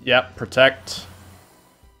 okay, yep, protect.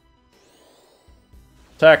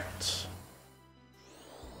 Protect.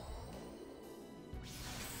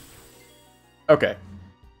 Okay.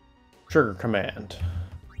 Trigger command.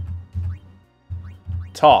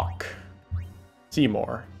 Talk.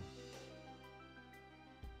 Seymour.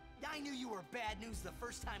 I knew you were bad news the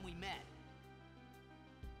first time we met.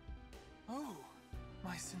 Oh,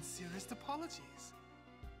 my sincerest apologies.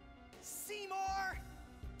 Seymour!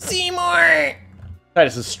 Seymour!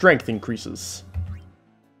 Titus's strength increases.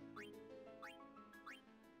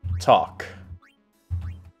 Talk.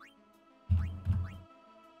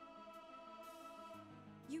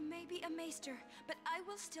 You may be a maester, but I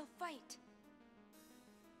will still fight.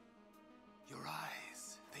 Your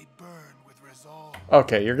eyes, they burn with resolve.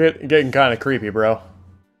 Okay, you're getting kind of creepy, bro.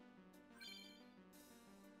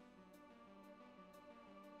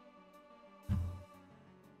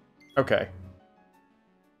 Okay.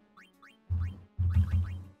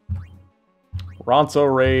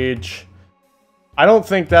 Ronso Rage. I don't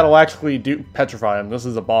think that'll actually do petrify him. This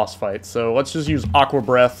is a boss fight, so let's just use Aqua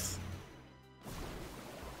Breath.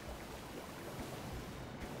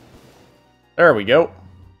 There we go.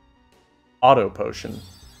 Auto Potion.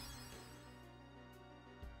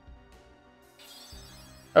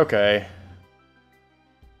 Okay.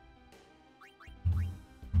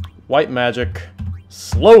 White Magic.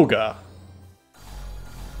 Sloga.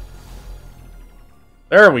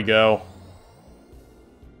 There we go.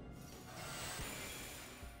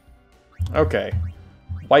 Okay.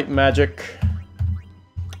 White Magic.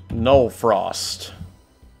 Null Frost.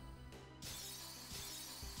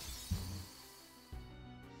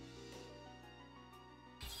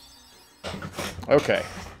 Okay.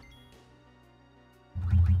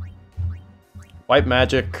 White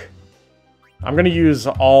magic. I'm gonna use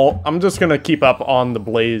all... I'm just gonna keep up on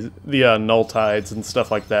the Null Tides and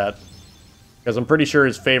stuff like that. Because I'm pretty sure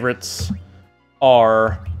his favorites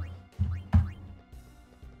are...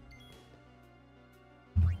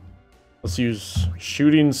 Let's use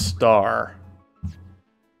Shooting Star.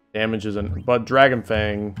 Damage isn't... But Dragon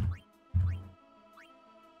Fang...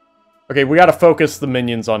 Okay, we gotta focus the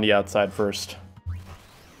minions on the outside first.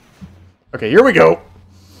 Okay, here we go!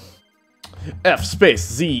 F space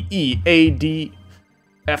Z E A D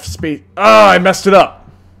F space... Ah, I messed it up!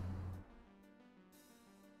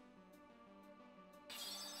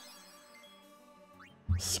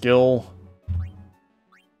 Skill...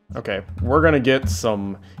 Okay, we're gonna get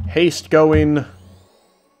some haste going.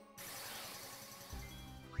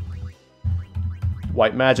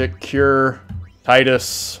 White magic, cure,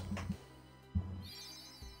 Titus.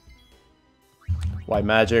 White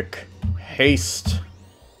magic, haste.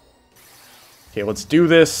 Okay, let's do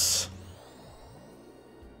this.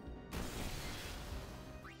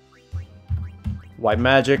 White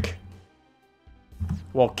magic.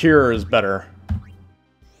 Well, cure is better.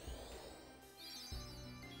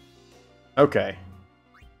 Okay.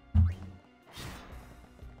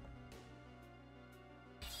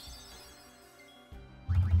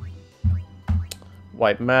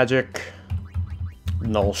 White magic.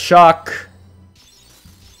 Null shock.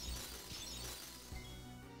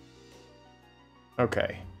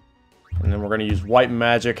 Okay. And then we're gonna use white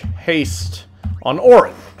magic haste on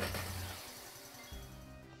Orin.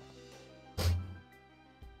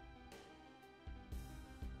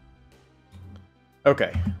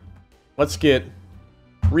 Okay. Let's get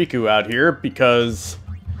Riku out here, because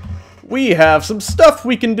we have some stuff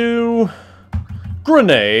we can do.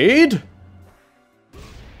 Grenade.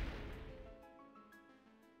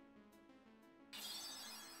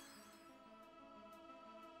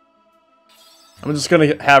 I'm just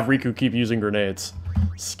gonna have Riku keep using grenades.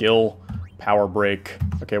 Skill, power break.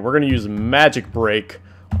 Okay, we're gonna use magic break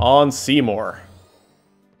on Seymour.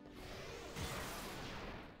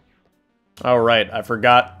 Alright, I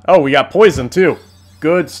forgot. Oh, we got poison, too.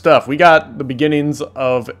 Good stuff. We got the beginnings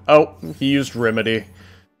of... Oh, he used Remedy.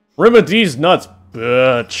 Remedy's nuts,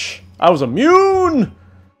 bitch. I was immune!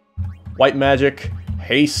 White magic.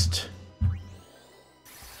 Haste.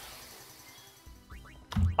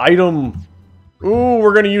 Item. Ooh,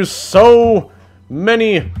 we're gonna use so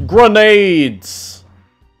many grenades.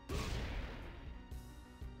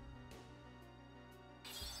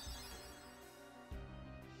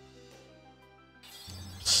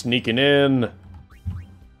 Sneaking in.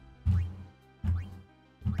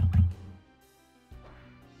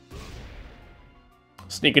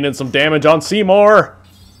 Sneaking in some damage on Seymour.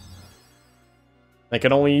 I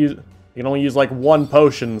can only use like one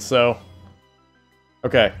potion, so.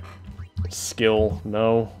 Okay. Skill,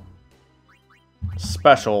 no.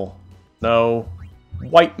 Special, no.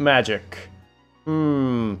 White magic.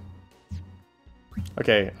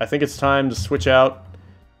 Okay, I think it's time to switch out.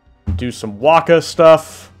 Do some Waka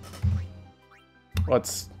stuff.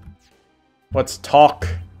 Let's talk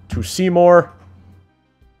to Seymour.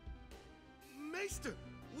 Maester,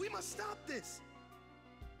 we must stop this.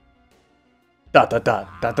 Dot dot dot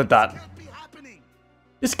dot dot dot.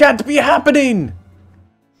 This can't be happening.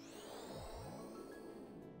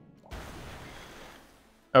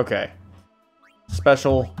 Okay.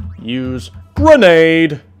 Special, use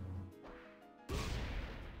grenade.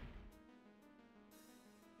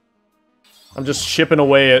 I'm just chipping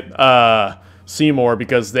away at Seymour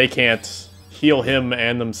because they can't heal him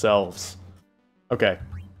and themselves. Okay.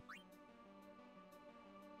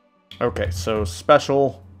 Okay, so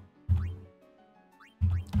special.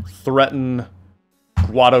 Threaten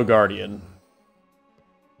Guado Guardian.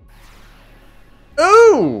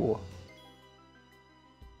 Ooh!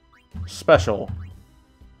 Special.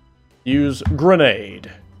 Use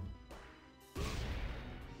grenade.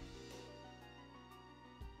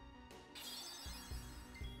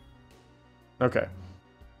 Okay.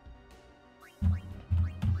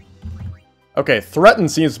 Okay, Threaten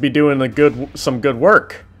seems to be doing some good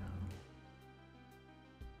work.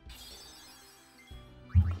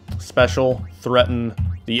 Special, threaten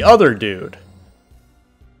the other dude.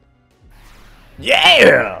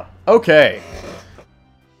 Yeah! Okay.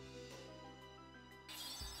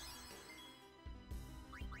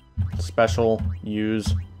 Special,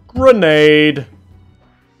 use grenade.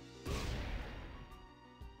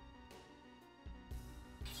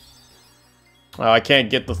 Oh, I can't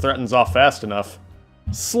get the threatens off fast enough.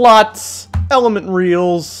 Slots! Element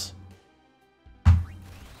reels!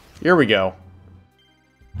 Here we go.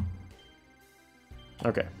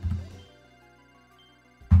 Okay.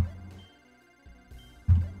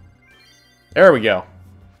 There we go.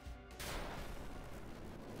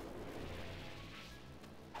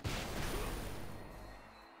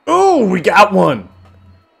 Ooh, we got one!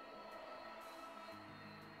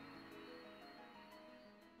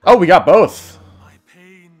 Oh, we got both.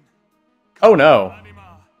 Oh no.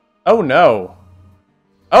 Oh no.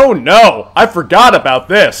 Oh no! I forgot about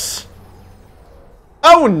this!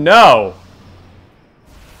 Oh no!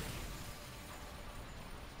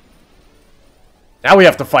 Now we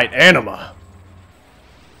have to fight Anima.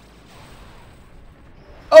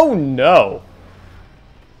 Oh no!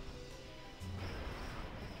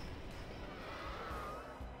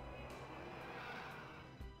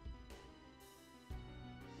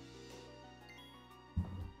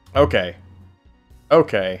 Okay.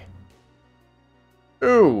 Okay.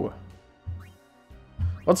 Ooh.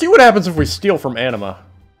 Let's see what happens if we steal from Anima.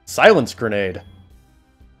 Silence grenade.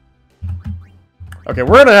 Okay,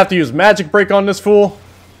 we're gonna have to use magic break on this fool.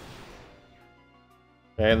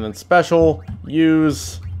 Okay, and then special,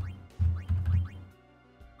 use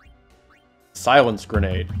silence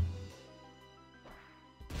grenade.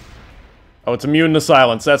 Oh, it's immune to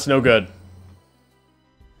silence. That's no good.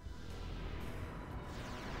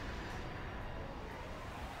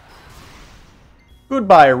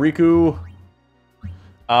 Goodbye, Riku.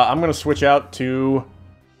 I'm gonna switch out to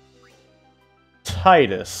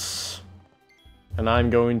Titus. And I'm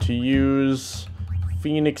going to use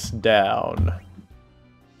Phoenix Down.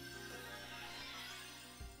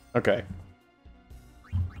 Okay.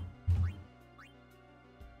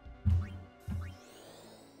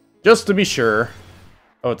 Just to be sure.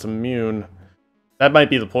 Oh, it's immune. That might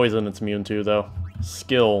be the poison it's immune to, though.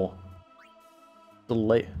 Skill.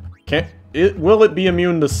 Delay. Will it be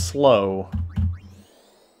immune to slow?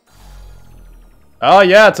 Oh,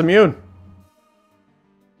 yeah, it's immune.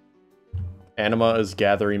 Anima is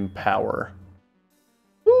gathering power.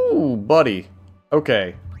 Ooh, buddy.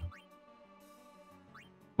 Okay.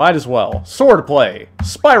 Might as well. Sword play.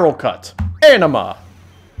 Spiral cut. Anima.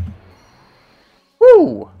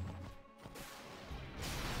 Woo!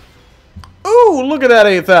 Ooh, look at that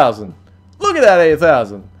 8,000. Look at that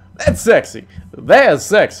 8,000. That's sexy. That's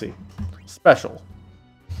sexy. Special.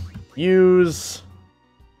 Use...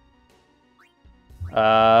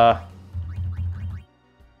 Might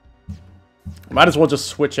as well just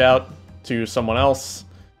switch out to someone else.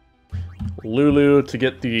 Lulu to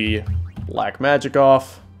get the black magic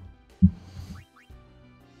off.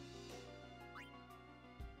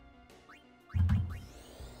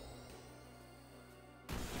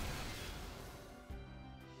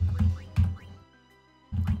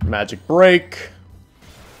 Magic break.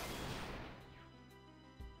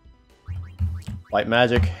 Light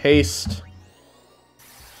magic, haste.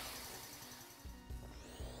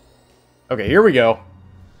 Okay, here we go.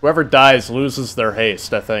 Whoever dies loses their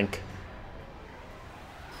haste, I think.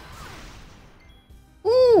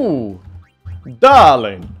 Ooh!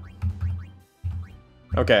 Darling!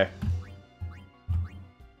 Okay.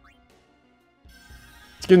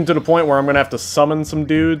 It's getting to the point where I'm gonna have to summon some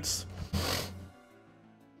dudes.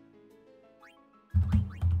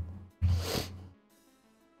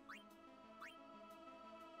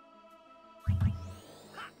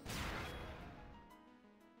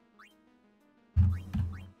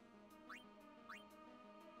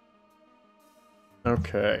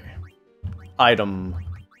 Okay. Item.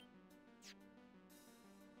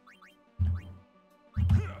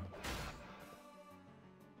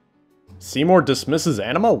 Seymour dismisses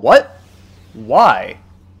Anima? What? Why?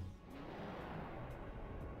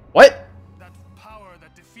 What? That power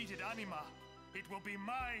that defeated Anima, it will be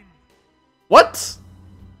mine. What?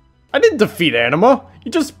 I didn't defeat Anima.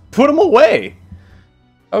 You just put him away.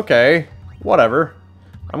 Okay. Whatever.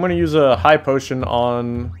 I'm gonna use a high potion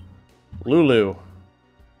on Lulu.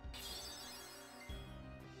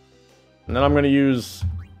 And then I'm gonna use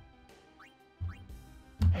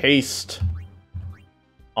haste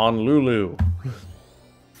on Lulu.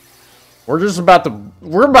 We're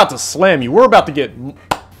about to slam you. We're about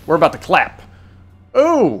to clap.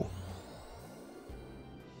 Ooh.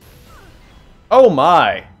 Oh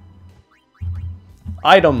my.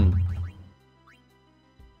 Item.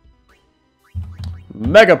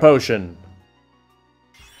 Mega potion.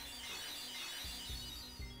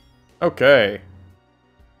 Okay.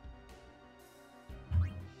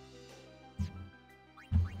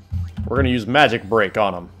 We're gonna use magic break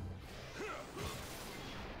on him.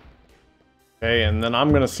 Okay, and then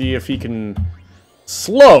I'm gonna see if he can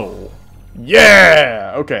Slow!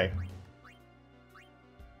 Yeah! Okay.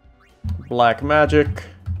 Black magic.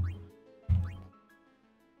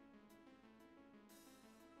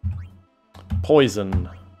 Poison.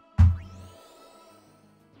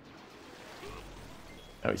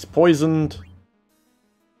 Now he's poisoned.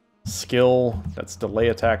 Skill. That's delay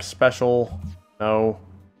attack special. No.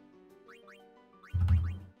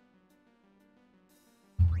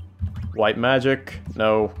 White magic.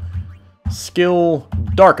 No. Skill.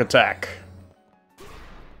 Dark attack.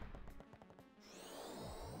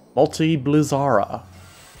 Multi-Blizzara.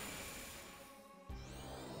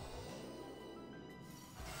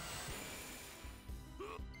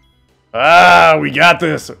 Ah, we got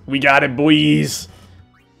this. We got it, boys.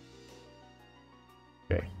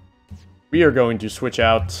 Okay. We are going to switch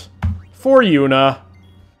out for Yuna.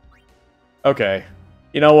 Okay.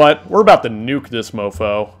 You know what? We're about to nuke this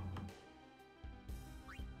mofo.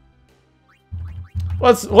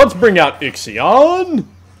 Let's bring out Ixion.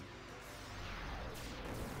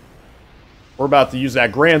 We're about to use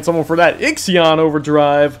that Grand Summon for that Ixion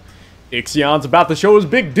overdrive. Ixion's about to show his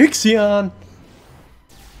big Dixion.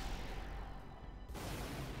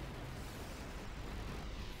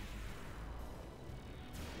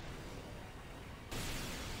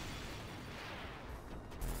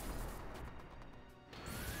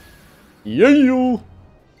 Yeah!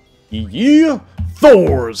 Yeah!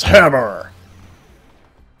 Thor's hammer!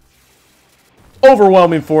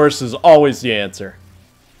 Overwhelming force is always the answer.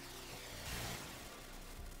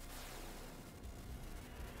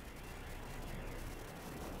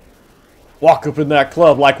 Walk up in that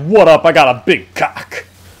club like, what up, I got a big cock.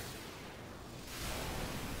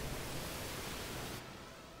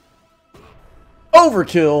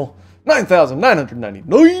 Overkill!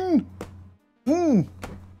 9,999!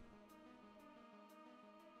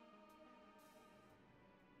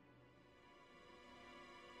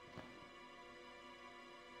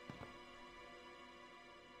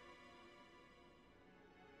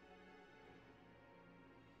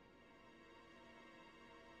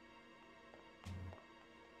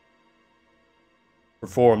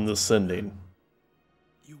 Perform the sending.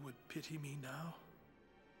 You would pity me now?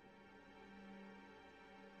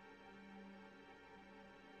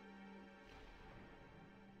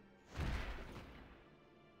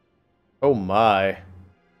 Oh my.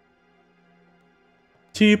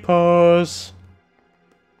 T-pose.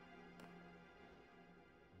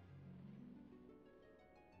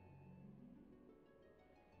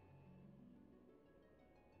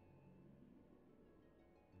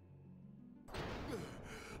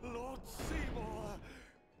 Lord Seymour!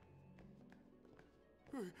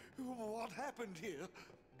 What happened here?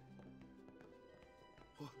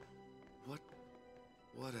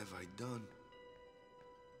 What have I done?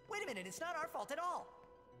 Wait a minute, it's not our fault at all.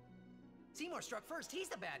 Seymour struck first, he's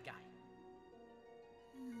the bad guy.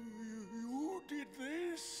 You did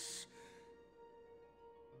this?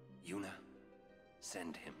 Yuna,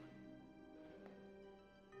 send him.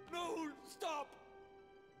 No, stop!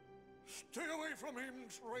 Stay away from him,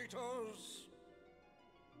 traitors!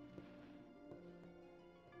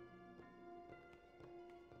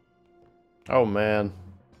 Oh man.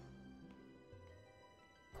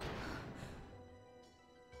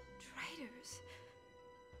 Traitors.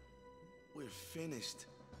 We're finished.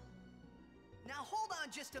 Now hold on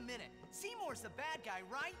just a minute. Seymour's the bad guy,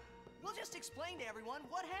 right? We'll just explain to everyone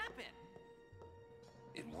what happened.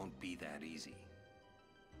 It won't be that easy.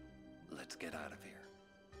 Let's get out of here.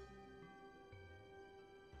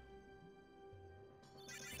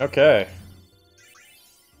 Okay.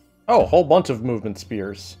 Oh, a whole bunch of movement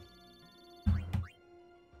spears.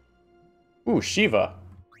 Ooh, Shiva.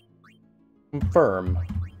 Confirm.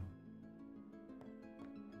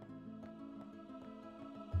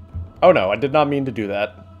 Oh no, I did not mean to do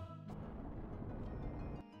that.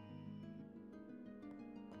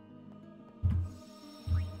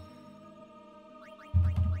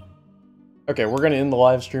 Okay, we're gonna end the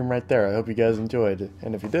live stream right there. I hope you guys enjoyed.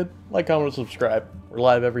 And if you did, like, comment, subscribe. We're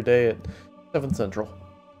live every day at 7 Central,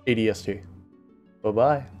 8 EST.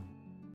 Bye-bye.